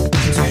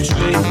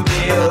treat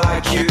me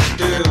like you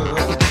do?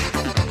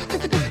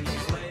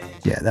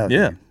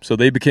 So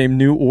they became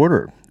New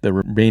Order, the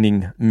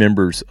remaining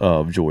members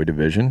of Joy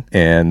Division,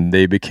 and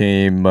they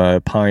became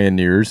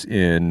pioneers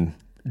in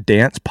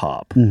dance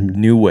pop,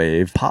 new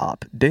wave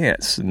pop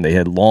dance, and they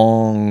had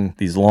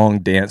these long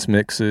dance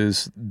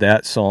mixes.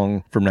 That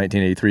song from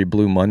 1983,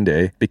 Blue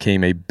Monday,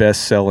 became a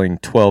best-selling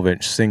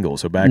 12-inch single.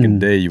 So back in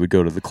the day, you would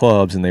go to the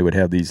clubs and they would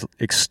have these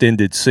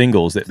extended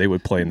singles that they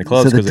would play in the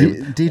clubs because they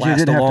would DJ last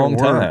didn't a have long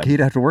to work. time. He'd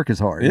have to work as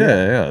hard. They'd last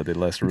a really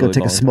long time. Go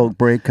take a smoke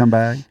break, come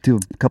back, do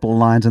a couple of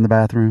lines in the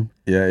bathroom.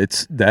 Yeah,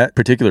 it's that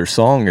particular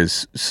song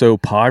is so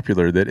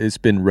popular that it's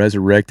been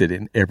resurrected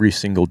in every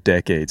single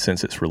decade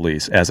since its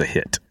release as a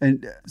hit.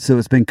 And so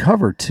it's been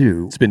covered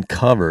too. It's been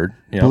covered.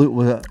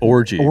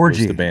 Orgy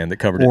was the band that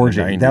covered it in the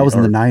 90s. That was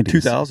in the 90s.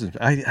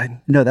 2000s.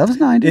 No, that was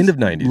 90s. End of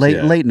 90s. Late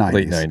 90s.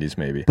 Late 90s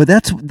maybe. But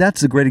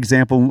that's a great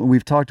example.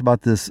 We've talked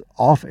about this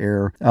off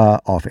air,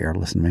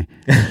 listen to me,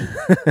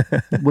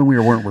 when we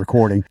weren't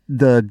recording.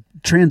 The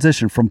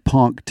transition from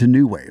punk to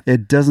new wave.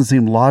 It doesn't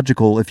seem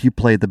logical if you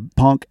play the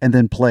punk and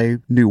then play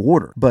New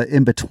Order, but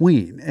in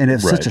between. And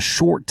it's such a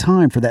short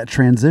time for that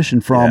transition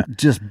from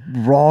just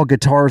raw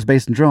guitars,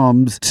 bass, and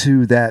drums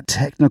to that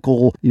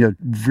technical,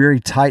 very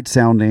tight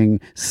sounding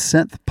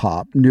synth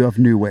pop of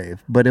new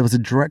wave. But it was a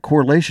direct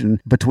correlation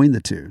between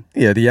the two.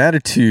 Yeah, the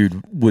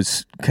attitude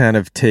was kind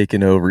of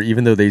taken over.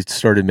 Even though they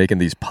started making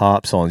these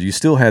pop songs, you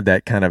still had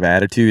that kind of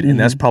attitude. And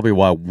that's probably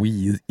why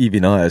we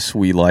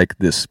like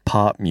this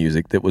pop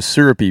music that was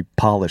syrupy,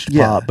 polished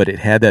pop, but it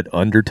had that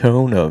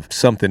undertone of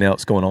something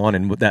else going on,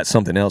 and that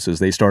something else is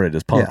they started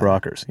as punk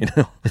rockers,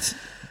 It's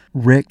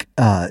Rick,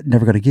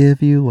 never gonna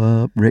give you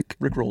up. Rick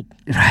rolled.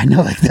 I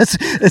know,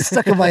 it's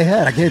stuck in my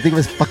head. I can't think of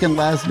his fucking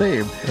last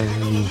name.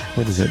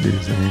 What does that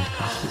dude's name?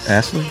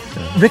 Astley?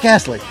 Rick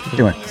Astley.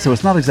 Anyway, so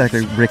it's not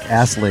exactly Rick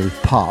Astley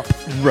pop.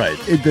 Right.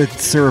 The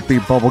syrupy,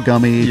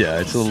 bubblegummy.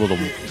 Yeah, it's a little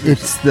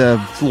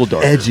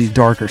darker. Edgy,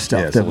 darker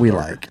stuff that we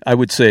like. I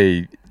would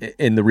say,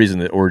 and the reason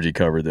that Orgy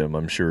covered them,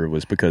 I'm sure,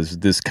 was because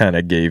this kind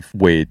of gave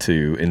way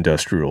to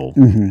industrial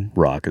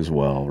rock as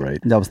well, right?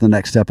 That was the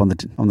next step on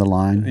the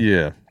line.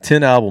 Yeah.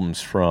 10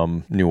 albums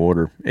from New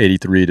Order,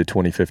 83 to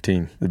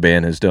 2015. The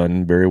band has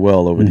done very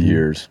well over the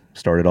years.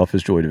 Started off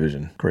as Joy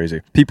Division.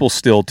 Crazy. People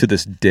still, to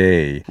this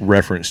day,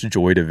 reference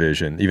Joy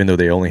Division, even though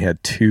they only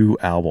had 2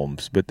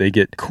 albums, but they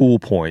get cool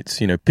points.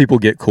 People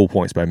get cool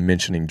points by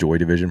mentioning Joy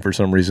Division for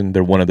some reason.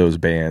 They're one of those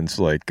bands,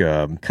 like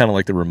kind of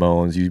like the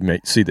Ramones. You may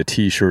see the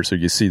T-shirts, or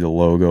you see the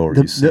logo, or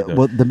you see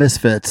the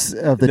Misfits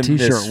of the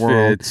T-shirt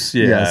world.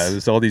 Yeah,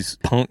 there's all these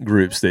punk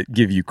groups that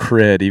give you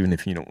cred, even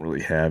if you don't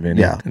really have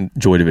any. Yeah. And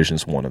Joy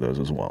Division's one of those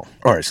as well.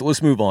 All right, so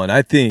let's move on.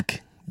 I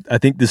think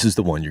this is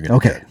the one you're going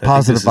to get.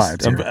 Positive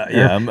vibes.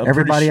 I'm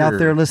everybody out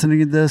there listening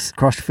to this,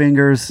 cross your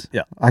fingers.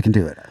 Yeah. I can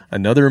do it.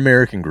 Another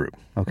American group.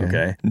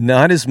 Okay.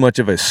 Not as much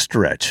of a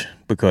stretch,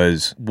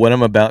 because what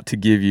I'm about to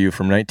give you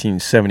from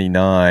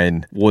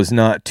 1979 was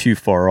not too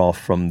far off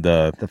from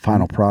the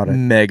final product,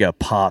 mega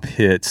pop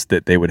hits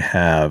that they would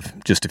have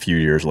just a few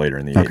years later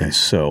in the 80s.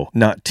 So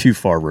not too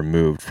far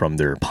removed from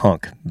their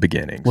punk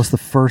beginnings. What's the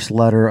first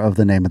letter of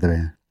the name of the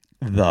band?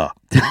 The.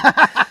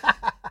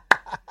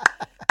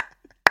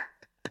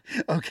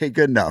 Okay,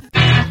 good enough.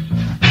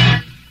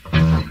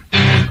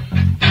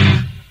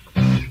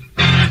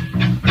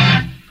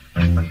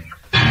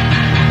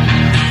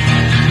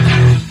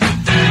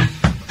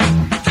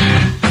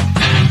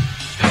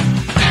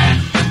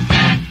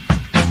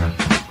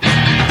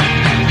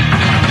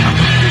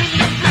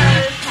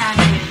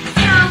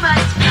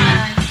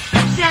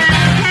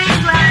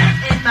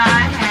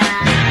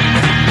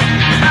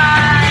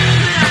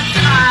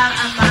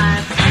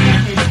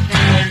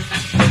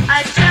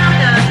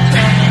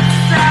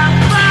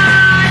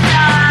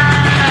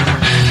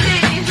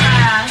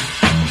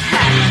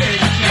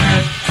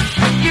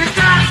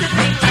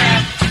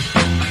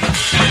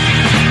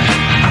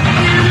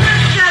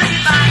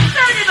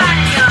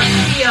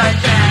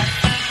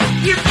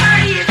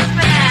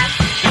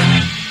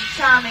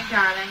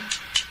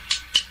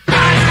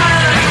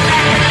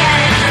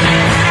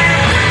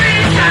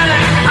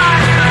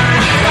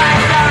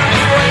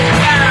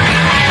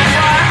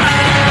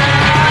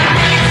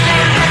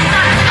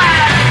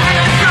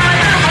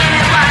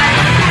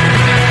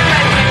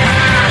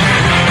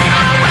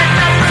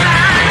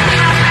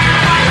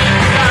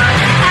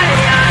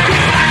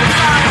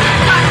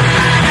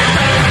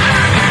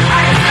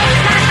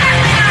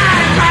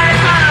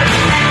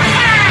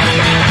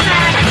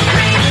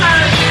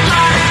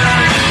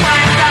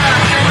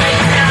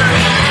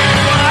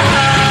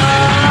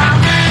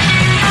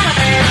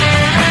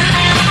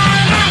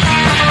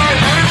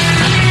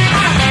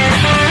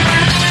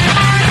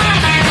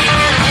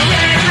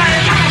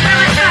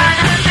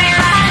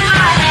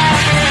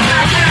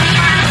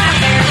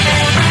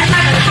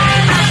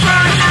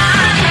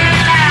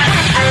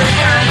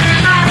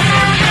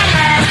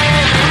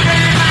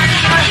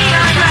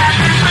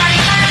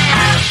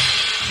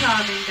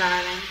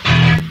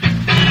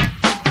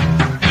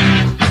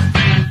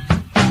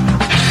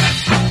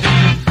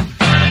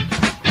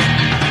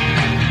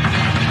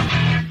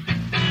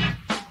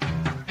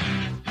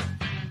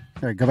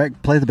 Wait, go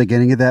back, play the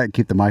beginning of that and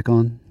keep the mic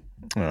on.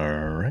 All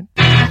right.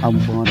 I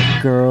want a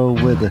girl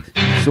with a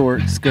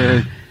short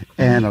skirt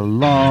and a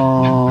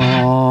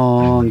long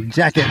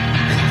jacket.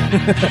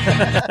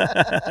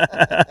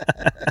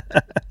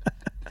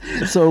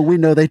 So we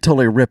know they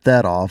totally ripped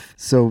that off.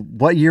 So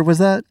what year was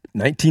that?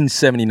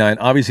 1979.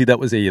 Obviously, that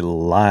was a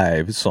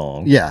live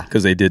song. Yeah.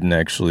 Because they didn't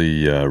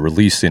actually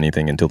release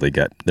anything until they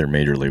got their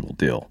major label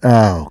deal.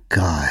 Oh,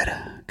 God.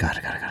 Got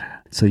it.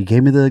 So you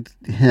gave me the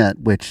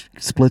hint, which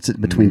splits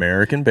it between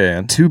American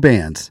band. two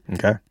bands.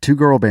 Okay. Two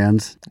girl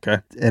bands.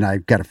 Okay. And I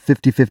got a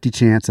 50-50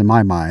 chance in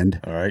my mind.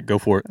 All right, go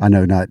for it. I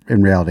know, not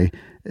in reality.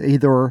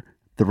 Either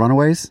the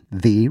Runaways,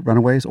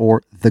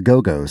 or the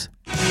Go-Go's.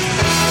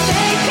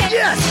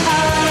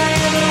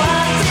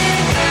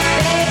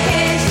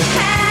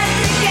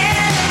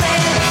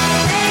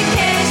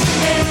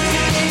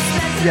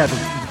 Yeah,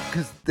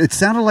 because it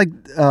sounded like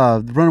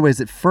the Runaways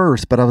at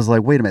first, but I was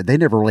like, wait a minute, they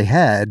never really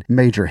had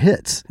major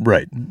hits.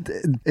 Right.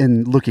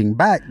 And looking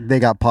back, they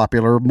got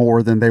popular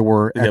more than they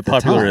were at the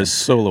popular time. as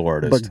solo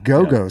artists. But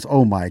Go-Go's,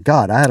 oh my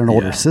God, I had an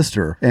older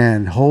sister,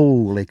 and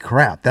holy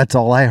crap, that's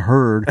all I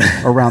heard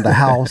around the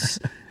house.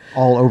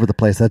 All over the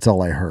place. That's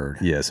all I heard.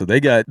 Yeah, so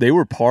they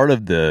were part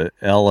of the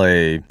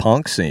LA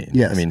punk scene.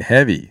 Yes. I mean,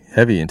 heavy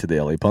into the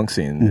LA punk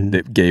scene.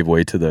 That gave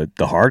way to the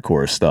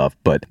hardcore stuff,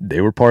 but they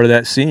were part of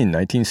that scene.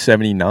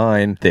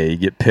 1979, they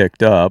get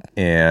picked up,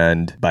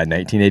 and by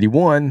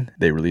 1981,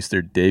 they released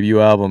their debut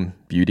album,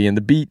 Beauty and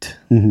the Beat.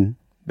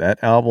 That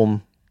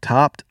album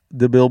topped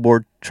the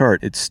Billboard chart.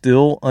 It's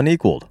still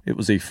unequaled. It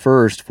was a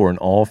first for an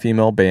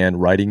all-female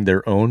band writing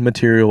their own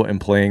material and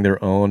playing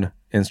their own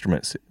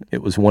instruments.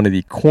 It was one of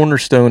the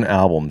cornerstone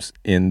albums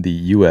in the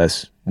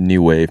U.S.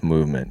 New Wave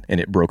movement, and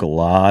it broke a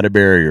lot of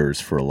barriers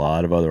for a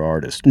lot of other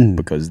artists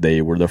because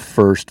they were the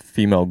first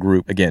female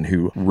group, again,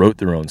 who wrote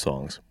their own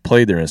songs,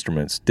 played their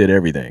instruments, did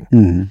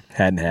everything.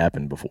 Hadn't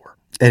happened before.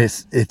 And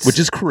it's which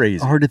is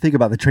crazy. Hard to think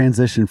about the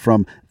transition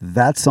from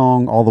that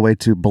song all the way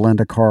to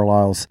Belinda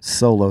Carlisle's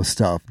solo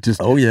stuff.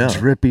 Just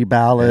drippy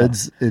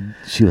ballads.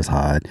 She was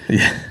hot.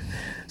 Yeah.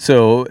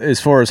 So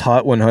as far as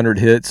Hot 100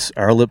 hits,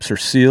 Our Lips Are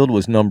Sealed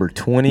was number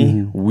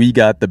 20. We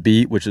Got the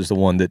Beat, which is the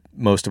one that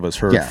most of us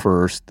heard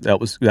first.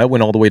 That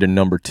went all the way to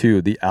number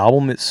 2. The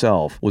album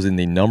itself was in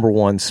the number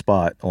 1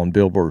 spot on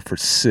Billboard for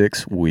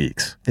 6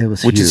 weeks. It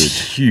was which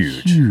is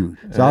huge.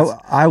 So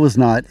I was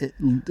not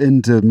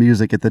into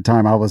music at the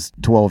time. I was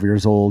 12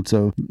 years old.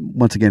 So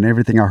once again,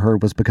 everything I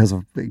heard was because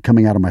of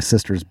coming out of my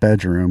sister's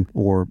bedroom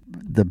or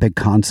the big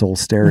console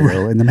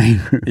stereo in the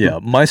main room. Yeah,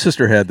 my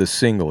sister had the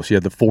single. She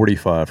had the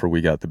 45 for We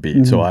Got the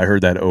Beat. So I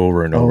heard that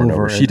over and over and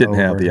over. She didn't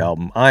have the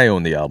album. I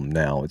own the album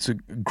now. It's a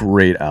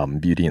great album,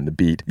 Beauty and the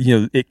Beat.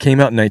 You know, it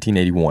came out in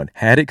 1981.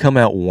 Had it come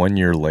out 1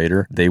 year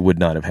later, they would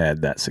not have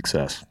had that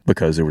success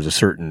because there was a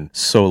certain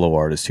solo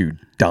artist who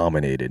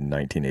dominated in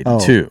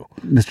 1982.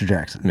 Mr.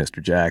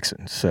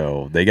 Jackson.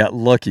 So they got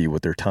lucky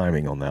with their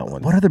timing on that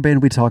one. What other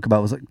band we talk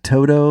about? Was it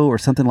Toto or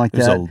something like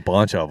that? There's a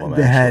bunch of them,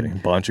 actually. A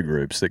bunch of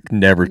groups that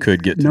never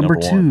could get to number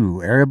 2.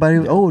 one. Everybody,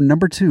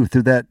 number 2.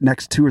 Through that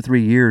next 2 or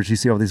 3 years, you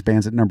see all these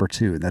bands at number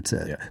 2, and that's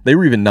it. Yeah. They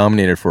were even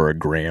nominated for a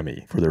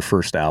Grammy for their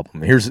first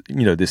album. Here's,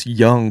 this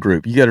young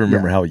group. You got to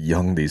remember how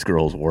young these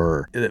girls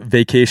were.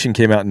 Vacation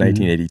came out in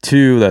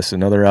 1982. That's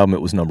another album.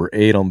 It was number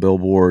 8 on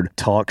Billboard.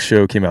 Talk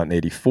Show came out in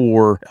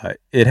 84.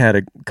 It had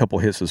a couple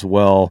hits as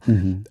well.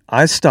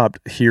 I stopped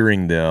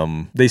hearing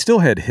them. They still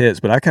had hits,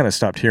 but I kind of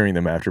stopped hearing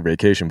them after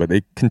Vacation, but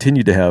they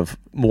continued to have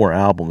more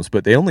albums.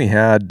 But they only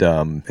had,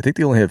 I think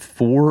they only had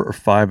 4 or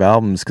 5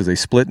 albums because they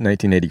split in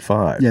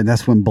 1985. Yeah, and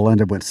that's when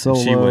Belinda went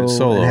solo. She went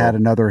solo. And had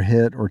another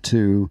hit or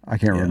 2. I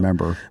can't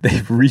remember.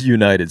 They've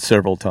reunited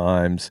several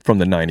times from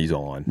the 90s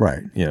on.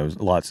 Right.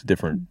 Lots of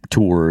different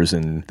tours,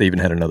 and they even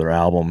had another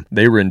album.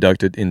 They were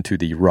inducted into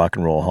the Rock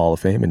and Roll Hall of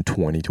Fame in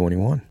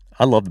 2021.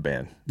 I love the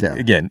band. Yeah.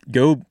 Again,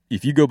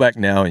 if you go back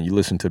now and you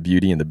listen to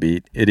Beauty and the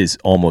Beat, it is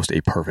almost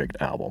a perfect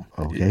album.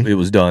 Okay. It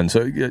was done.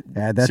 So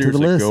add that to the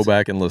list. Go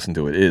back and listen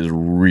to it. It is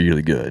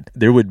really good.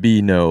 There would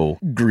be no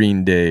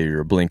Green Day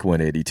or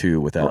Blink-182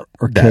 without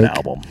that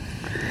album.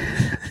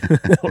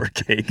 Or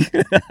Cake.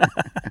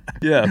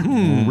 Yeah.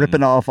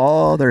 Ripping off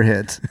all their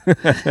hits.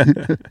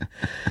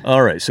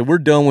 All right. So we're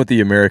done with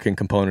the American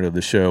component of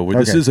the show.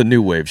 This is a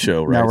new wave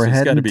show, right? Now we're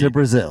heading to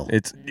Brazil.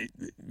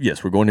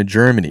 Yes, we're going to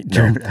Germany.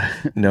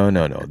 No.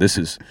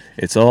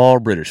 It's all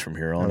British from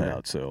here on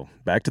out. So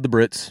back to the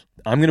Brits.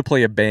 I'm going to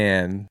play a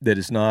band that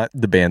is not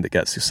the band that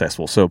got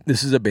successful. So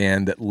this is a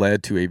band that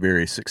led to a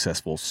very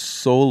successful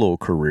solo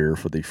career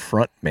for the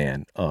front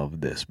man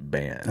of this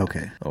band.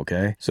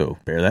 Okay. So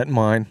bear that in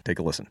mind. Take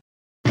a listen.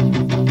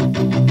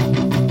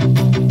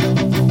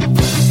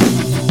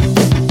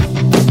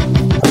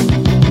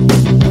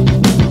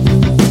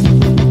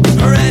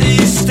 Ready,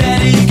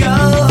 steady,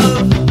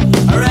 go.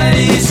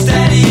 Ready,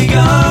 steady,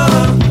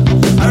 go.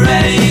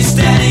 Ready,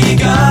 steady,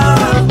 go.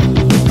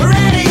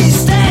 Ready,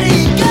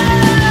 steady, go.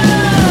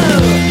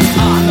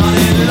 I'm not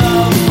in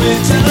love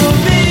with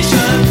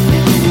television.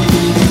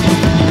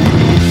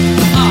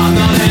 I'm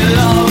not in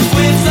love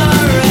with the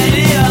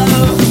radio.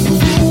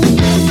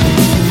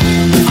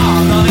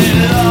 I'm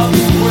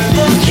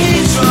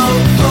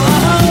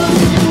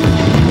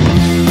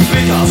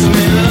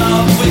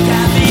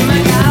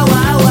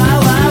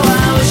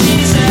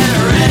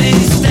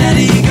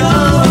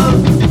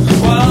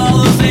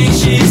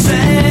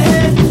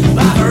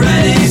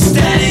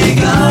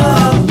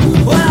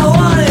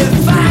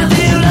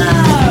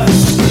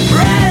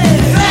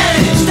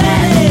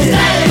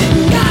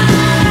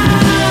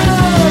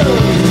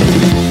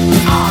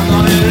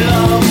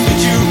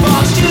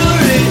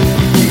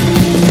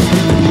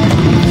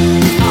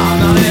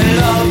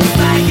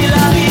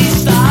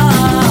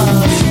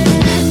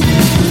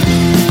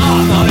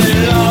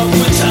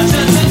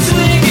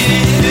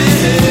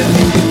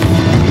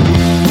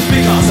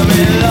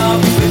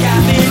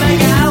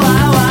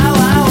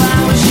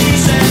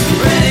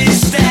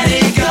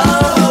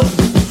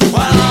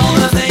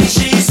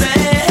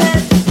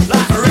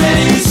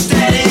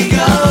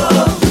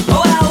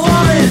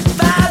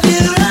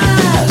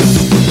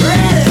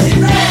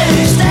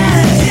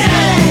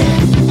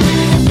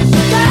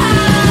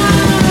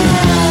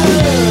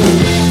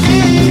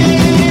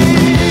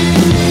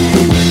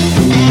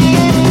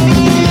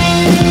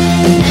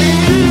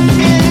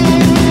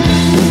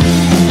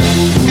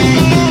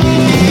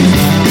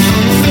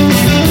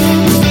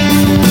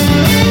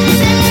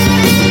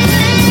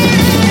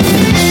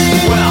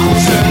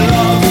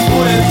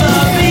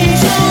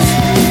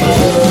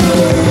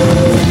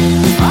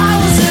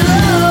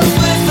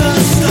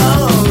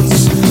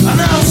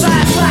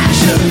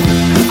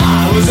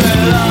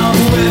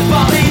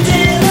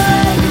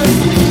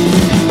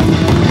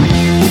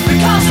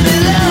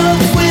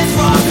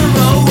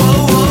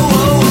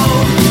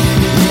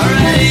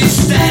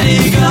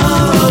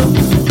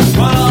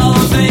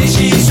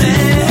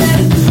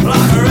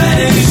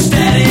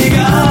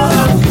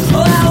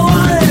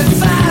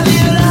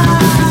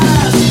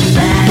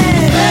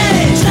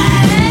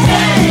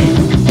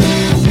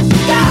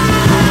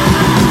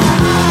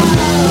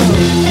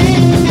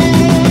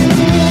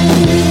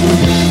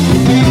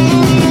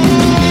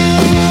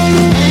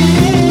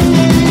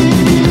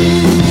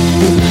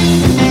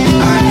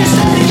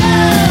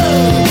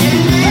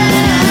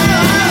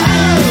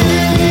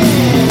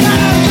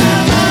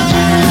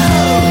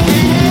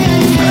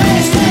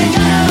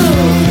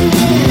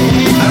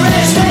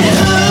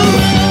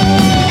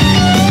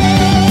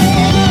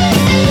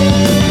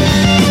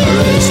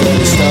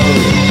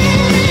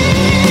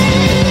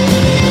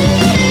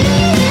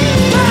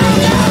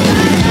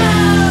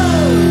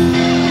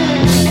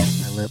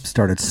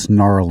started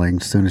snarling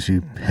as soon as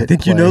you hit I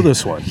think play. you know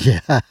this one.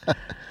 Yeah.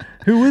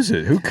 Who is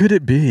it? Who could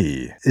it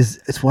be?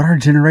 It's what our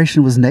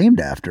generation was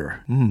named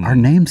after. Our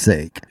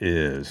namesake.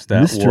 That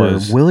Mr.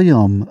 was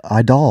William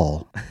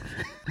Idol.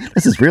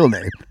 That's his real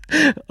name.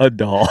 a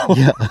doll.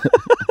 Yeah.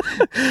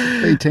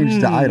 They changed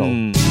it to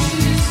Idol.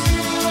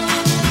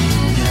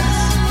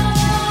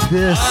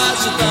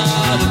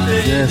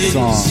 This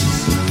song.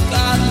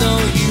 Got no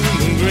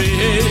human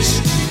grace.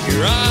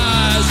 Your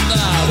eyes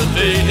without a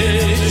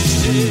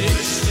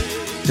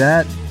face.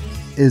 That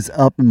is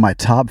up in my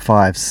top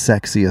 5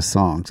 sexiest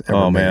songs ever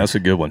Oh, man, made. that's a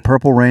good one.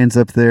 Purple Rain's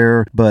up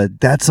there,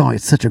 but that song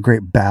is such a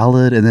great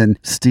ballad. And then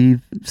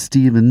Steve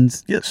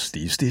Stevens. Yes,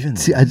 Steve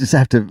Stevens. See, I just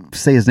have to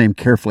say his name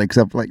carefully because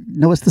I'm like,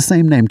 no, it's the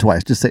same name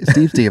twice. Just say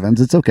Steve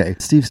Stevens. It's okay.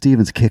 Steve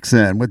Stevens kicks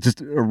in with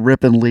just a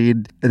ripping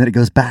lead, and then it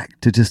goes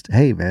back to just,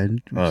 hey, man.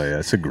 Oh, yeah,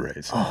 it's a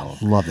great song.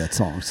 Love that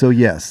song. So,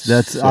 yes,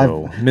 that's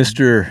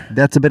Mr.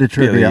 That's a bit of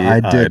trivia Billy I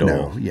did Idol.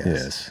 know.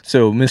 Yes.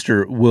 So,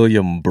 Mr.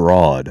 William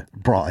Broad.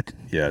 Broad.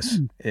 Yes.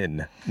 In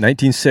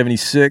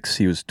 1976,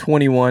 he was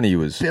 21. He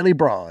was Billy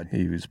Broad.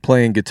 He was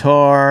playing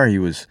guitar. He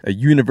was a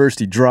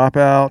university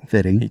dropout.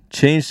 Fitting. He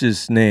changed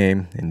his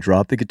name and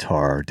dropped the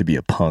guitar to be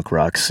a punk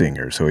rock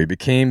singer. So he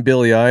became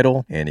Billy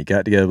Idol, and he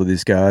got together with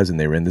these guys, and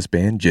they were in this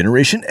band,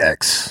 Generation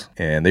X.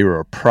 And they were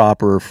a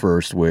proper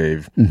first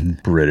wave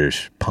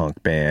British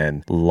punk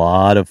band. A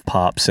lot of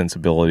pop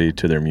sensibility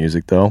to their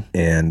music, though.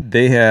 And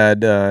they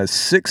had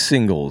 6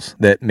 singles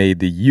that made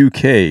the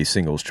UK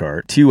singles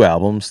chart, 2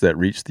 albums that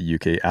reached the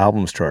UK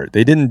albums chart.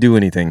 They didn't do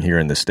anything here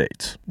in the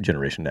States,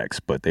 Generation X,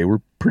 but they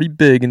were pretty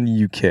big in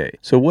the UK.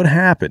 So what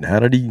happened? How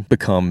did he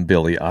become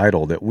Billy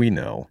Idol that we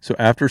know? So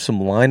after some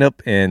lineup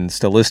and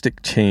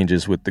stylistic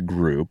changes with the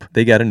group,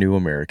 they got a new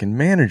American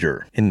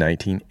manager in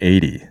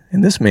 1980.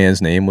 And this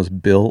man's name was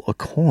Bill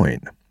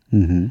Aucoin.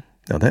 Mm-hmm.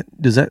 Now,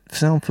 does that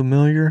sound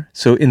familiar?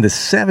 So in the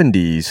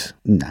 70s,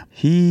 No.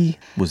 he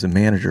was the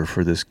manager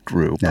for this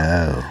group.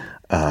 No.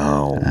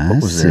 Oh, I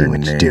what was see their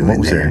what you're name? doing What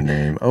was there. their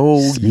name? Oh,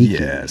 Sneaky.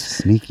 yes.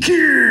 Sneaky.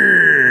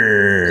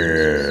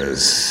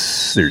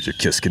 Kiss. There's your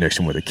Kiss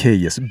connection with a K.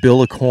 Yes,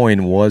 Bill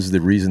Aucoin was the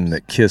reason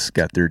that Kiss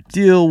got their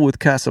deal with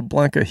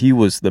Casablanca. He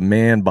was the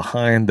man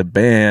behind the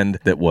band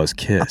that was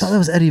Kiss. I thought that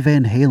was Eddie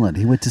Van Halen.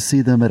 He went to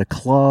see them at a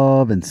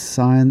club and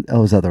signed. Oh,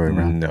 it was the other way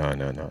around.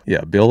 No.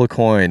 Yeah, Bill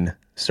Aucoin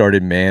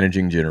started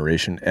managing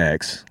Generation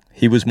X.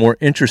 He was more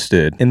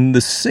interested in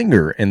the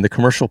singer and the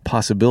commercial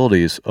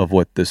possibilities of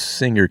what the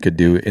singer could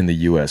do in the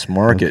U.S.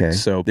 market. Okay.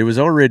 So there was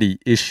already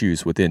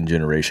issues within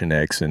Generation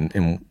X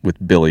and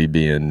with Billy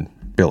being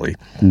Billy.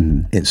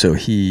 Mm-hmm. And so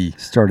he...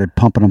 Started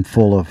pumping them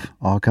full of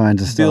all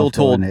kinds of stuff. Bill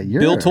told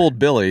going,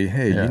 Billy,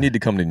 hey, Yeah. you need to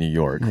come to New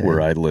York where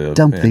I live.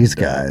 Dump and, these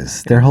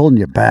guys. They're holding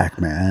you back,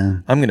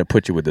 man. I'm going to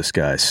put you with this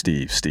guy,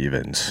 Steve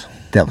Stevens.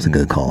 That was a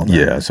good call. man.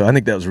 Yeah, so I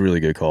think that was a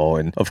really good call.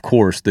 And of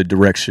course, the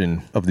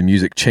direction of the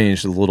music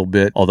changed a little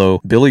bit.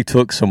 Although Billy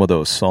took some of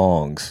those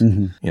songs,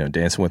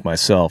 Dancing with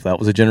Myself, that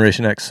was a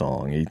Generation X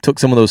song. He took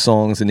some of those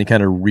songs and he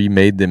kind of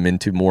remade them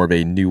into more of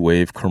a new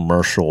wave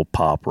commercial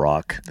pop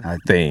rock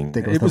thing.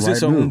 think It was the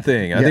its right own move.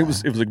 thing. I Yeah.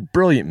 think it was a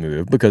brilliant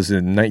move because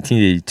in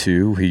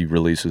 1982, he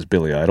releases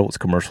Billy Idol. It's a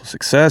commercial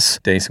success.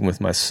 Dancing with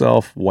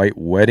Myself, White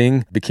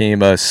Wedding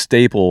became a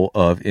staple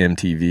of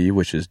MTV,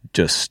 which has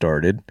just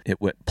started. It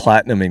went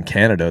platinum in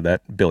Canada,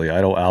 that Billy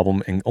Idol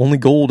album, and only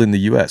gold in the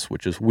U.S.,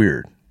 which is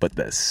weird. But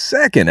the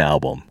second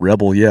album,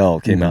 Rebel Yell,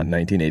 came out in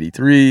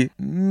 1983.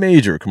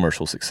 Major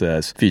commercial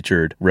success.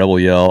 Featured Rebel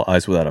Yell,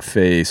 Eyes Without a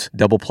Face,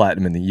 double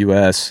platinum in the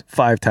U.S.,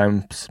 5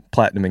 times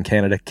platinum in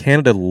Canada.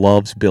 Canada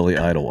loves Billy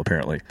Idol,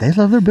 apparently. They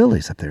love their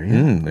Billies up there.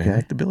 Yeah. They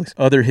like the Billies.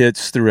 Other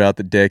hits throughout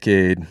the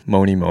decade.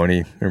 Moni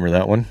Moni. Remember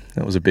that one?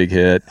 That was a big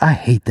hit. I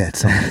hate that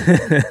song.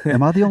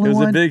 Am I the It only was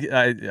one? a big...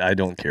 I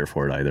don't care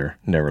for it either.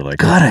 Never liked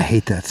God, it. I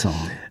hate that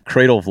song.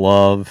 Cradle of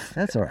Love.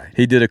 That's all right.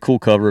 He did a cool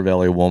cover of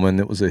LA Woman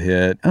that was a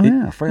hit. Oh,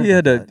 yeah, I forgot He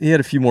had about he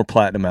had a few more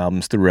platinum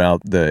albums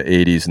throughout the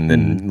 80s, and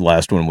then the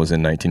last one was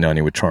in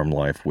 1990 with Charm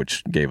Life,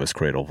 which gave us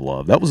Cradle of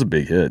Love. That was a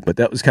big hit, but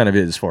that was kind of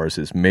it as far as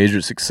his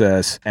major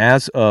success.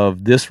 As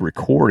of this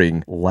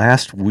recording,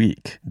 last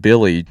week,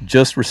 Billy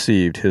just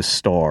received his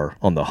star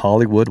on the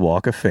Hollywood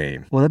Walk of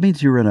Fame. Well, that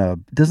means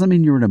doesn't that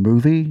mean you're in a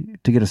movie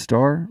to get a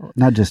star?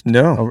 Not just...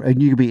 No.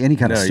 And you could be any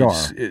kind of star.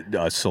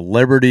 A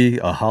celebrity,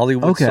 a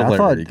Hollywood Okay, I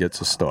celebrity thought-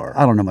 gets a star.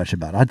 I don't know much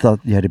about it. I thought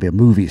you had to be a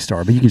movie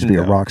star, but you can just be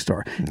a rock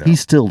star. He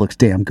still looks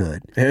damn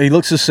good. He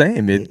looks the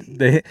same.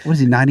 What is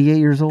he, 98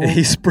 years old?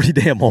 He's pretty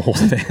damn old,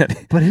 man.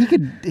 But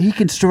he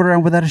can strut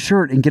around without a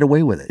shirt and get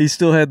away with it. He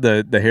still had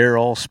the hair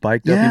all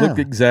spiked up. Yeah. He looked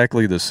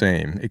exactly the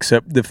same,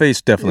 except the face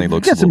definitely He's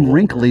looks got a little some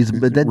wrinkles,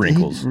 but that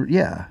wrinkles.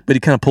 yeah. But he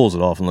kind of pulls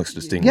it off and looks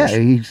distinguished. Yeah,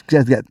 he's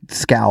got that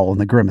scowl and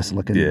the grimace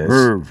looking. Yeah,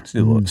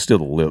 Urgh. still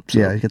the lips.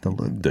 Yeah, you get the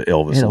lip. The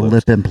Elvis He had a lips.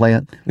 lip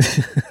implant.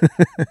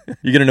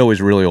 You're gonna know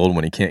he's really old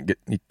when he can't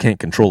he can't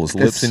control his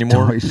lips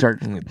anymore.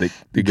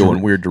 They go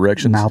in weird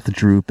directions. Mouth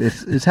droop.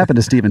 It's happened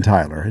to Steven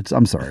Tyler.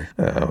 I'm sorry.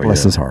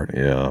 Bless his heart.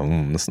 Yeah,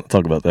 let's not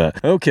talk about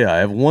that. Okay, I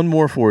have one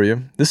more for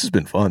you. This has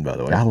been fun, by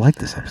the way. I like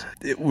this episode.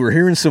 We're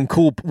hearing some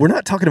cool. We're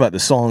not talking about the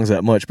songs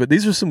that much, but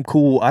these are some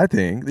cool. I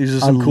think these are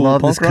some cool. I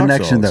love punk this rock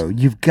connection, songs. though.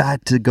 You've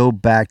got to go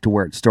back to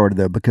where it started,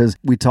 though, because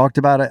we talked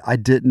about it. I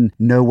didn't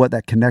know what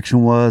that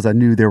connection was. I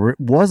knew there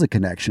was a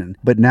connection,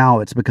 but now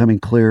it's becoming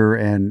clear,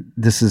 and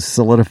this is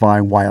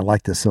solidifying why I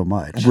like this so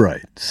much.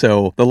 Right.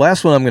 So the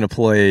last one I'm going to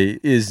play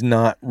is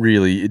not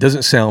really. It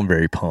doesn't sound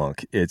very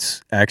punk.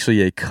 It's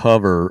actually a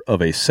cover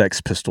of a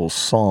Sex Pistols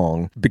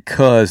song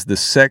because the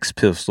Sex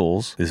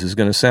Pistols. This is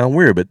going to sound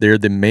weird, but they're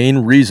the main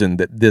reason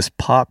that this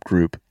pop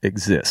group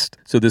exists.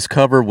 So this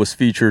cover was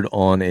featured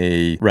on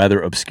a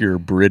rather obscure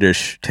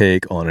British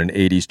take on an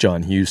 80s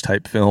John Hughes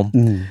type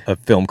film, a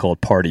film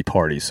called Party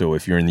Party. So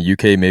if you're in the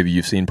UK, maybe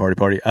you've seen Party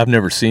Party. I've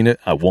never seen it.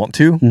 I want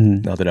to,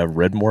 now that I've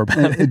read more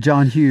about it.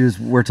 John Hughes,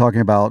 we're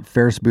talking about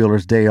Ferris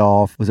Bueller's Day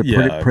Off. Was it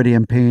Pretty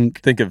in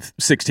Pink? Think of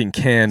 16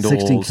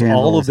 Candles.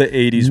 All of the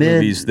 80s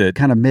movies that...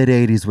 Kind of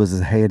mid-80s was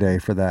his heyday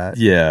for that.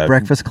 Yeah.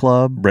 Breakfast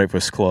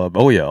Club.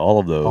 Oh, yeah. All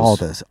of those. All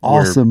those.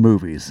 Awesome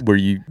movies. Where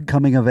you...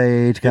 Coming of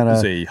age, kind of... It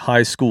was a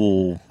high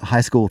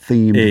school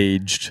theme.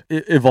 Aged.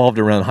 It evolved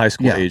around high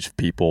school aged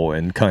people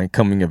and kind of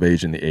coming of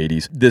age in the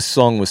 80s. This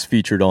song was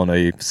featured on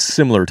a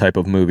similar type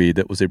of movie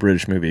that was a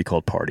British movie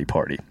called Party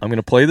Party. I'm going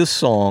to play this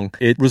song.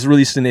 It was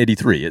released in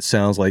 83. It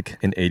sounds like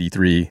an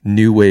 83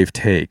 new wave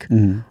take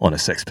on a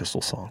Sex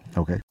Pistols song.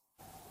 Okay.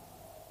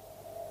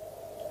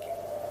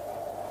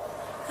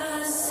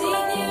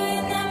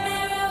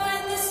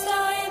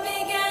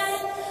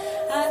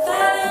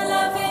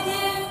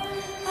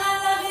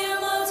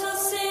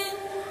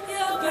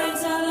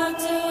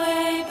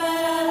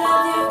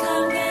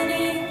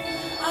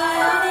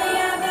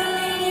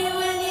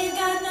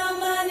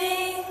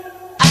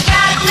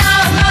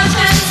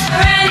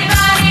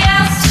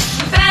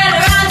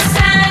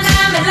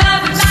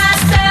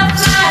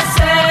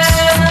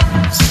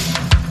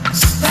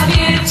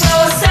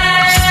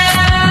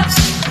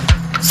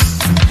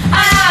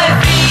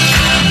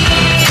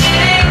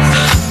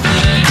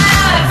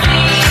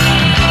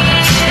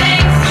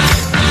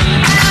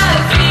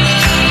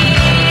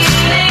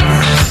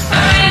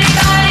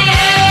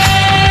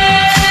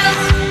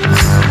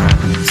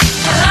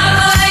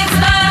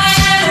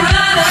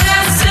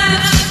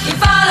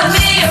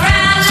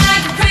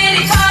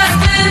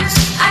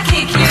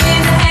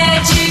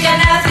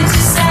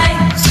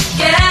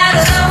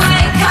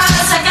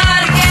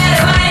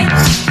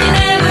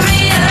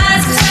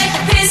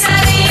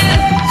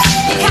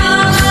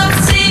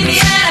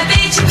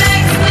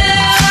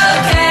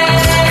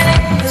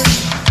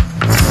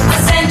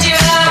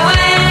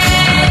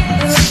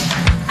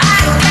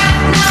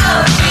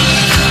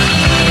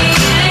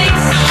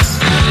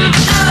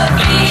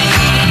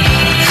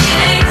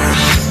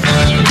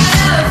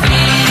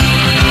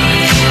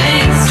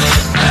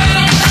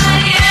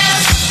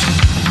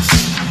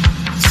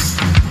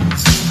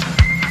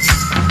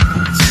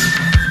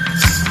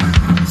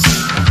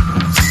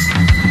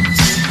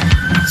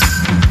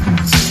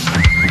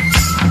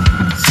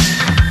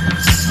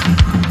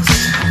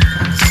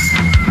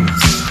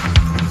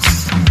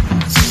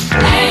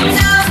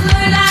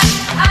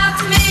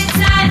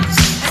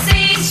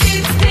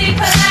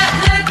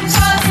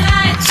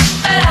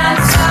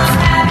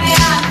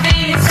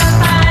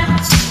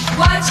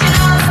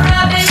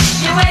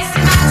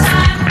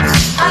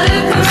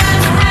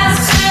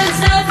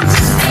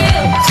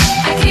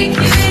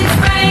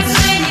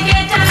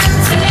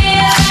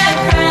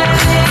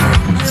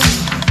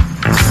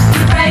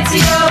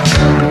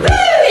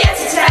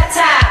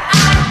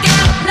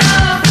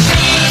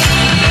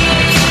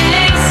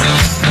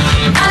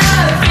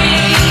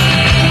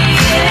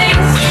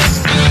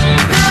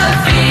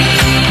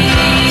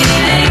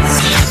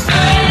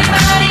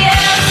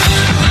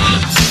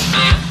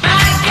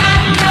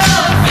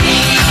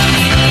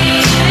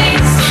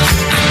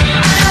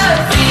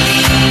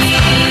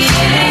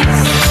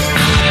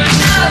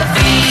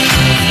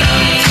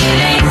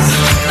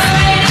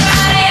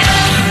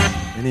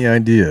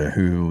 Idea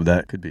who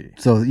that could be.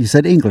 So you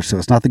said English, so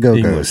it's not the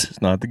Go-Go's. English,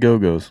 it's not the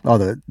Go-Go's. Oh,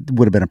 that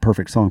would have been a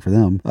perfect song for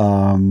them.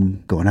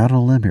 Going out on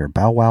a limb here.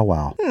 Bow Wow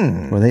Wow.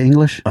 Were they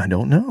English? I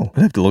don't know.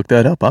 I'd have to look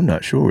that up. I'm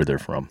not sure where they're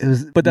from.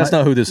 But that's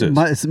not who this is.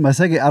 My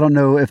second, I don't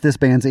know if this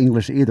band's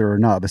English either or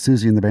not, but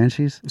Susie and the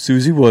Banshees?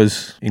 Susie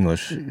was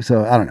English.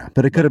 So I don't know.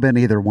 But it could have been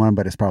either one,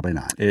 but it's probably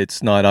not.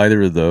 It's not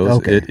either of those.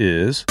 Okay. It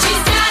is...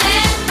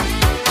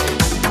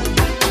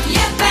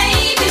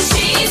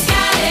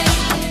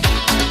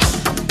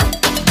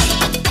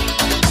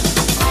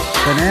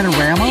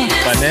 Bananarama?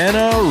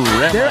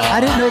 Bananarama. I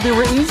didn't know they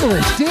were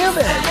English. Damn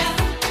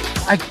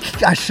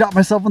it. I shot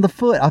myself in the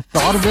foot. I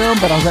thought of them,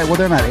 but I was like, well,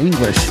 they're not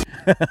English.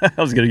 I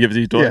was going to give it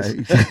to you twice.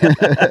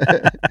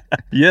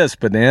 Yeah. Yes,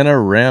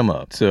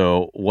 Bananarama.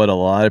 So what a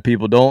lot of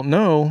people don't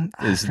know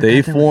is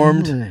they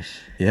formed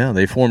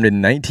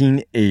in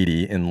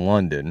 1980 in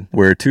London,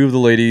 where two of the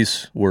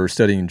ladies were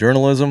studying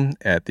journalism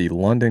at the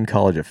London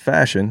College of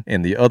Fashion,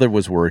 and the other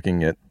was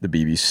working at the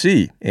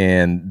BBC.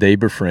 And they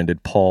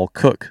befriended Paul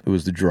Cook, who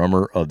was the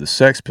drummer of the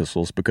Sex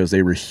Pistols, because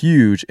they were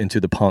huge into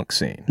the punk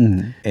scene.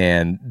 Mm-hmm.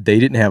 And they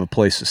didn't have a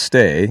place to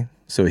stay.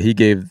 So he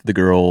gave the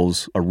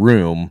girls a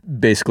room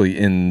basically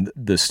in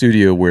the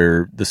studio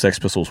where the Sex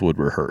Pistols would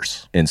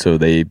rehearse. And so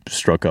they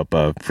struck up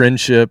a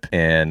friendship.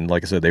 And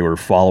like I said, they were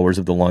followers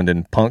of the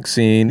London punk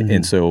scene. Mm-hmm.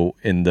 And so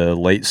in the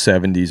late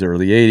 70s,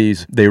 early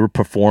 80s, they were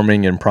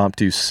performing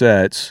impromptu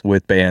sets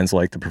with bands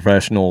like The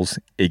Professionals,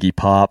 Iggy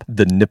Pop,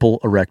 The Nipple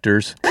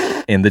Erectors,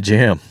 and The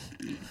Jam.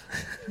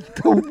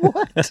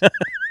 What?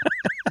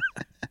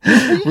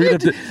 We're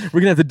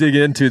gonna have to dig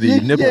into the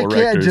nipple erectors.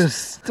 You can't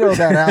just throw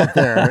that out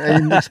there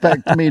and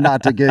expect me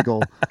not to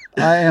giggle.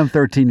 I am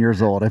 13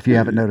 years old, if you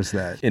haven't noticed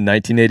that. In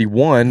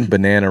 1981,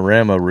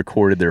 Bananarama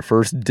recorded their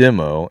first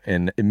demo,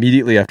 and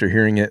immediately after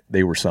hearing it,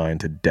 they were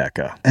signed to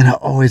Decca. And I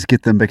always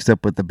get them mixed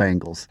up with the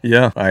Bangles.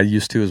 Yeah, I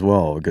used to as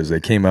well, because they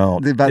came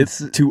out, they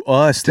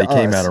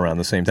came out around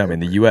the same time in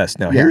the U.S.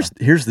 Now,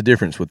 here's the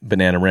difference with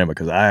Bananarama,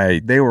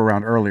 because they were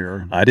around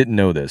earlier. I didn't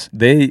know this.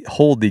 They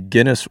hold the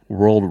Guinness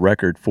World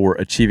Record for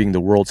achieving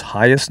the world's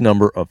highest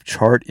number of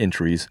chart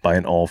entries by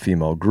an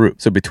all-female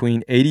group. So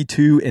between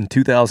 82 and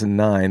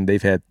 2009,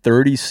 they've had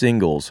 30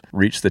 singles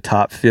reach the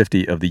top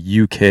 50 of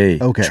the UK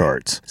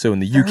charts. So in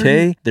the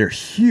UK, they're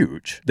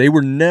huge. They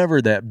were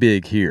never that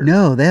big here.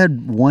 No, they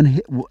had one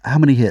hit. How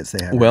many hits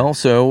they had? Well,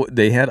 so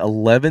they had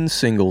 11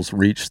 singles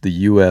reach the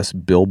US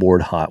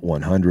Billboard Hot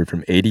 100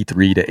 from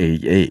 83 to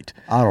 88.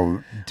 I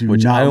don't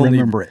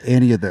remember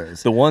any of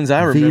those. The ones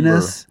I remember.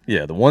 Venus?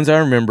 Yeah, the ones I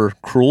remember,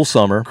 Cruel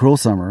Summer.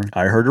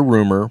 I Heard a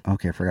Rumor.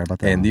 Okay, I forgot about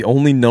that. And the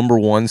only number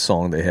one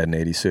song they had in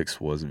 86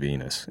 was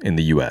Venus in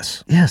the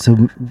U.S. Yeah,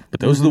 but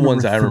those are the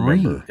ones I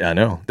remember. Yeah, I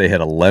know. They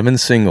had 11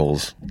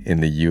 singles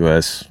in the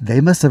U.S.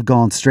 They must have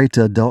gone straight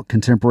to adult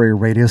contemporary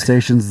radio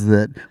stations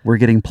that were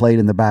getting played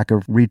in the back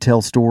of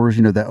retail stores,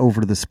 that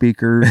over to the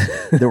speakers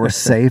that were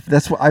safe.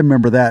 That's what I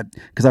remember that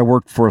because I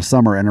worked for a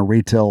summer in a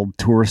retail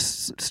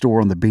tourist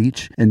store on the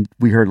beach, and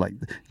we heard like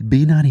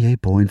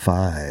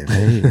B98.5.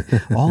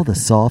 Hey, all the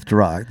soft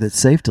rock that's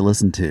safe to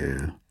listen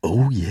to.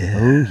 Oh, yeah.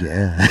 Oh,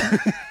 yeah.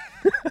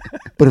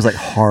 But it was like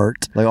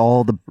Heart, like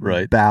all the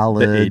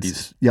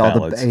ballads. The 80s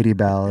all the 80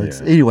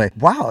 ballads. Yeah. Anyway,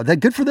 wow,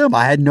 good for them.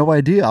 I had no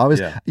idea.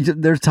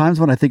 There's times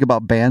when I think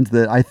about bands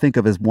that I think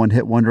of as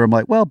one-hit wonder. I'm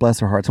like, well, bless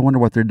their hearts. I wonder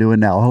what they're doing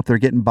now. I hope they're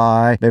getting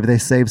by. Maybe they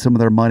saved some of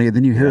their money. And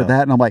then you hear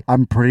that, and I'm like,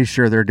 I'm pretty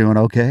sure they're doing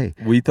okay.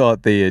 We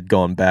thought they had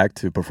gone back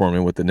to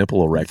performing with the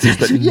Nipple Erectors,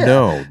 but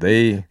no,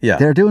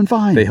 they're doing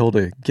fine. They hold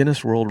a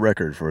Guinness World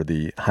Record for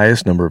the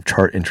highest number of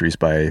chart entries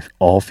by an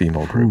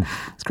all-female group.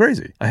 It's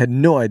crazy. I had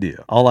no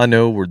idea. All I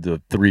know were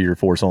the 3 or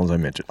 4 songs I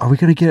mentioned. Are we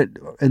going to get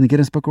in the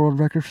Guinness Book of World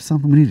Record for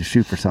something? We need to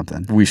shoot for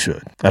something. We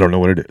should. I don't know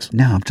what it is.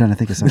 No, I'm trying to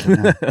think of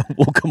something now.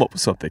 We'll come up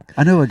with something.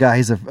 I know a guy,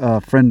 he's a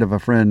friend of a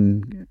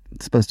friend,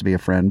 supposed to be a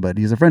friend, but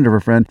he's a friend of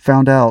a friend,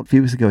 found out a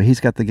few weeks ago he's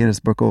in the Guinness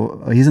Book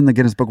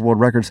of World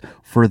Records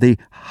for the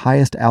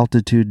highest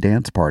altitude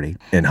dance party.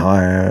 And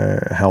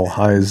how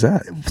high is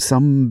that?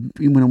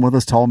 One of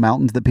those tall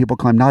mountains that people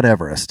climb, not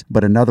Everest,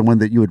 but another one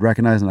that you would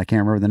recognize and I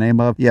can't remember the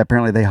name of. Yeah,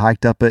 apparently they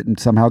hiked up it and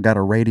somehow got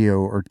a radio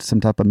or some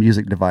type of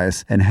music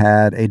device and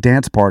had a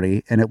dance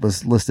party, and it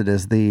was listed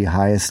as the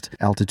highest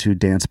altitude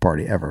dance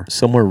party ever.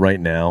 Somewhere right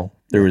now,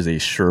 there was a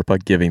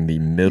Sherpa giving the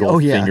middle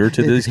finger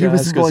to this guy. He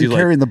was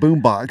carrying the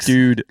boombox.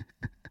 Dude,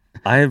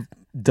 I've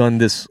done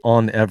this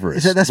on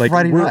Everest. That's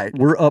Friday night.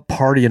 We're up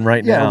partying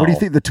right now. Yeah, what do you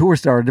think the tour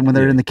started when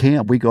they're in the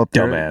camp? We go up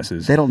there.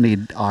 Dumbasses. They don't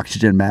need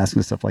oxygen masks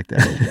and stuff like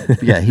that.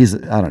 Yeah,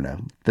 I don't know.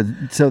 But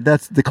so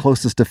that's the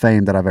closest to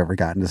fame that I've ever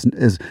gotten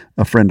is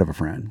a friend of a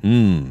friend.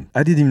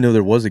 I didn't even know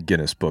there was a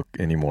Guinness book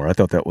anymore. I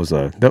thought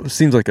that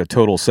seems like a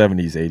total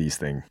 70s, 80s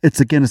thing.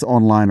 It's a Guinness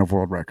Online of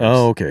World Records.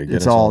 Oh, okay.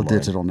 Guinness it's all online.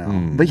 Digital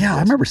now. But yeah, I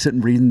remember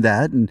sitting reading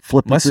that and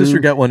flipping My sister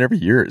got one every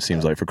year, it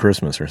seems like, for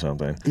Christmas or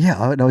something. Yeah,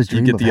 I always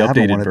dream of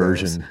having one of those.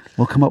 The updated version.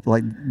 We'll come up with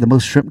like the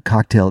most shrimp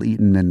cocktail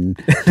eaten in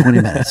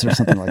 20 minutes or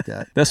something like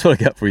that. That's what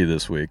I got for you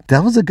this week.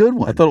 That was a good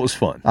one. I thought it was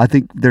fun. I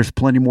think there's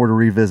plenty more to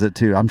revisit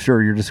too. I'm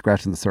sure you're just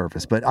scratching the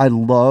surface, but I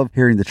love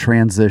hearing the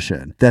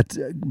transition that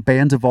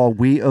bands evolved.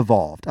 We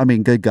evolved. I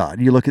mean, good God,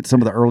 you look at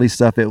some of the early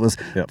stuff, it was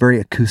very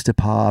acoustic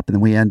pop, and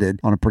then we ended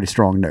on a pretty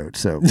strong note.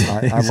 So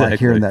exactly. I like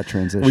hearing that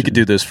transition. We could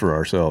do this for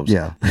ourselves.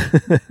 Yeah.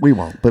 We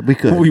won't, but we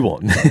could. We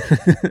won't.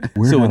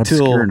 We're not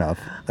obscure enough.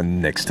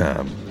 Next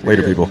time.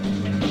 Later, people.